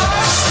your heart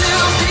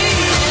still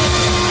beating?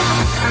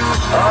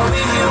 Are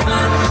we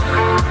human?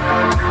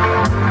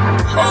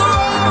 Or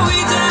are we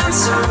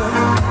dancer?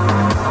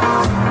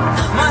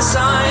 My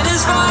sign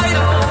is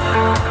vital.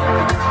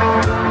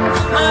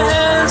 My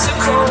hands are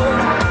cold,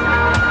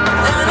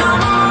 and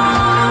I'm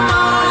on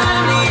my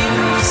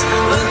knees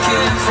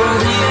looking for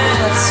the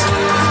answer.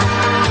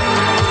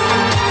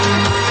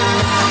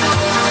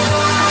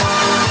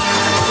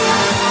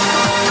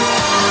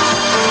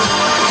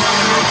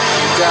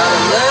 Gotta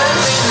let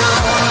me know.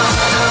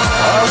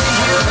 Are we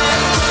human?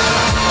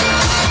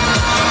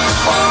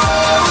 Or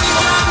are we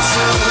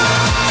dancer?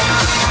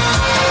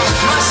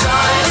 My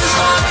sign is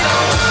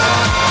vital.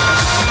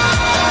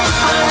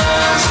 My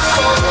hands are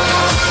cold,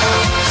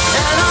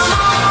 and I'm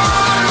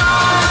on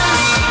my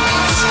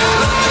knees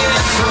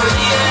looking for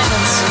the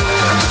answer.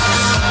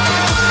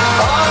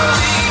 Are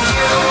we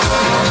human?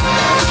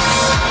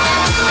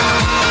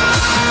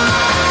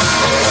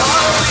 Or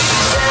are we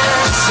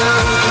dancer?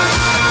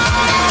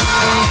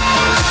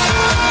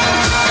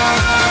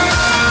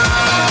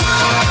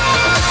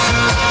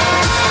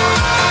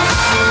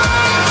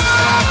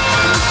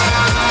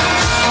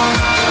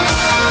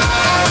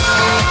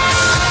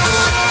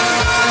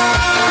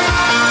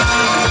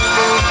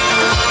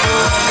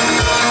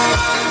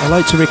 I'd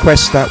like to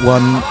request that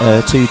one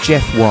to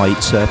Jeff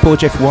White. Poor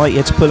Jeff White, he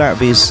had to pull out of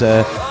his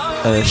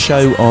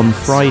show on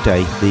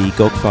Friday, the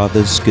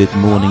Godfather's Good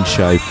Morning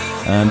Show,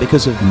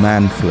 because of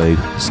man flu.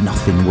 There's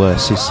nothing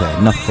worse, is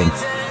there? Nothing.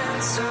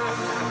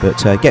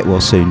 But get well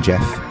soon,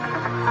 Jeff.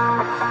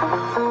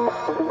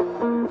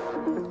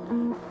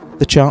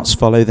 The charts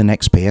follow the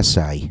next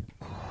PSA.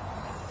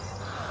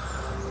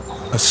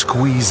 A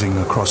squeezing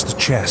across the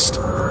chest,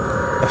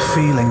 a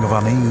feeling of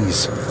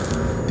unease.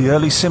 The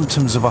early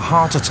symptoms of a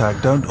heart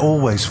attack don't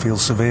always feel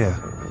severe,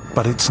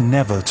 but it's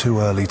never too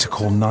early to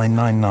call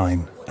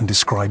 999 and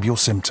describe your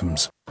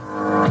symptoms.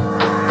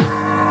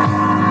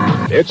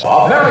 It's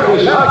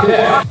America's Top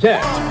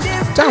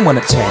 10. Down 1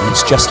 at 10,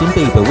 it's Justin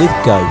Bieber with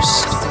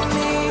Ghost.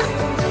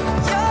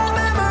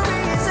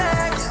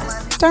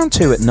 Down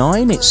 2 at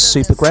 9, it's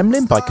Super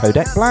Gremlin by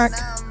Kodak Black.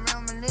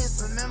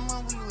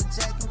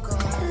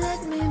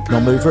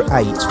 Non-mover at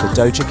 8 for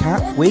Doja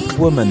Cat with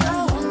Woman.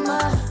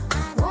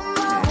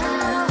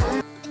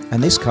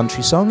 And this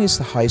country song is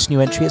the highest new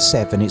entry at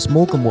 7. It's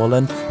Morgan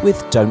Wallen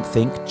with Don't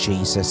Think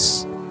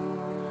Jesus.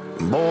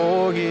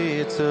 Boy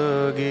gets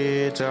a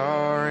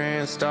guitar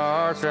and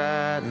starts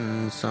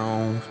writing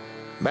songs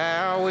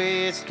about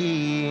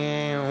whiskey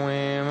and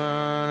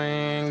women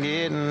and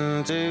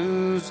getting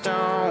too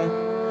stoned.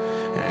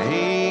 And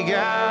he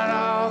got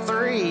all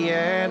three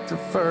at the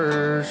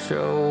first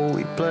show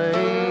we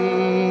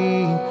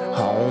played.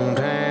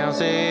 Hometown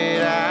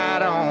said, I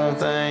don't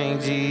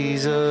think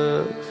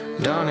Jesus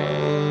done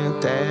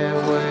it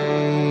that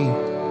way.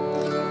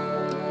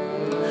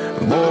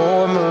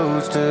 Boy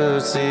moves to the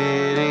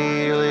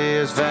city,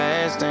 lives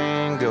fast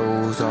and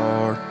goes home.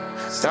 heart.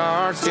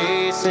 Start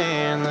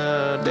chasing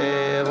the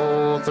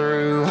devil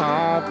through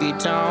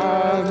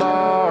honky-tonk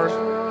bars,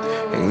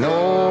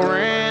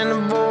 ignoring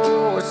the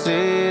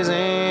voices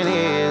in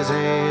his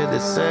head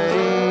that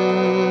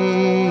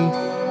say,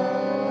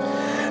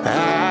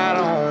 I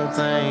don't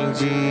think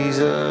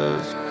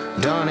Jesus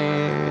done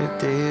it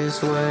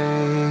this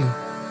way.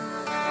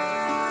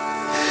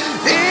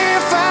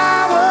 If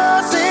I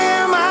was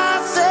him,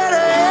 I'd say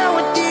to hell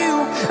with you.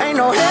 Ain't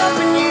no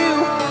helping you.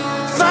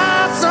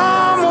 Find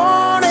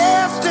someone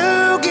else to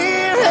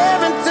give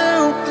heaven to.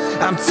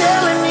 I'm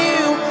telling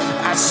you,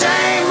 I'd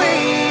shame me,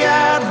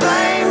 I'd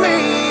blame me,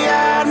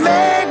 I'd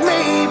make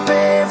me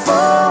pay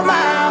for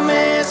my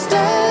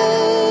mistakes.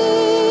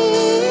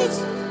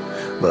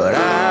 But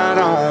I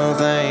don't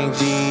think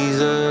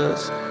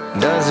Jesus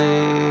does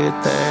it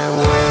that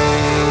way.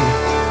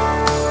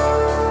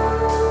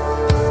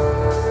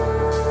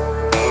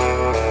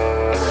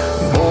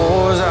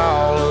 Boys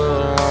all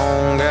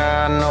alone,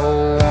 got no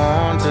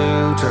one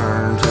to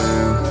turn to.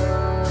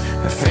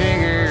 And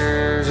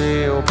figures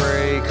he'll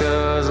pray,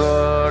 'cause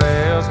what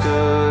else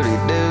could he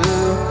do?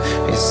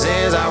 He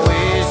says, I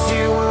wish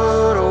you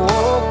would've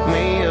woke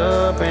me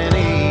up an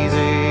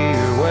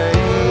easier way.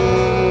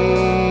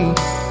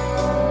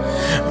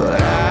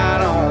 But I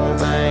don't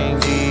think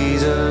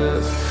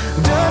Jesus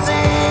does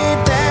it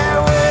that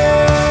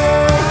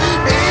way.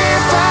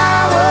 If I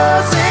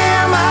was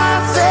him,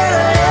 I'd say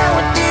to hell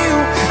with you.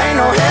 Ain't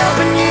no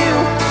helping you.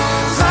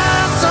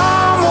 Find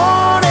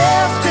someone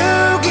else to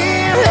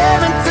give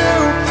heaven to.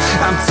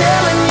 I'm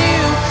telling you,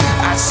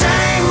 I'd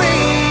shame me,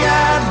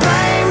 I'd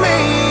blame me,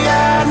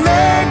 I'd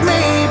make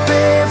me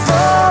pay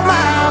for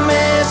my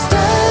mistakes.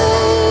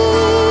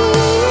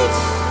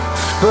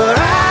 But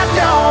I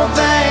don't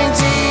think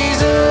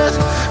Jesus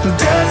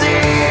does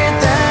it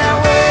that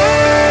way.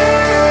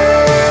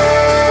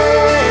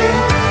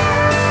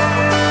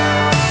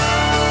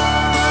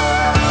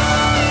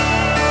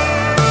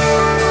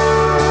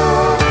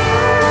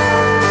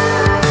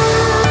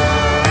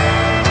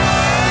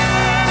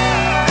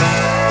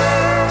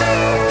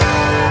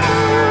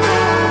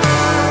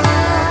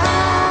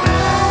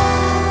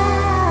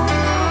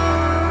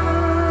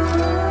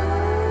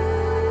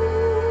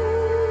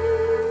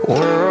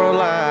 World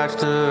likes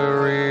to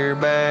rear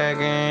back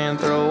and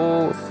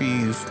throw a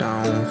few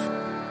stones.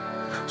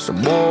 So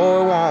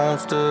boy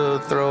wants to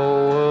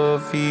throw a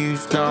few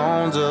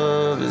stones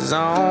of his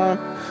own.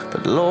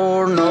 But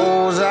Lord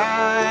knows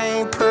I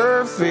ain't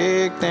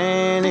perfect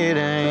and it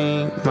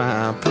ain't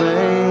my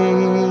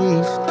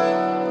place.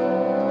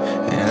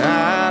 And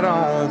I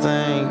don't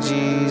think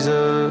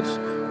Jesus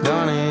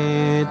done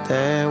it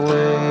that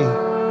way.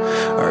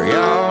 Are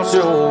y'all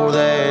sure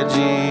that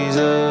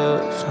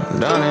Jesus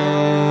done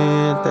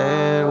it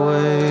that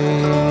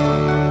way?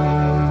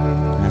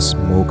 That's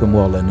Morgan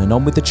Wallen, and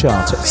on with the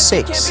chart at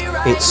 6.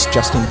 It's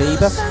Justin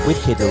Bieber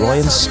with Kid Laroi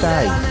and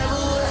Stay.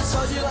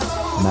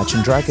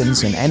 Imagine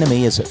Dragons and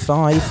Enemy is at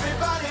 5.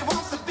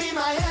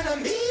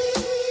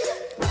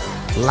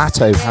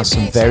 Latto has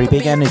some very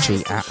big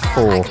energy at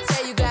 4.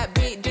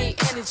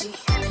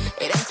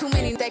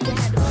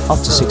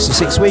 After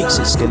 66 weeks,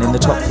 it's still in the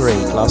top 3.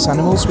 Glass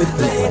Animals with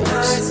Heat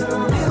Waves.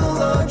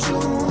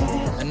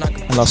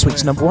 And last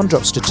week's number 1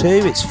 drops to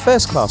 2. It's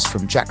First Class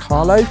from Jack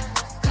Harlow.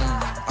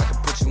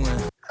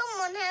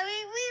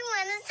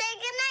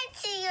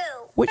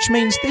 Which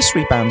means this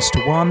rebounds to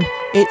 1.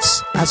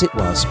 It's As It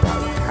Was by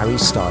Harry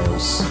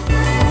Styles.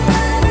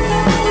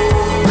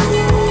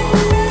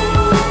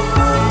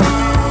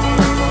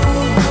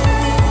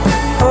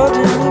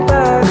 Holding me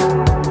back,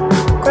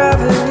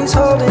 gravity's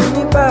holding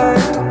me back.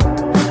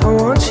 I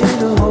want you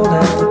to hold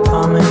out the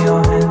palm of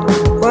your hand.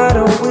 Why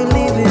don't we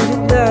leave it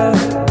at that?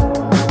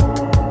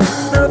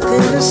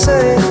 Nothing to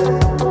say,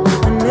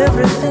 and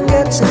everything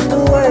gets in the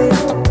way.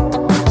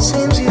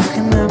 Seems you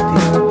cannot be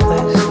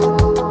replaced,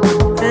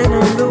 and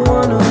I'm the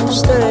one who'll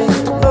stay.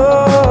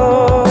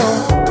 Oh,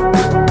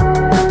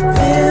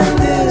 in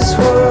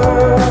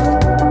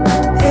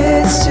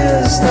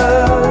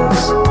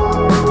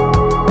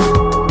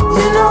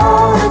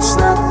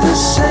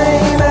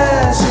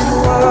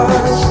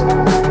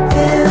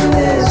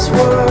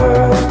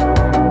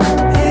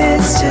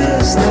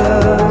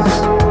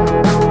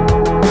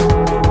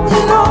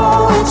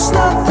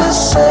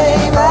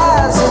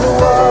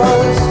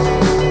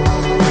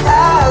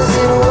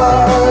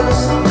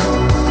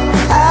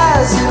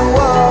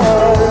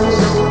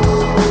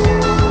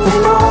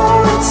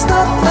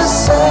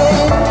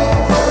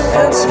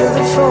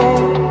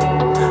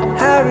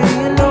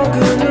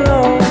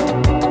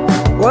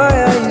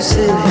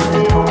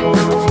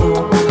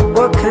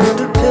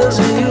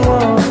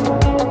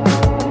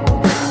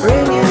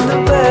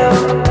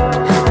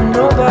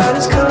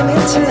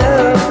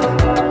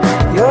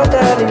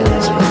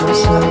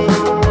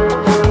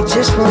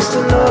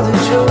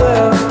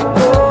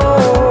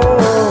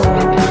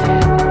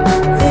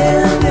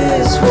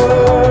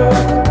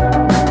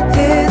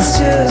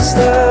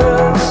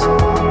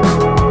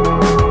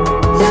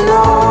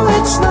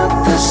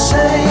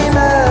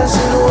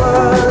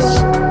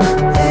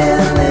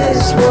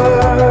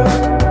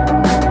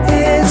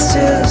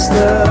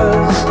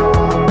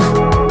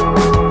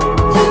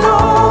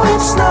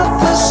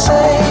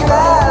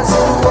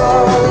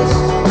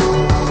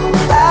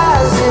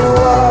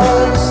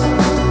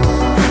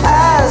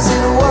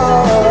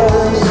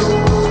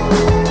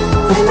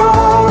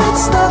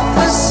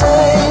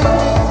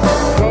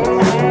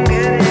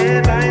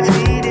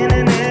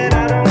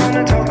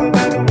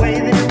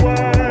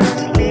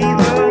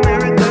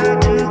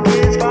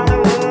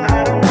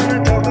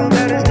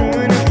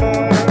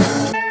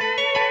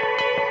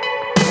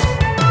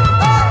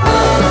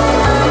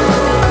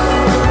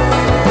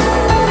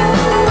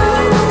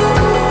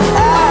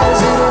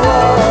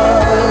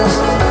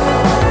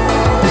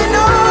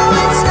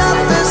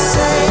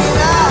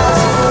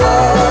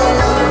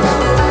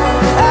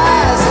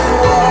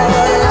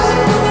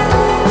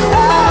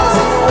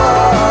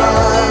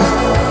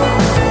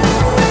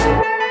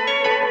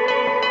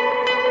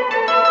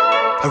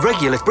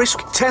regular brisk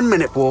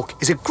 10-minute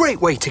walk is a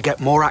great way to get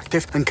more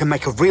active and can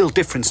make a real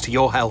difference to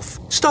your health.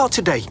 Start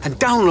today and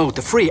download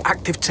the free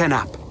Active 10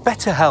 app.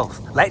 Better health.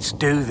 Let's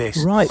do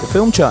this. Right, the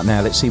film chart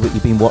now. Let's see what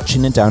you've been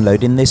watching and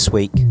downloading this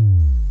week.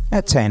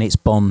 At 10, it's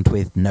Bond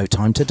with No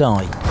Time to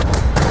Die.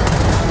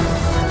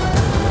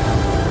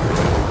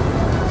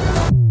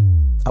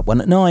 Up 1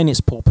 at 9,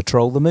 it's Paw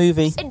Patrol the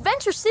movie.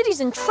 Adventure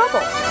City's in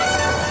trouble.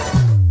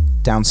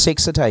 Down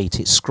 6 at 8,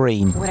 it's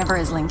Scream. Whatever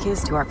his link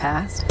is to our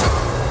past,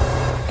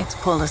 it's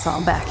pulled us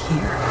all back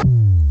here.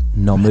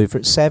 Non-mover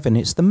at 7,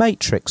 it's The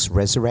Matrix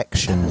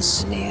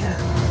Resurrections.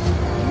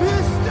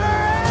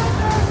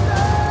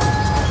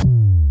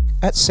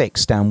 At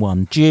 6, down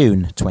 1,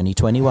 June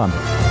 2021.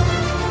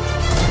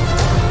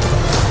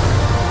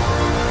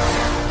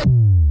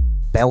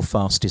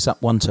 Belfast is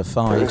up 1 to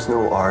 5. There's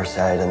no our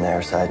side and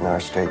their side in our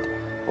street.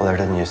 Well, there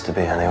didn't used to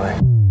be anyway.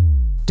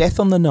 Death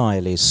on the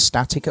Nile is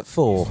static at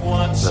 4.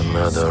 The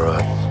murderer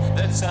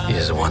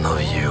is one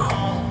of you.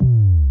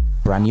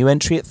 Brand new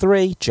entry at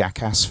 3,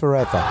 Jackass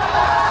Forever.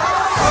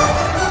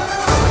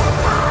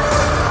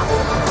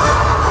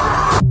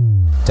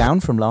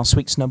 Down from last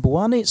week's number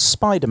 1, it's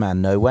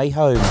Spider-Man No Way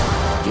Home.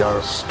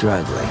 You're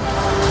struggling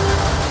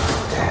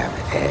to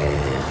have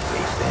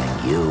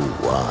everything you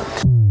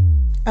want.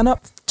 And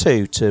up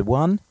 2 to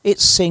 1,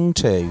 it's Sing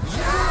 2.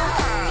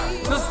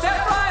 So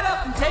step right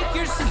up and take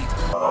your seat.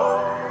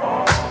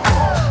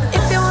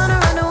 If you wanna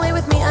run away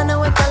with me, I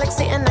know a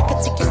galaxy and I can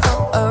take you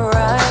for a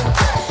ride.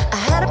 I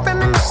had a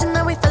premonition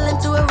that we fell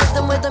into a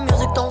rhythm where the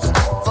music don't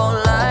stop for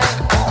life.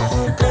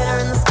 Glitter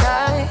in the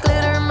sky,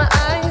 glitter in my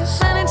eyes,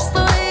 shining just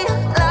the way you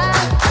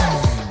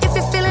like. If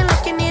you're feeling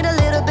like you need a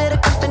little bit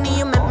of company,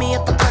 you met me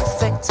at the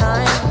perfect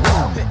time.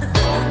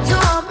 You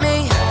want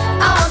me,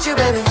 I want you,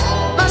 baby,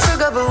 my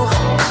sugar boo.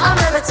 I'm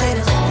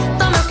levitating,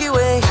 the Milky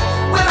Way,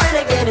 we're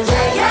renegading,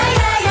 yeah, yeah,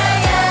 yeah, yeah,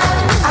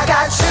 yeah. I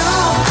got you,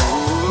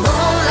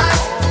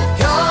 moonlight,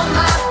 you're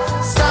my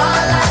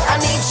starlight. I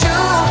need you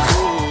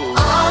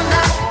all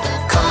night,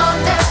 come on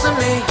dance with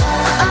me.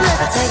 I'm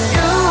levitating,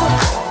 you,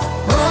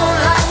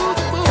 moonlight,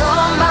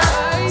 you're my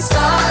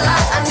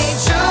starlight. I need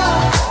you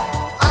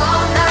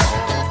all night,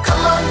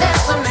 come on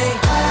dance with me.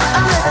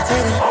 I'm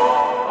levitating.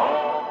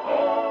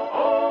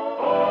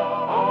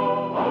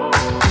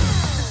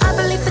 I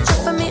believe that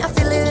you're for me, I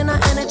feel it in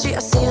our energy, I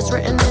see it's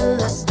written in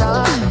the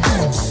stars.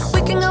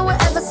 We can go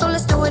wherever, so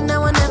let's do it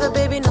now or never,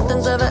 baby,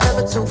 nothing's ever,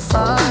 ever too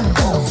far.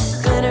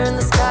 Glitter in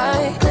the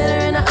sky, glitter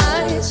in our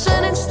eyes,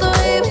 shining just the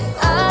way we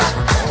are.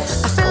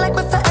 I feel like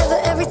we're forever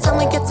every time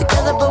we get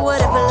together, but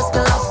whatever, let's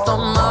get lost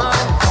on Mars.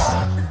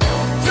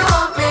 You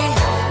want me,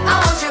 I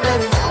want you,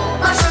 baby,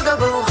 my sugar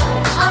boo.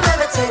 I'm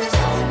levitating,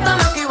 the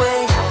Milky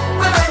Way,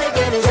 we're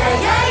renegading, yeah,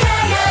 yeah,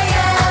 yeah, yeah,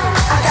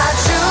 yeah. I got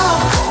you,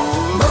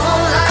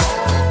 moonlight,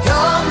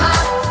 you're my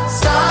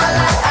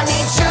starlight. I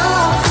need you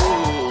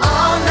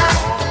all night,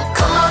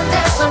 come on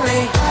dance with me.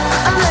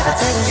 I'm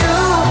levitating, you,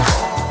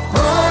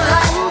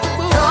 moonlight,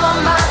 you're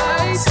my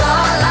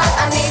starlight.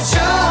 I need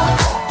you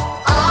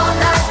all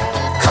night,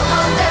 come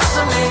on dance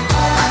with me.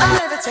 I'm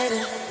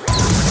levitating.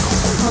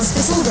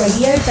 Hospital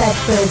Radio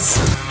Bedford.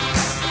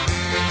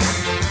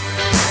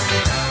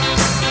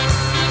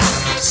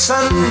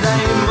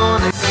 Sunday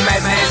morning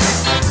madness,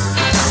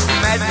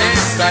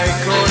 madness, they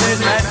call it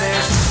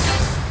madness.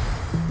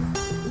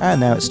 And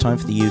now it's time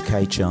for the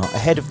UK chart.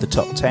 Ahead of the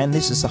top 10,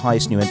 this is the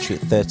highest new entry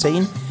at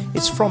 13.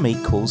 It's from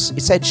Equals.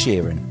 It's Ed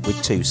Sheeran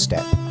with Two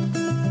Step.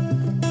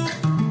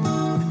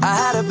 I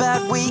had a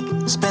bad week,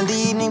 spent the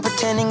evening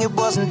pretending it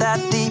wasn't that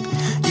deep.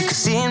 You could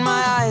see in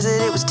my eyes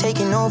that it was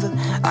taking over.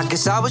 I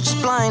guess I was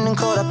just blind and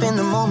caught up in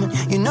the moment.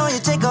 You know you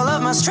take all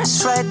of my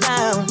stress right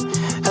down,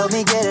 help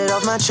me get it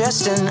off my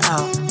chest and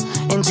out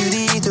into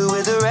the ether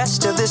with the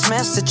rest of this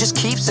mess that just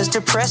keeps us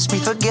depressed. We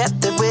forget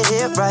that we're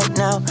here right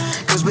now,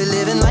 cause we're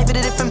living life at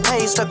a different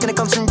pace, stuck in a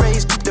constant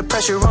race. Keep the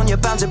pressure on, you're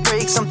bound to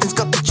break. Something's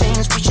got to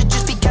change. We should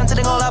just be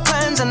cancelling all our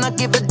plans and not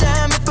give a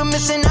damn if we're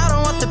missing out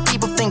on what the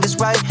people think is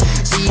right.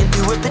 Seeing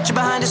through a picture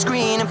behind a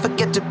screen and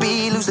forget to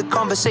be, lose the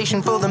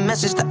conversation for the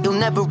message that you'll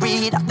never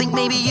read. I think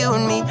maybe you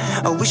and me,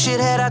 oh, we should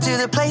head out to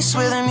the place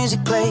where the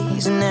music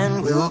plays, and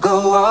then we'll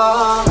go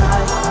all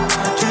night,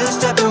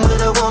 two-stepping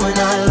with a woman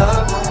I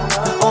love.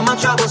 All my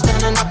troubles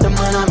standing up, and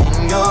when I'm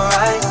in your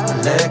eyes,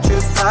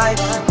 electrified.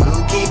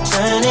 We'll keep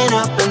turning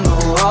up and go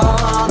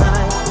all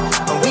night.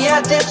 We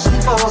had dips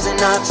and falls in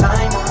our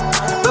time,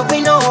 but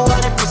we know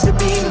what it feels to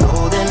be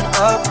low then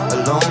up,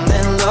 alone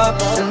then love.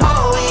 And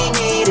all we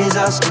need is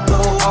us to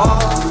go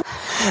all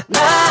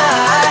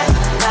night,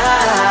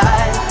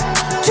 night.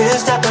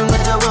 Two-stepping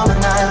with a woman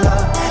I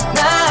love.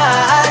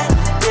 Night,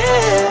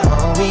 yeah.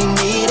 All we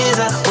need is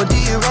us. What do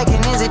you reckon?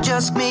 Is it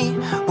just me?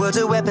 Words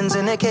are weapons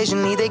and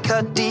occasionally they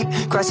cut deep.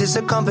 Crisis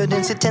of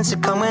confidence, it tends to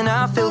come when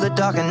I feel the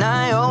dark and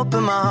I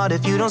open my heart.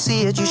 If you don't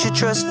see it, you should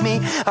trust me.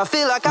 I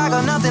feel like I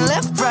got nothing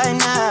left right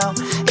now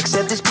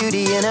except this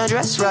beauty in a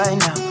dress right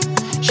now.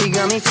 She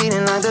got me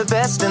feeling like the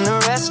best, and the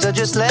rest are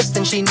just less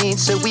than she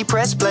needs. So we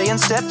press play and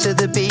step to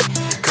the beat,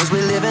 cause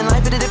we're living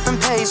life at a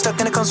different pace, stuck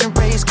in a constant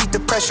race. Keep the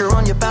pressure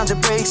on, you're bound to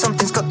break.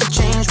 Something's got to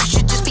change, we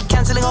should just be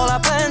cancelling all our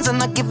plans and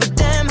not give a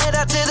damn. Head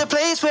out to the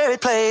place where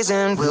it plays,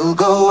 and we'll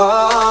go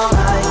all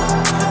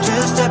night,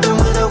 just stepping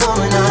with a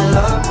woman I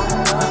love.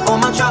 All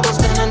my troubles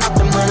standing up,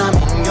 and when I'm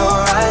in your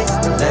eyes,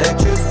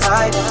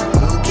 electrified.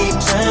 We'll keep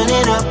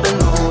turning up and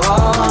go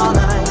all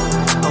night.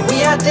 And we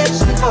had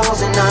dips and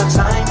falls in our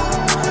time,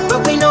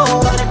 but we know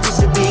what it feels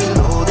to be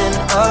low then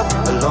up,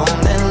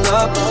 alone then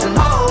love. And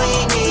all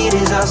we need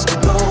is us to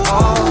go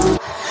all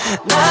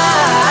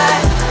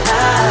night,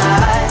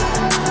 night.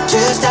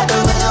 Just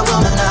stepping with a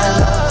woman I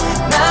love.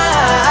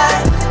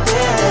 Night,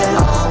 yeah.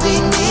 All we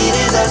need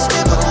is us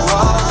to go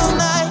all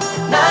night,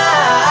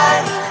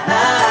 night,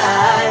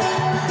 night.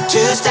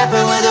 Just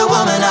stepping with a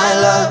woman I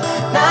love.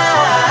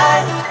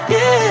 Night,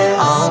 yeah.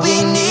 All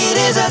we need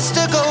is us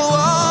to go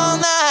all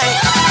night.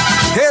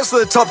 Here's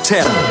the top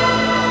 10.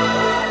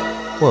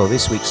 Well,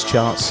 this week's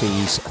chart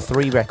sees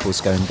 3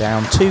 records going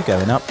down, 2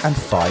 going up, and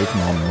 5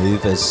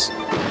 non-movers.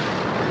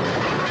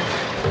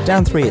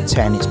 Down 3 at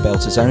 10, it's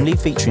Belters Only,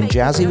 featuring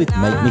Jazzy with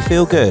Make Me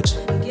Feel Good.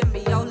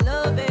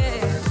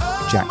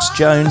 Jax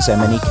Jones,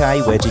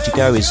 MNEK, Where Did You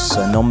Go, is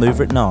a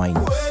non-mover at 9.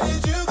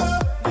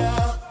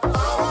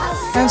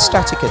 And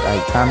Static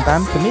at 8, Bam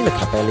Bam, Camila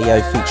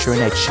Cabello, featuring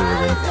Ed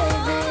Sheeran.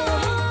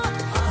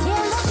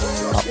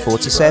 Up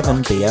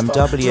 47,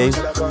 BMW,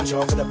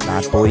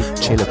 Bad Boy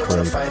Chiller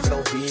Crew.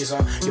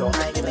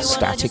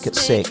 Static at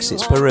 6,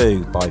 it's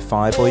Peru by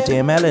Fireboy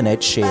DML and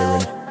Ed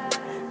Sheeran.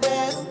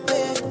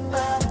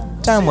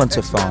 Down 1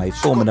 to 5,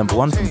 former number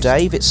 1 from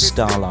Dave, it's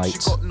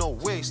Starlight.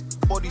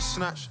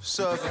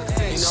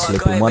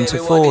 Slipping 1 to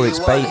 4, it's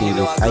Baby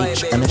with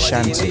H and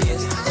Ashanti.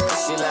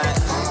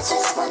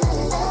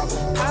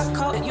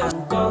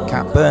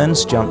 Cat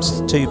Burns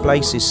jumps 2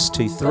 places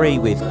to 3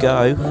 with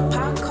Go.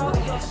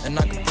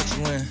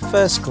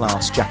 First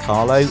Class Jack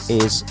Harlow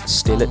is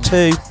still at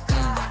 2.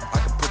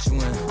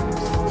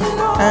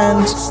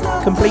 And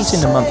completing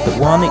the month at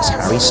 1, it's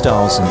Harry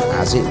Styles and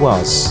As It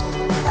Was.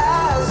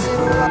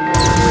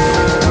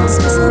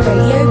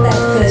 Radio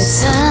Bedford.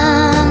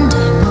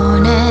 Sunday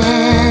morning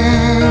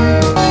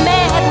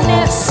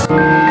madness.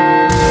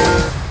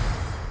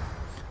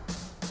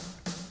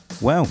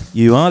 Well,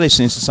 you are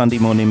listening to Sunday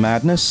Morning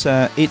Madness.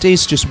 It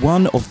is just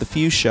one of the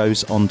few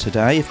shows on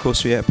today. Of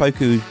course,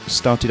 Poku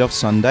started off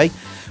Sunday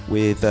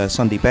with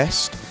Sunday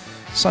Best.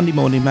 Sunday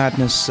Morning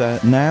Madness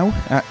now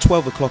at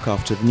 12 o'clock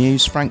after the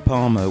news. Frank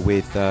Palmer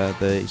with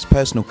his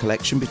personal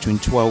collection between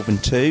 12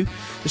 and 2.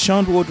 The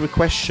Shine Ward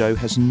Request Show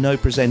has no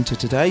presenter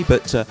today,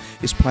 but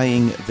is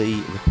playing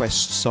the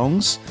request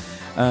songs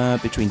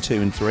between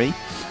 2 and 3.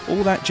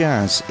 All That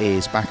Jazz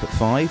is back at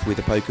 5 with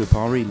Apoku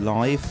Pari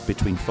live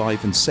between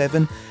 5 and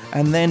 7.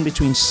 And then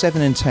between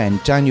 7 and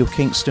 10, Daniel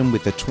Kingston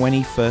with the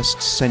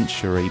 21st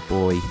Century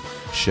Boy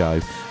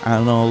show.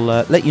 And I'll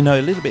let you know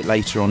a little bit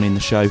later on in the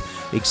show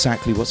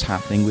exactly what's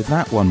happening with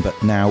that one, but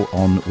now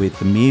on with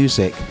the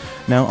music.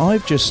 Now,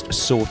 I've just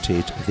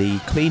sorted the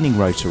cleaning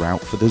rotor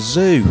out for the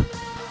zoo.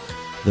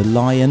 The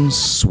Lion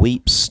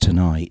sweeps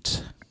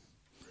tonight.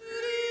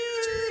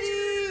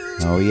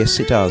 Oh yes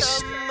it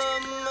does.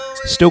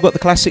 Still got the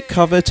classic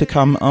cover to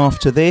come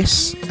after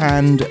this,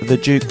 and the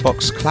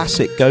Jukebox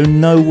Classic go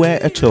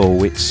nowhere at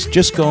all. It's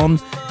just gone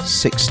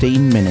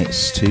 16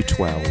 minutes to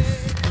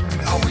 12.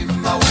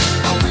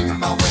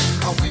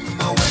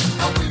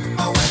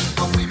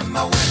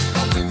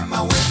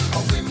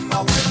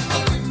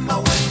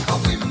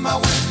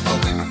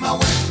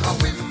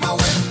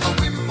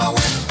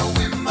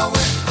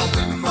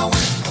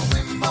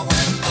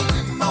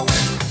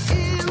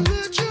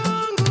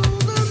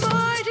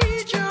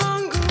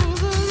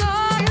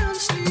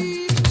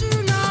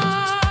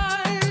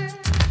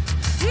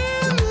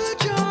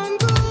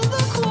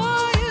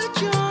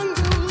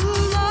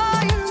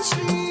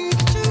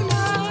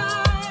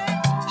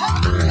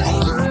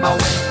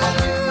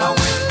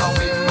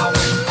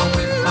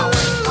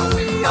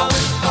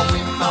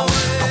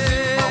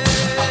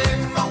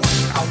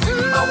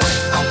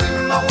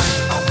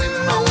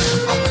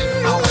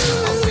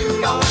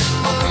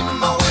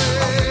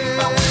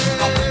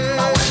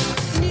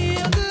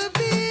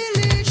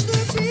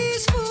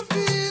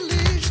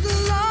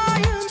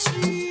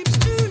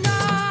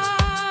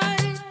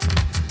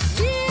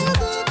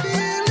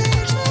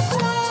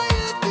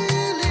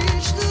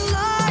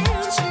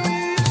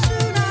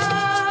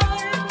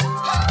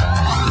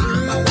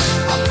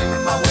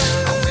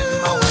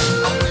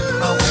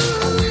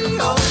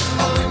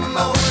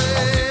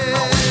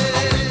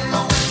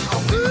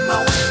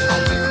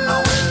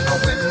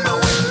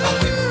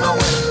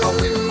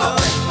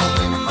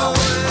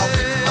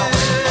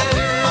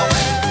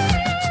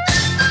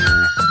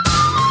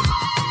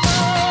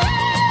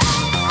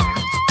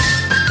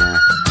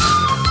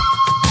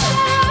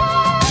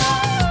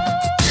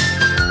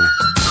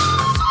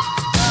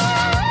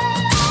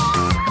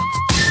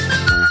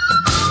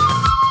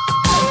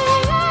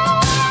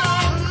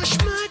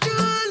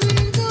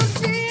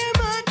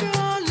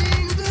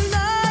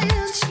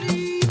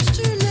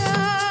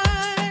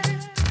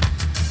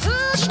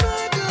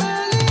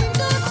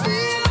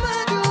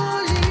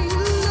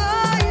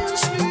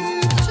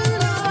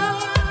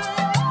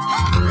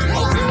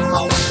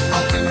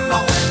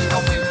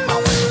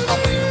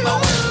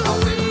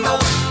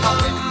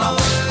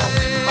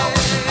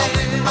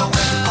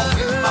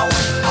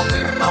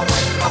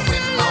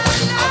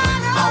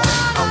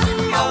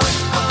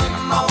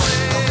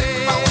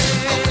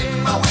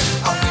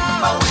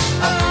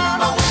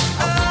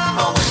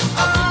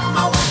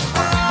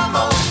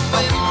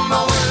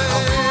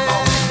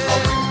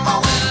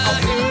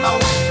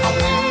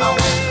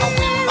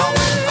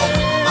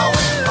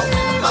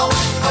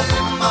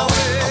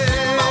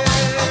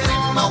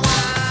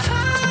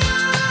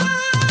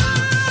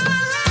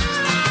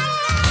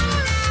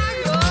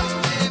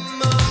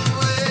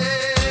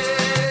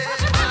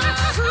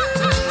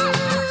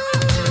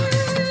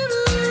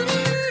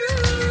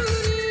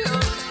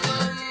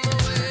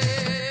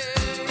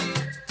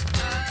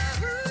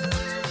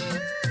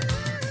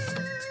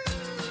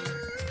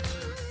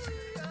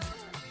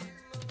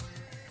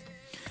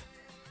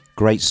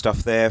 great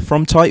stuff there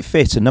from Tight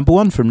Fit, and number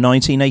 1 from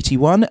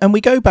 1981. And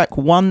we go back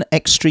one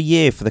extra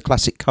year for the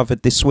classic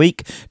covered this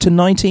week to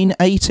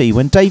 1980,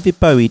 when David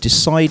Bowie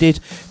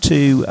decided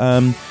to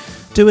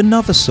do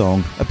another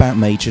song about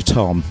Major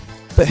Tom.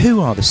 But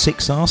who are the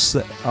six acts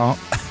that are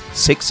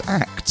six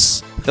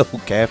acts?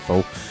 Oh,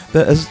 careful,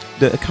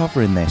 that are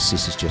covering this.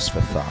 This is just for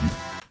fun.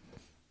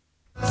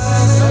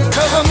 It's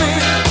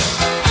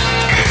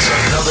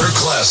another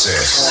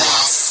classic.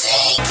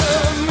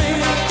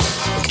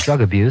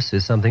 Drug abuse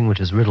is something which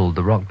has riddled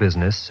the rock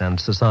business and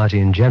society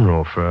in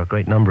general for a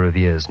great number of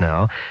years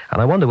now,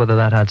 and I wonder whether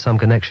that had some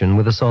connection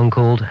with a song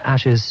called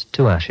Ashes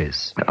to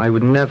Ashes. I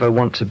would never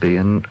want to be,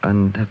 and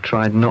have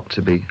tried not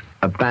to be,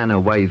 a banner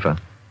waver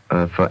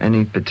for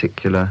any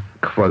particular,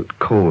 quote,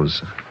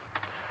 cause.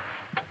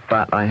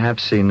 But I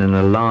have seen an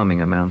alarming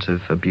amount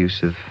of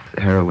abuse of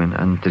heroin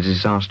and the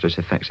disastrous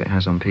effects it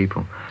has on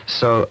people.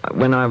 So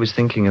when I was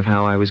thinking of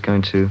how I was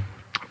going to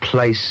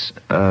place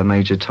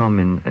Major Tom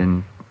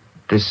in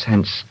this,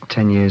 hence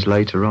 10 years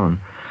later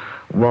on,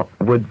 what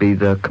would be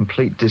the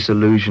complete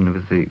disillusion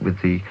with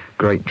the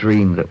great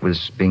dream that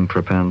was being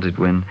propounded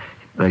when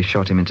they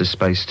shot him into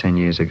space 10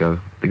 years ago.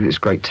 This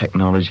great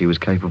technology was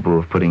capable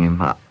of putting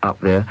him up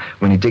there.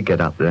 When he did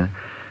get up there,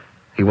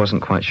 he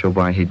wasn't quite sure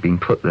why he'd been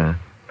put there.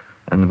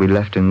 And we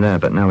left him there,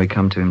 but now we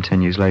come to him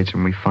 10 years later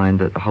and we find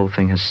that the whole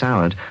thing has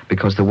soured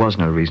because there was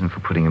no reason for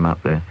putting him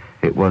up there.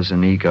 It was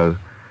an ego,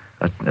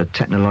 a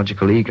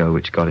technological ego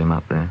which got him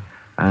up there.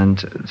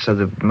 And so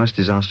the most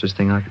disastrous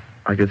thing I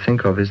could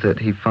think of is that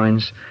he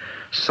finds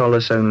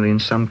solace only in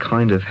some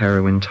kind of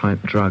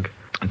heroin-type drug,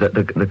 that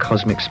the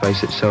cosmic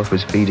space itself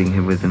was feeding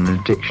him with an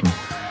addiction,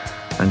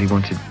 and he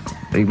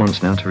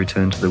wants now to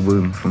return to the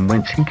womb from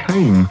whence he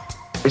came.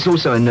 It's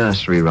also a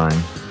nursery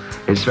rhyme.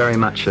 It's very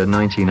much a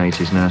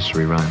 1980s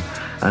nursery rhyme,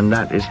 and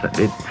that is that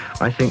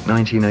I think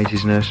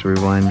 1980s nursery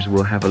rhymes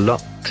will have a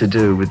lot to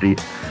do with the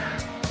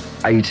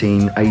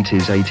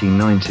 1880s,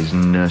 1890s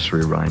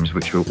nursery rhymes,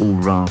 which were all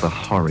rather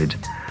horrid.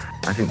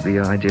 I think the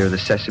idea of the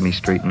Sesame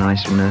Street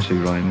nice nursery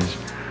rhyme is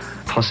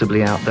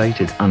possibly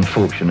outdated,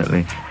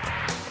 unfortunately.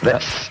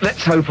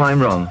 Let's hope I'm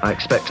wrong. I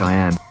expect I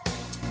am.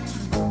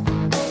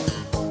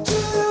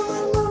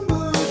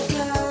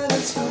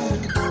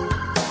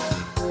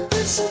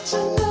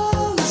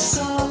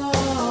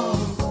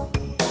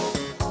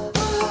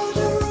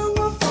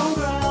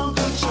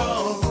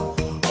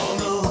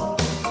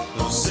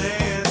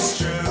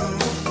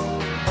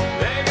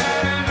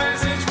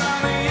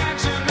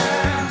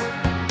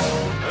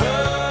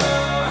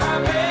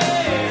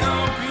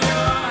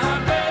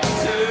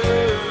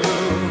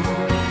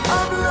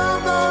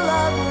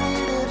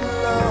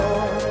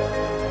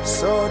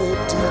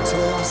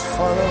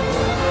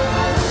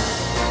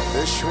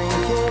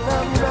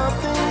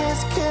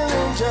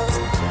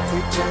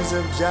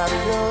 Of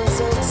jabulons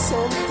and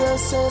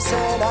synthesis,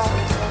 and I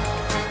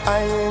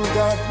ain't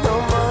got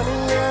no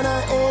money and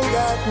I ain't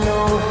got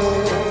no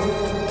hair,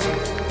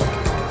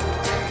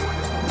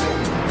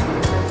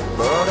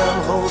 but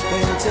I'm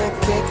hoping to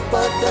kick,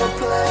 but the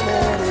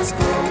planet is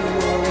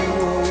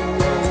glowing.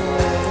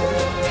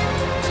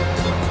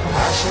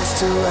 Ashes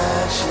to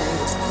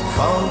ashes,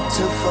 funk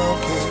to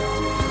funky.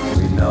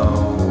 We know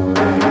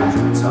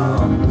Major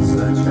Tom's a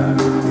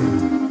tragedy,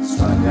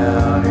 strung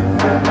out in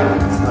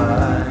heaven's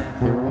high.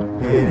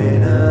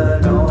 Hitting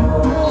an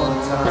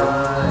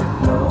all-time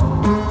low.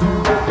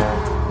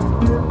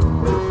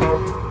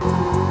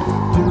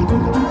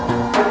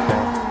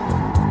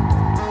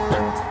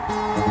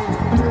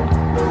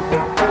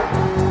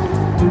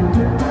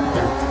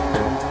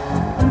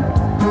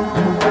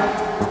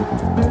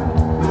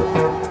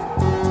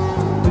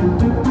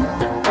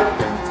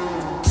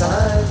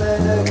 Time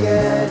and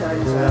again I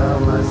tell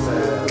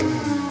myself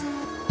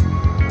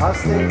I'll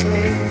stay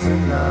clean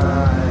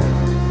tonight.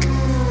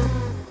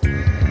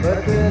 But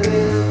the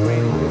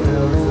living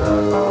wheels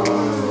are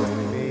on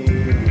me.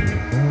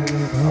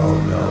 Oh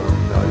no,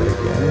 not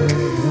again.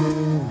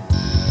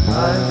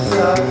 I'm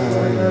stuck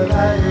with a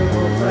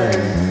valuable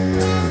friend.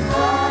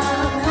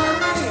 I'm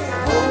happy,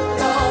 hope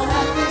you're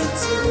happy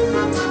too.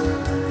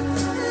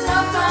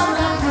 Love all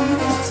I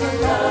needed to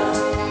love.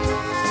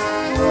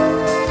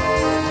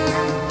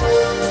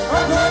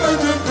 I've never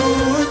done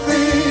good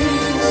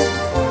things.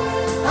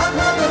 I've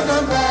never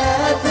done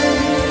bad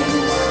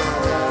things.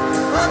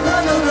 I've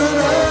never done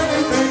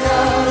anything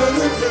out of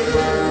the blue.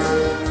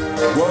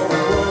 Whoa, I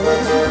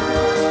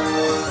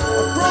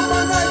broke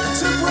my neck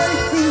to break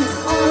the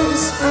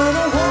ice, and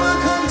I wanna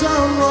come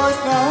down right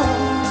now.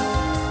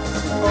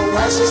 Oh,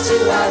 ashes to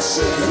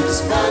ashes,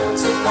 fun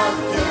to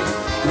funky.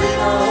 We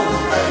know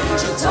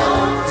Major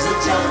Tom's a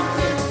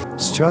junkie.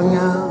 Strung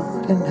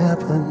out in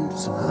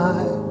heaven's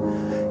high,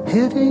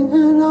 hitting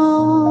an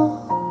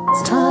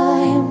all-time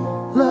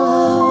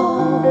low.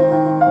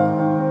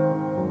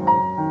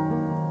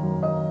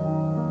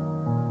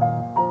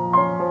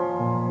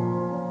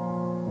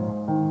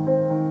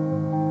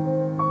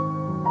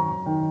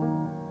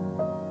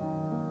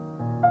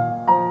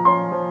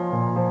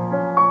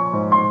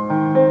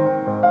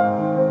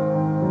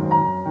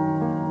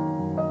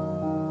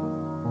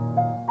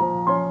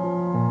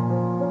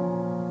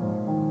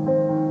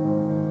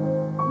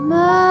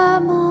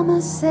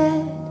 mama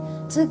said,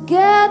 to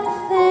get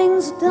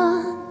things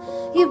done,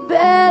 you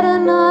better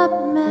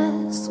not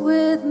mess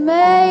with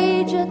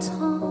Major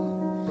Tom.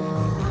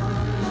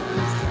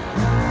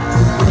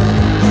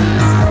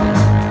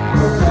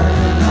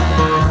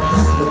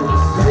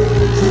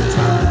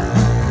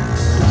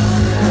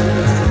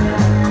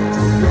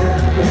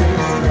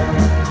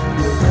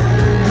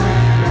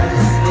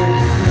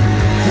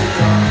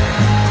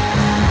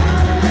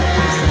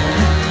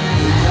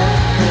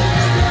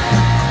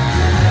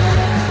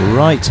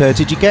 Right,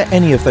 did you get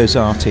any of those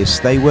artists?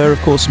 They were, of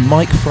course,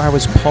 Mike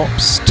Flowers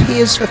Pops,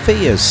 Tears for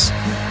Fears,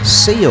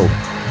 Seal,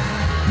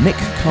 Nick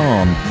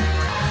Kahn,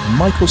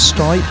 Michael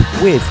Stipe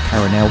with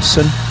Karen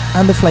Elson,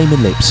 and the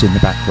Flaming Lips in the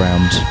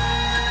background.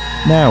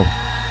 Now,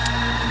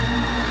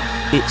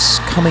 it's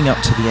coming up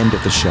to the end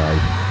of the show,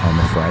 I'm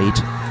afraid,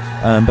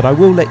 but I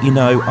will let you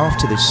know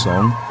after this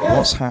song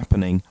what's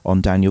happening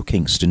on Daniel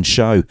Kingston's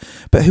show.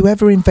 But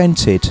whoever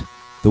invented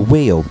the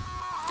wheel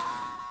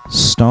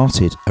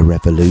started a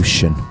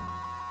revolution.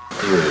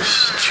 You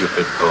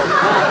stupid bum.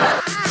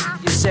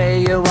 You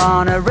say you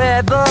want a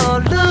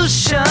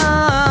revolution.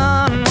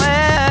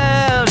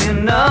 Well, you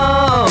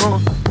know,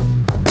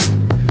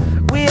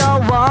 we all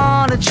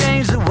want to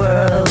change the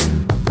world.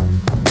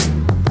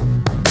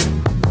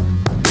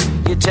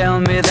 You tell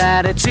me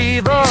that it's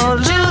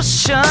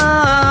evolution.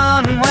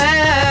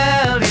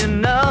 Well, you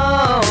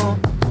know,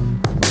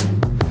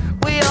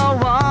 we all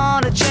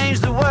want to change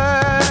the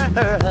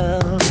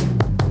world.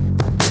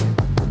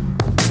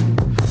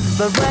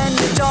 But when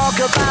you talk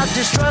about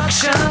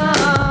destruction,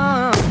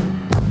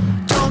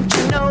 don't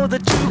you know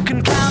that you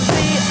can count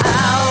me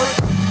out?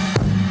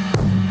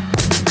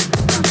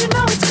 Don't you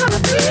know it's gonna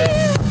be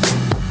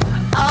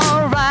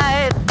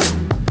alright?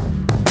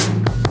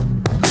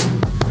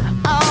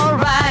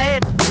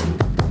 Alright.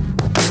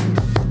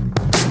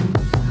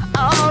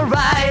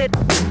 Alright.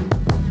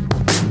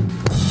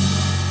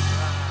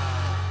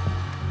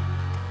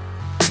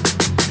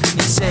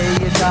 You say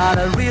you got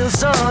a real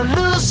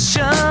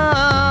solution.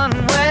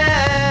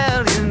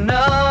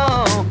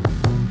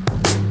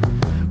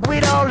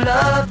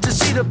 Love to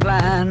see the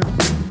plan.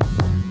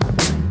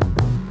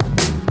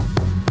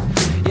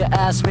 You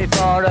ask me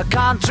for a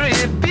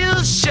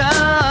contribution.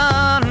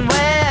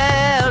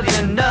 Well,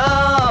 you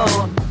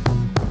know,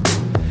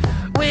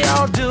 we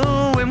all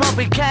doing what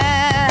we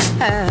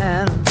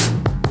can.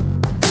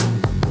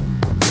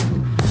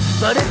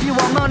 But if you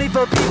want money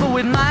for people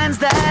with minds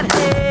that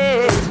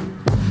hate,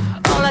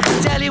 all I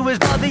can tell you is,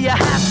 brother, you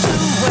have to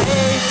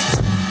wait.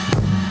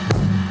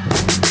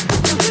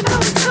 Don't you know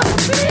it's gonna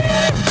be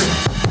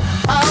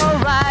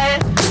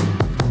alright,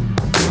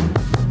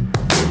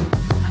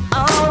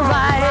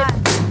 alright,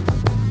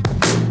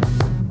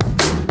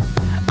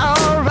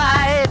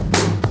 alright.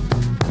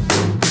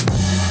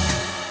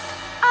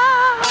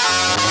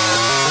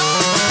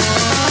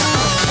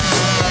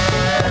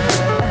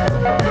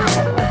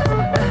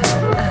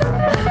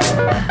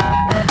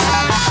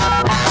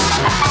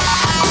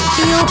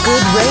 Feel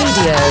Good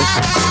Radio.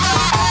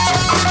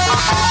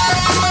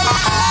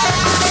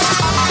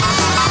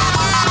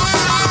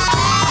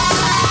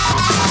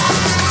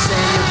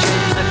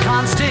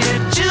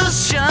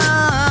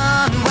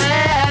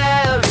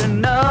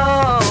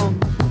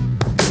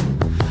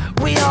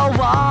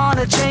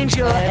 Change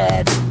your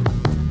head.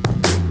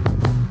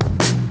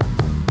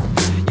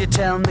 You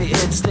tell me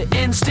it's the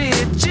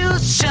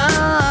institution.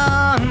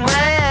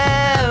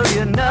 Well,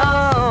 you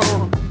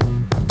know,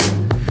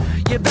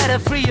 you better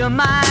free your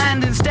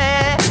mind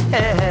instead.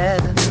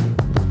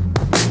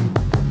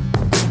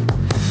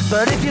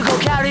 But if you go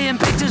carrying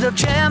pictures of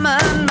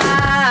chairman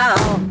now,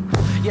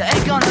 you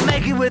ain't gonna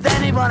make it with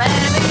anyone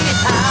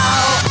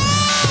anyhow.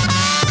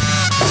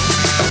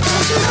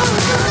 Don't you know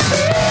it's gonna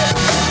be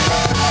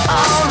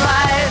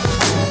alright?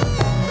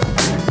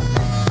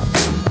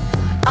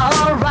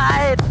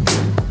 Alright.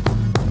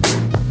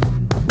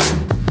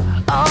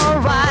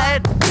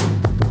 Alright.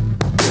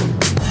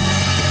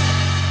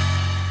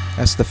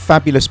 That's the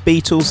fabulous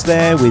Beatles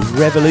there with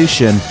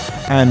Revolution.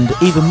 And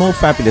even more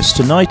fabulous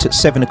tonight at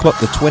 7 o'clock,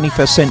 the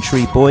 21st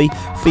Century Boy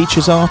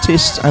features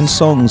artists and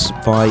songs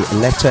by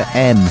letter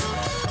M.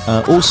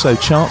 Also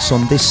charts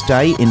on this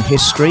day in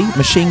history.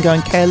 Machine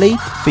Gun Kelly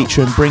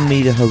featuring Bring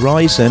Me the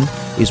Horizon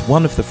is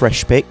one of the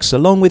fresh picks,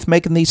 along with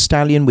Megan Thee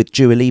Stallion with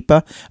Dua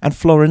Lipa and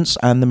Florence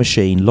and the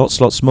Machine.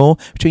 Lots more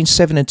between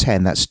 7 and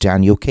 10. That's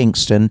Daniel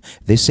Kingston.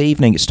 This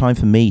evening it's time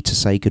for me to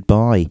say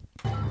goodbye.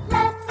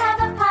 Let's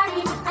have a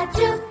party, a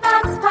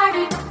jukebox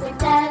party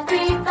with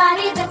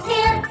everybody that's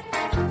here.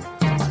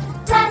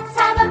 Let's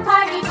have a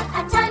party,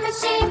 a time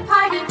machine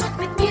party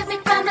with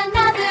music from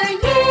another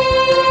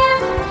year.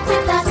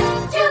 With a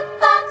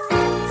jukebox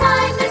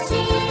time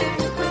machine,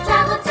 we'll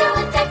travel to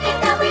a decade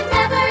that we've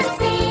never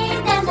seen.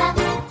 And the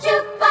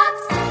jukebox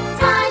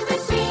time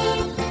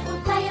machine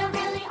will play a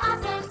really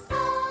awesome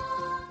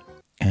song.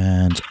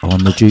 And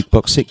on the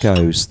jukebox it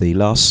goes, the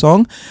last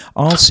song.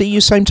 I'll see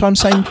you same time,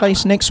 same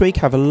place next week.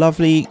 Have a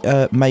lovely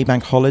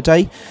Maybank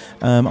holiday.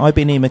 I've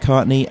been Ian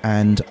McCartney,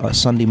 and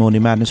Sunday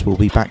Morning Madness will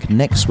be back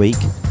next week,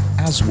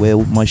 as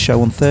will my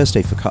show on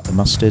Thursday for Cut the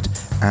Mustard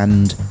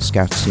and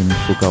scouting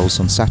for goals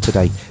on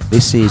Saturday.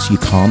 This is You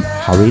Can't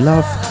Hurry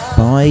Love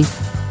by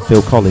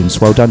Phil Collins.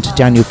 Well done to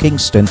Daniel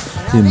Kingston,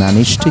 who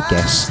managed to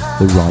guess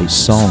the right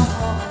song.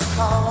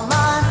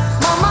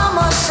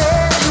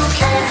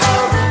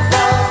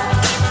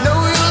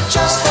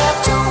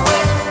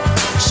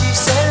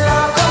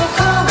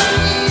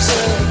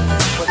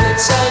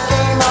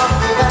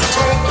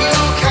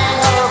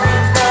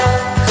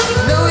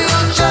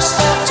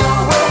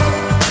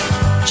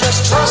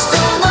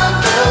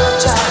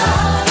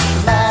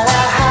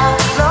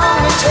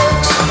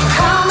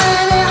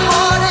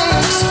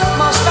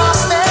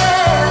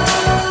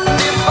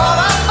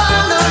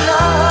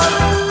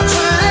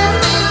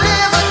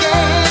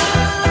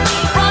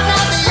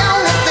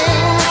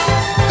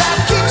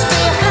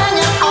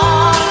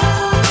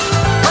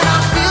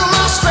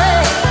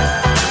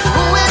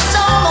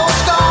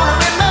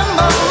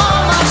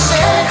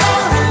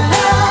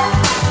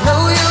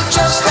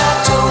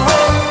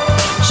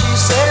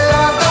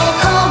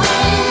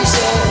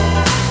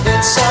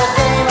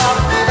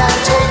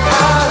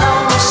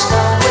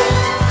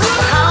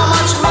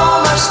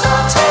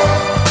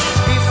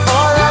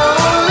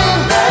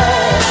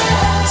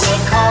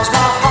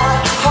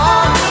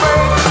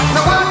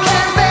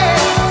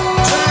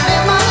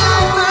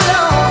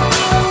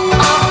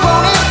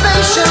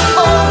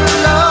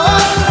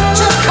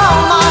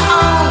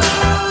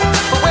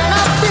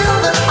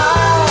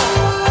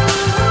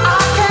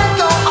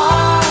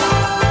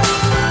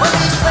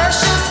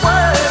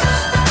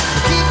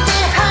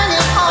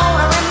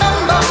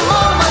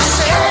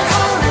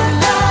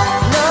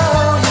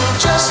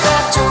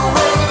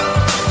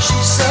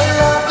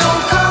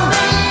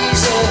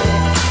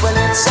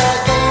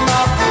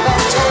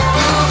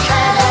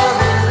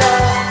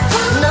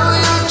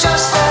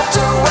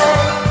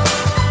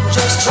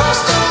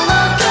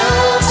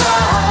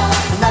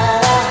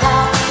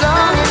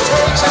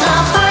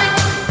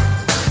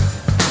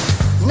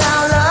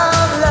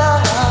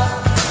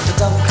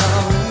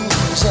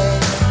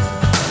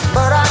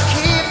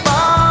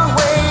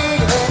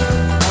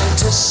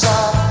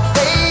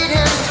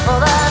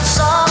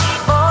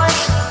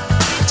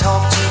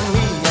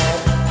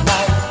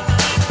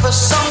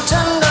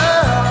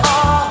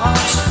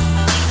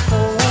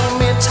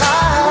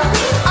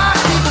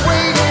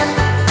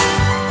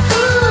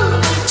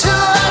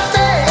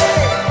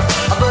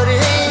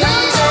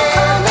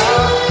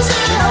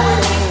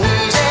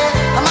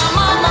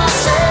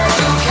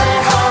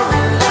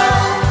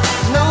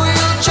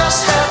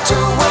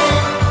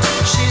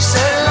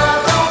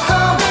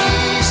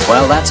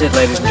 Well, that's it,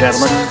 ladies and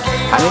gentlemen.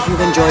 And if you've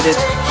enjoyed it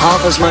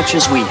half as much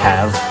as we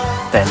have,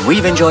 then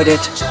we've enjoyed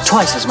it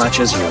twice as much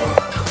as you.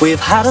 We've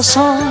had a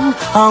song,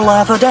 a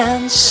laugh, a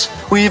dance.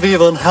 We've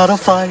even had a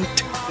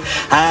fight.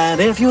 And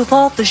if you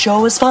thought the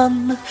show was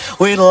fun,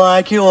 we'd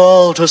like you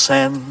all to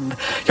send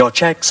your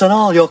checks and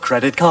all your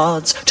credit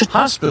cards to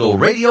Hospital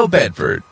Radio Bedford.